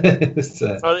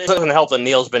 it doesn't help that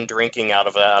Neil's been drinking out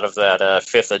of that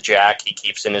fifth of Jack he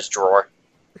keeps in his drawer.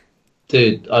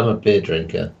 Dude, I'm a beer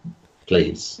drinker.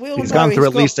 Please. He's gone through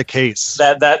at least a case.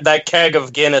 That keg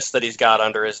of Guinness that he's got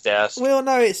under his desk. We all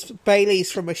know it's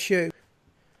Bailey's from a shoe.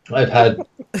 I've had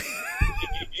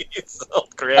So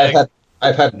great.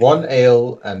 I've had 1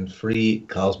 ale and 3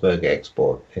 Carlsberg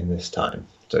export in this time,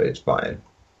 so it's fine.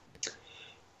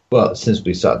 Well, since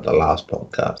we started the last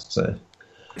podcast, so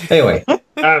anyway,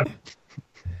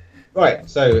 right.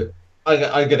 So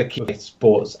I'm going to keep a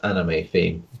sports anime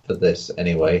theme for this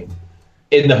anyway,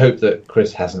 in the hope that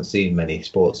Chris hasn't seen many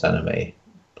sports anime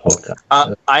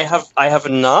podcasts. I have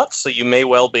not, so you may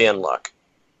well be in luck.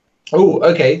 Oh,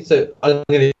 okay. So I'm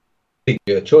going to give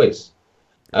you a choice.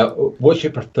 What's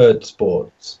your preferred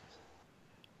sports?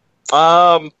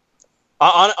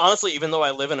 Honestly, even though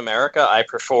I live in America, I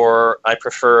prefer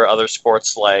other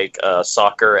sports like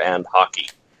soccer and hockey,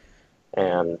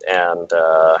 and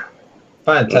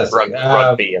Fantastic.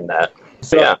 rugby and that.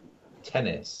 So, yeah.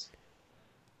 Tennis.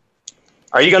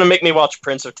 Are you going to make me watch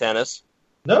Prince of Tennis?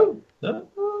 No. No?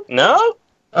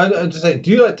 I'm just saying.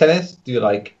 Do you like tennis? Do you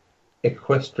like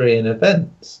equestrian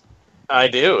events? I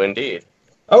do indeed.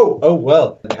 Oh,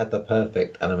 well, I had the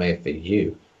perfect anime for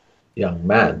you, young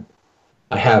man.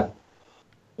 I have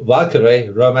Valkyrie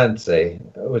Romance,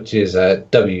 which is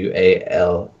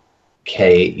Walkure,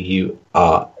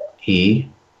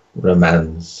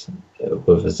 romance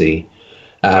with a Z.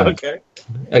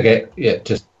 Okay, yeah,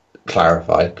 just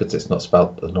clarify, because it's not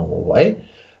spelled the normal way.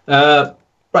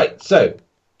 Right, so,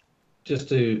 just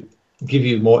to give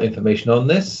you more information on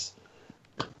this,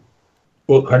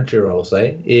 what Crunchyroll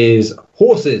say is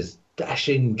horses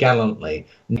dashing gallantly,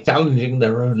 challenging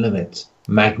their own limits.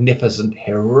 Magnificent,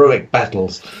 heroic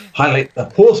battles highlight the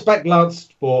horseback lance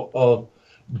sport of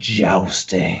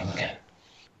jousting.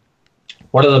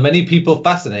 One of the many people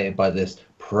fascinated by this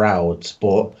proud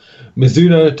sport,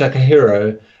 Mizuno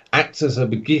Takahiro acts as a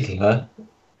beguiler,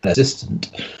 an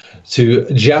assistant to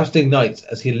jousting knights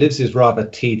as he lives his rather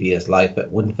tedious life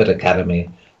at Winford Academy.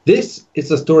 This is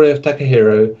the story of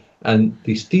Takahiro and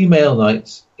these female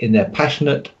knights in their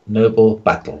passionate, noble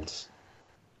battles.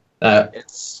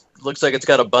 Looks like it's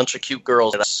got a bunch of cute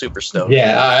girls. That's super stoked.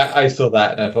 Yeah, I saw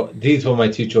that and I thought these were my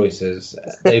 2 choices.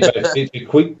 They both seem to be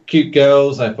cute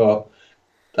girls. I thought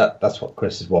that's what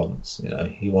Chris wants.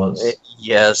 He wants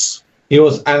Yes. He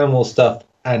wants animal stuff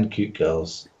and cute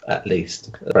girls at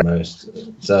least, at most.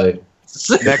 So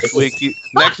Next week he's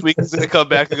gonna come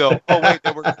back and go, oh wait,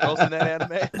 there were girls in that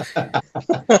anime.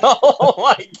 Oh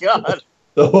my god.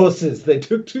 The horses, they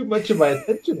took too much of my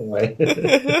attention away.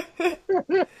 So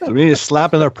we need to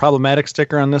slap another problematic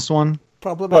sticker on this one.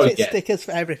 Problematic stickers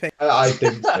for everything. I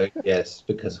think so, yes,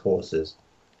 because horses.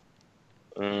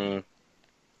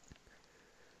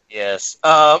 Yes.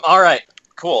 All right.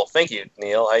 Cool. Thank you,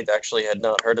 Neil. I actually had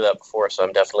not heard of that before, so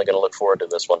I'm definitely going to look forward to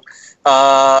this one.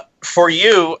 For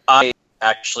you, I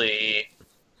actually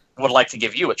would like to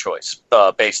give you a choice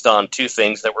based on 2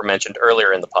 things that were mentioned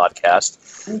earlier in the podcast.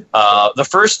 The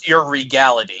first, your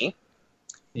regality.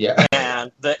 Yeah.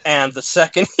 And the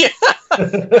second,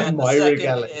 and my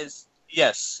regality is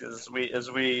yes, as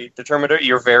we determined it,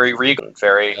 you're very regal,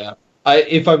 very. Yeah.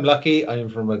 If I'm lucky, I am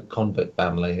from a convict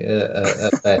family.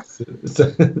 At best.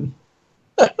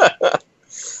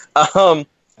 That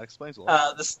explains a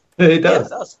lot. It does. Yeah, it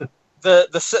does.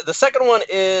 The second one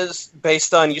is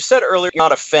based on, you said earlier you're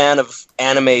not a fan of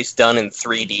animes done in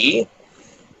 3D.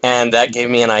 and that gave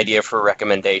me an idea for a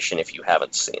recommendation if you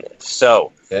haven't seen it.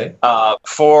 So, Okay.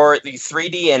 for the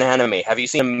 3D and anime, have you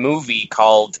seen a movie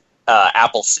called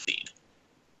Appleseed?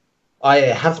 I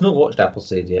have not watched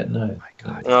Appleseed yet. No. Oh my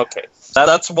God. Okay,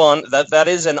 that's one. That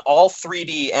is an all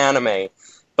 3D anime,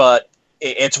 but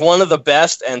it's one of the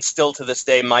best, and still to this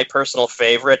day my personal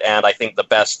favorite, and I think the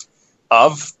best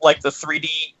of like the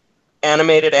 3D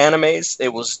animated animes.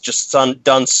 It was just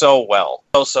done so well,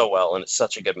 so well, and it's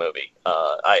such a good movie.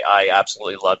 I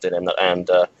absolutely loved it, and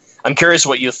I'm curious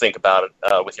what you think about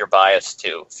it with your bias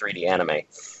to 3D anime.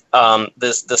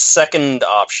 The second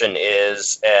option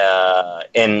is,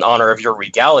 in honor of your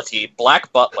regality,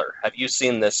 Black Butler. Have you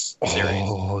seen this series?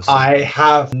 Oh, I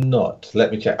have not.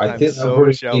 Let me check. I think so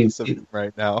probably jealous of him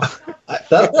right now. that's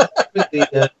probably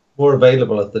more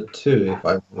available of the two, if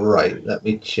I'm right. Let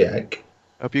me check.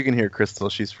 I hope you can hear Crystal.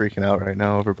 She's freaking out right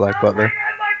now over Black Butler.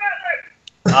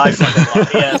 I fucking love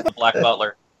it. Yes, the Black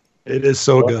Butler. It is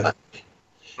so good.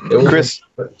 It was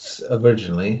Chris-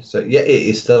 originally, so yeah, it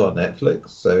is still on Netflix.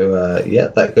 So yeah,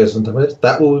 that goes onto my list.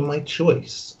 That will be my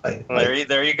choice.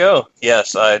 There you go.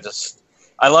 Yes, I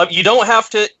love. You don't have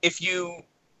to if you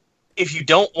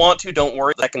don't want to. Don't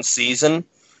worry. Second season.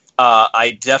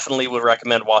 I definitely would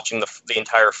recommend watching the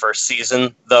entire first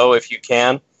season, though, if you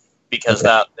can, because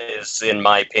that is, in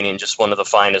my opinion, just one of the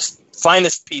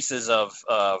finest pieces of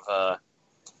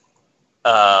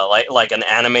like an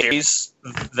anime series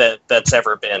that's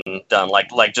ever been done.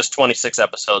 Like just 26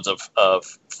 episodes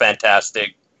of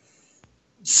fantastic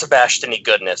Sebastian-y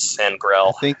goodness and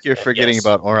Grell. I think you're forgetting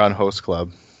about Oran Host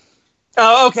Club.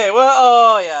 Oh, okay.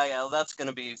 Well, yeah. That's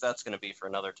gonna be for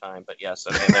another time. But yes,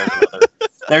 I mean,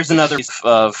 there's another piece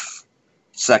of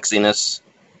sexiness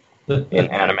in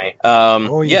anime.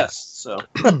 Yes. So,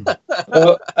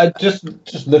 well,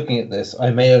 just looking at this, I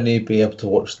may only be able to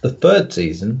watch the third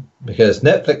season because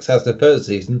Netflix has the third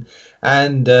season,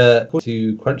 and according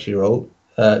to Crunchyroll,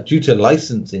 due to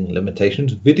licensing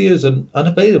limitations, videos are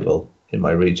unavailable in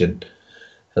my region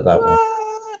for that one.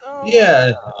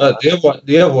 Yeah,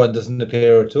 the other one doesn't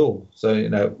appear at all.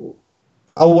 So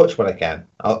I'll watch what I can.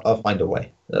 I'll find a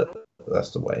way.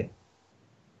 That's the way.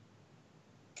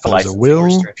 There's a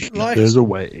will. There's a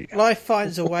way. Life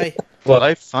finds a way. Well,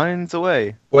 Life finds a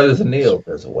way. Well, there's a Neil.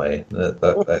 There's a way.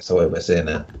 That's the way we're seeing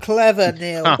it. Clever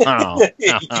Neil.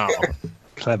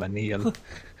 Clever Neil.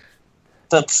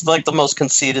 That's like the most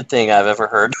conceited thing I've ever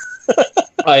heard.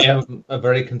 I am a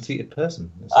very conceited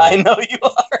person. So. I know you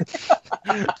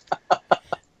are.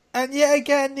 And yet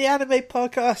again, the anime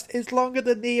podcast is longer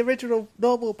than the original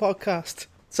normal podcast.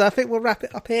 So I think we'll wrap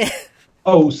it up here.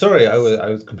 Oh, sorry, I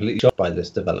was completely shocked by this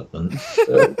development.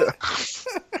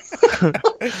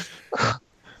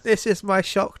 This is my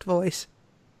shocked voice.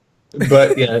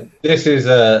 But this is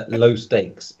low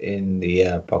stakes in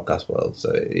the podcast world,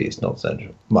 so it's not so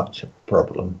much a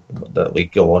problem that we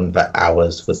go on for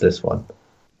hours with this one.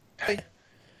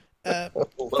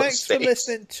 Thanks for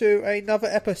listening to another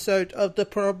episode of the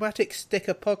Problematic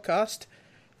Sticker podcast.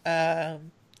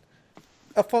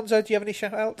 Alfonso, do you have any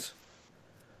shout-outs?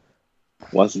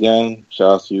 Once again,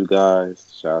 shout out to you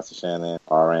guys. Shout out to Shannon,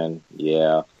 RN.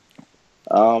 Yeah.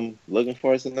 Looking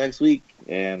forward to next week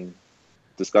and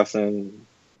discussing.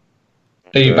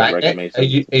 Are you back? Are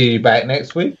you back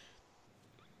next week?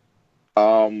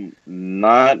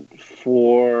 Not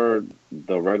for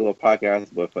the regular podcast,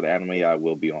 but for the anime, I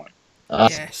will be on.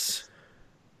 Yes.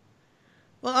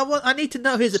 Well, I need to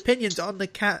know his opinions on the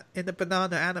cat in the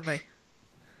banana anime.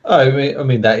 I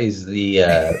mean that is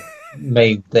the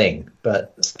main thing,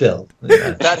 but still,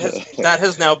 that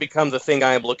has now become the thing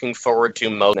I am looking forward to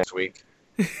most next week.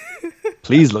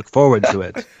 Please look forward to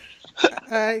it.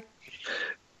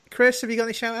 Chris, have you got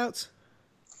any shout-outs?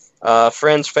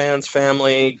 Friends, fans,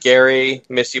 family, Gary,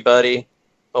 miss you, buddy.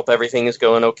 Hope everything is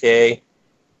going okay.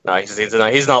 No,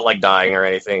 he's not like dying or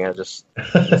anything. It's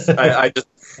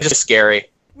just scary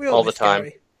all the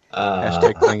time.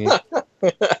 Hashtag clingy.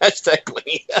 Hashtag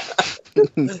clingy.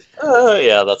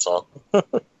 Yeah, that's all.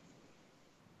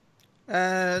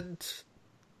 And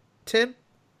Tim?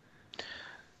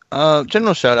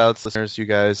 General shout-outs, listeners, you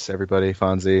guys, everybody,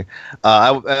 Fonzie.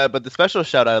 But the special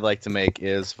shout-out I'd like to make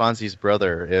is Fonzie's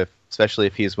brother, especially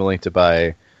if he's willing to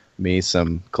buy me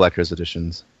some collector's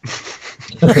editions.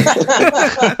 You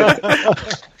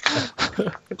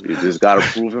just gotta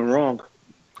prove him wrong.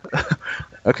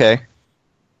 Okay.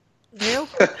 Neil?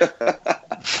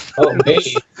 Oh,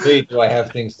 me? Do I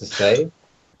have things to say?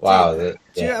 Wow. Do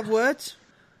you have words?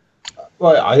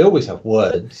 Well, I always have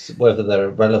words. Whether they're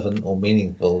relevant or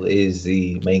meaningful is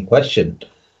the main question.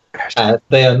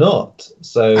 They are not.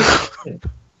 So.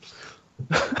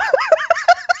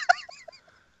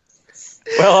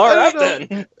 Well, all right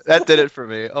then. That did it for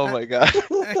me. Oh my god.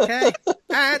 Okay,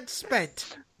 and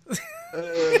spent.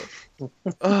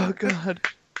 Oh god.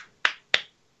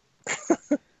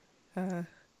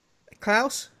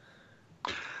 Klaus?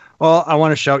 Well, I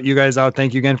want to shout you guys out.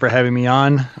 Thank you again for having me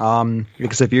on.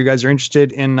 Because if you guys are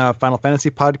interested in Final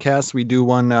Fantasy podcasts, we do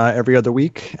one every other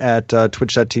week at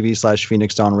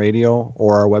twitch.tv/PhoenixDownRadio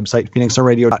or our website,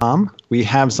 PhoenixDownRadio.com. We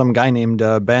have some guy named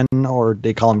Ben, or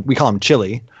we call him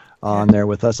Chili, on there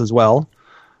with us as well.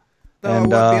 No, I won't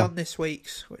be on this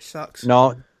week's, which sucks.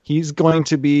 No, he's going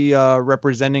to be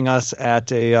representing us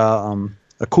at a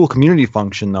cool community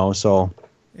function, though. So,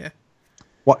 yeah,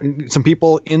 some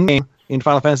people in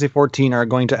Final Fantasy XIV are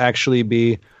going to actually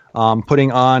be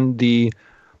putting on a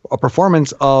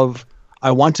performance of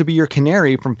 "I Want to Be Your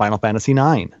Canary" from Final Fantasy IX.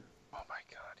 Oh my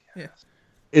god! Yeah,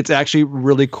 it's actually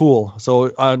really cool.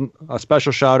 So, a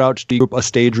special shout out to the group A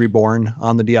Stage Reborn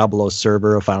on the Diablo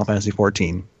server of Final Fantasy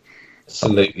XIV.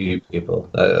 Salute you people.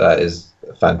 That is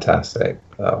fantastic.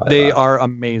 They are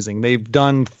amazing. They've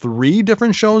done 3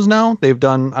 different shows now. They've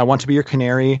done "I Want to Be Your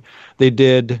Canary." They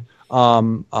did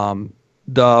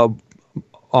the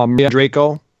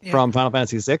Draco from Final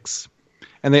Fantasy VI,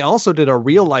 and they also did a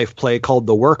real life play called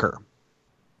The Worker.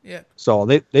 Yeah. So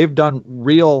they've done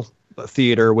real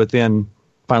theater within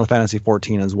Final Fantasy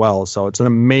XIV as well. So it's an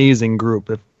amazing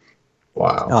group.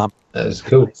 Wow, that is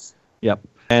cool. Yep.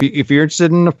 And if you're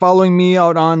interested in following me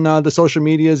out on the social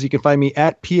medias, you can find me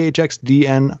at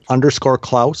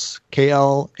PHXDN_Klaus,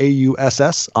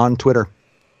 KLAUSS on Twitter.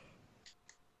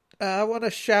 I want to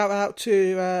shout out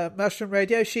to Mushroom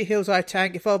Radio. She heals I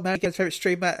tank. If old man gets favorite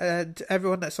streamer, and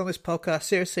everyone that's on this podcast.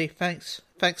 Seriously, thanks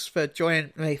for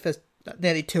joining me for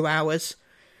nearly 2 hours.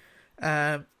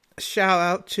 Shout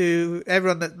out to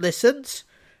everyone that listens,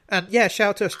 and shout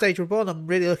out to Stage Reborn. I'm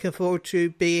really looking forward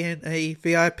to being a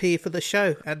VIP for the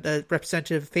show and a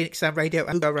representative of Phoenix Sound Radio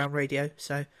and Go Around Radio.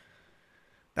 So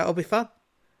that'll be fun.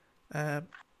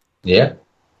 Yeah.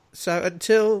 So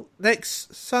until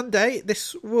next Sunday,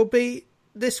 this will be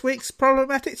this week's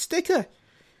problematic sticker.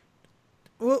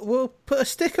 We'll put a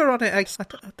sticker on it. I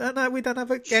don't know. We don't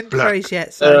have an end phrase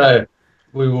yet. So no,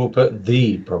 we will put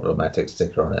the problematic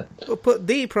sticker on it. We'll put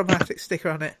the problematic sticker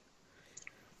on it.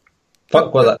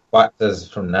 Fuck what that quack does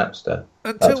from Napster.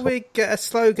 Until we get a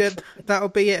slogan, that'll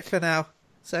be it for now.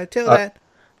 So till then,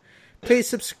 please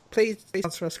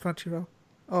sponsor us, Crunchyroll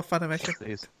or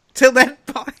Funimation. Till then,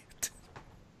 bye.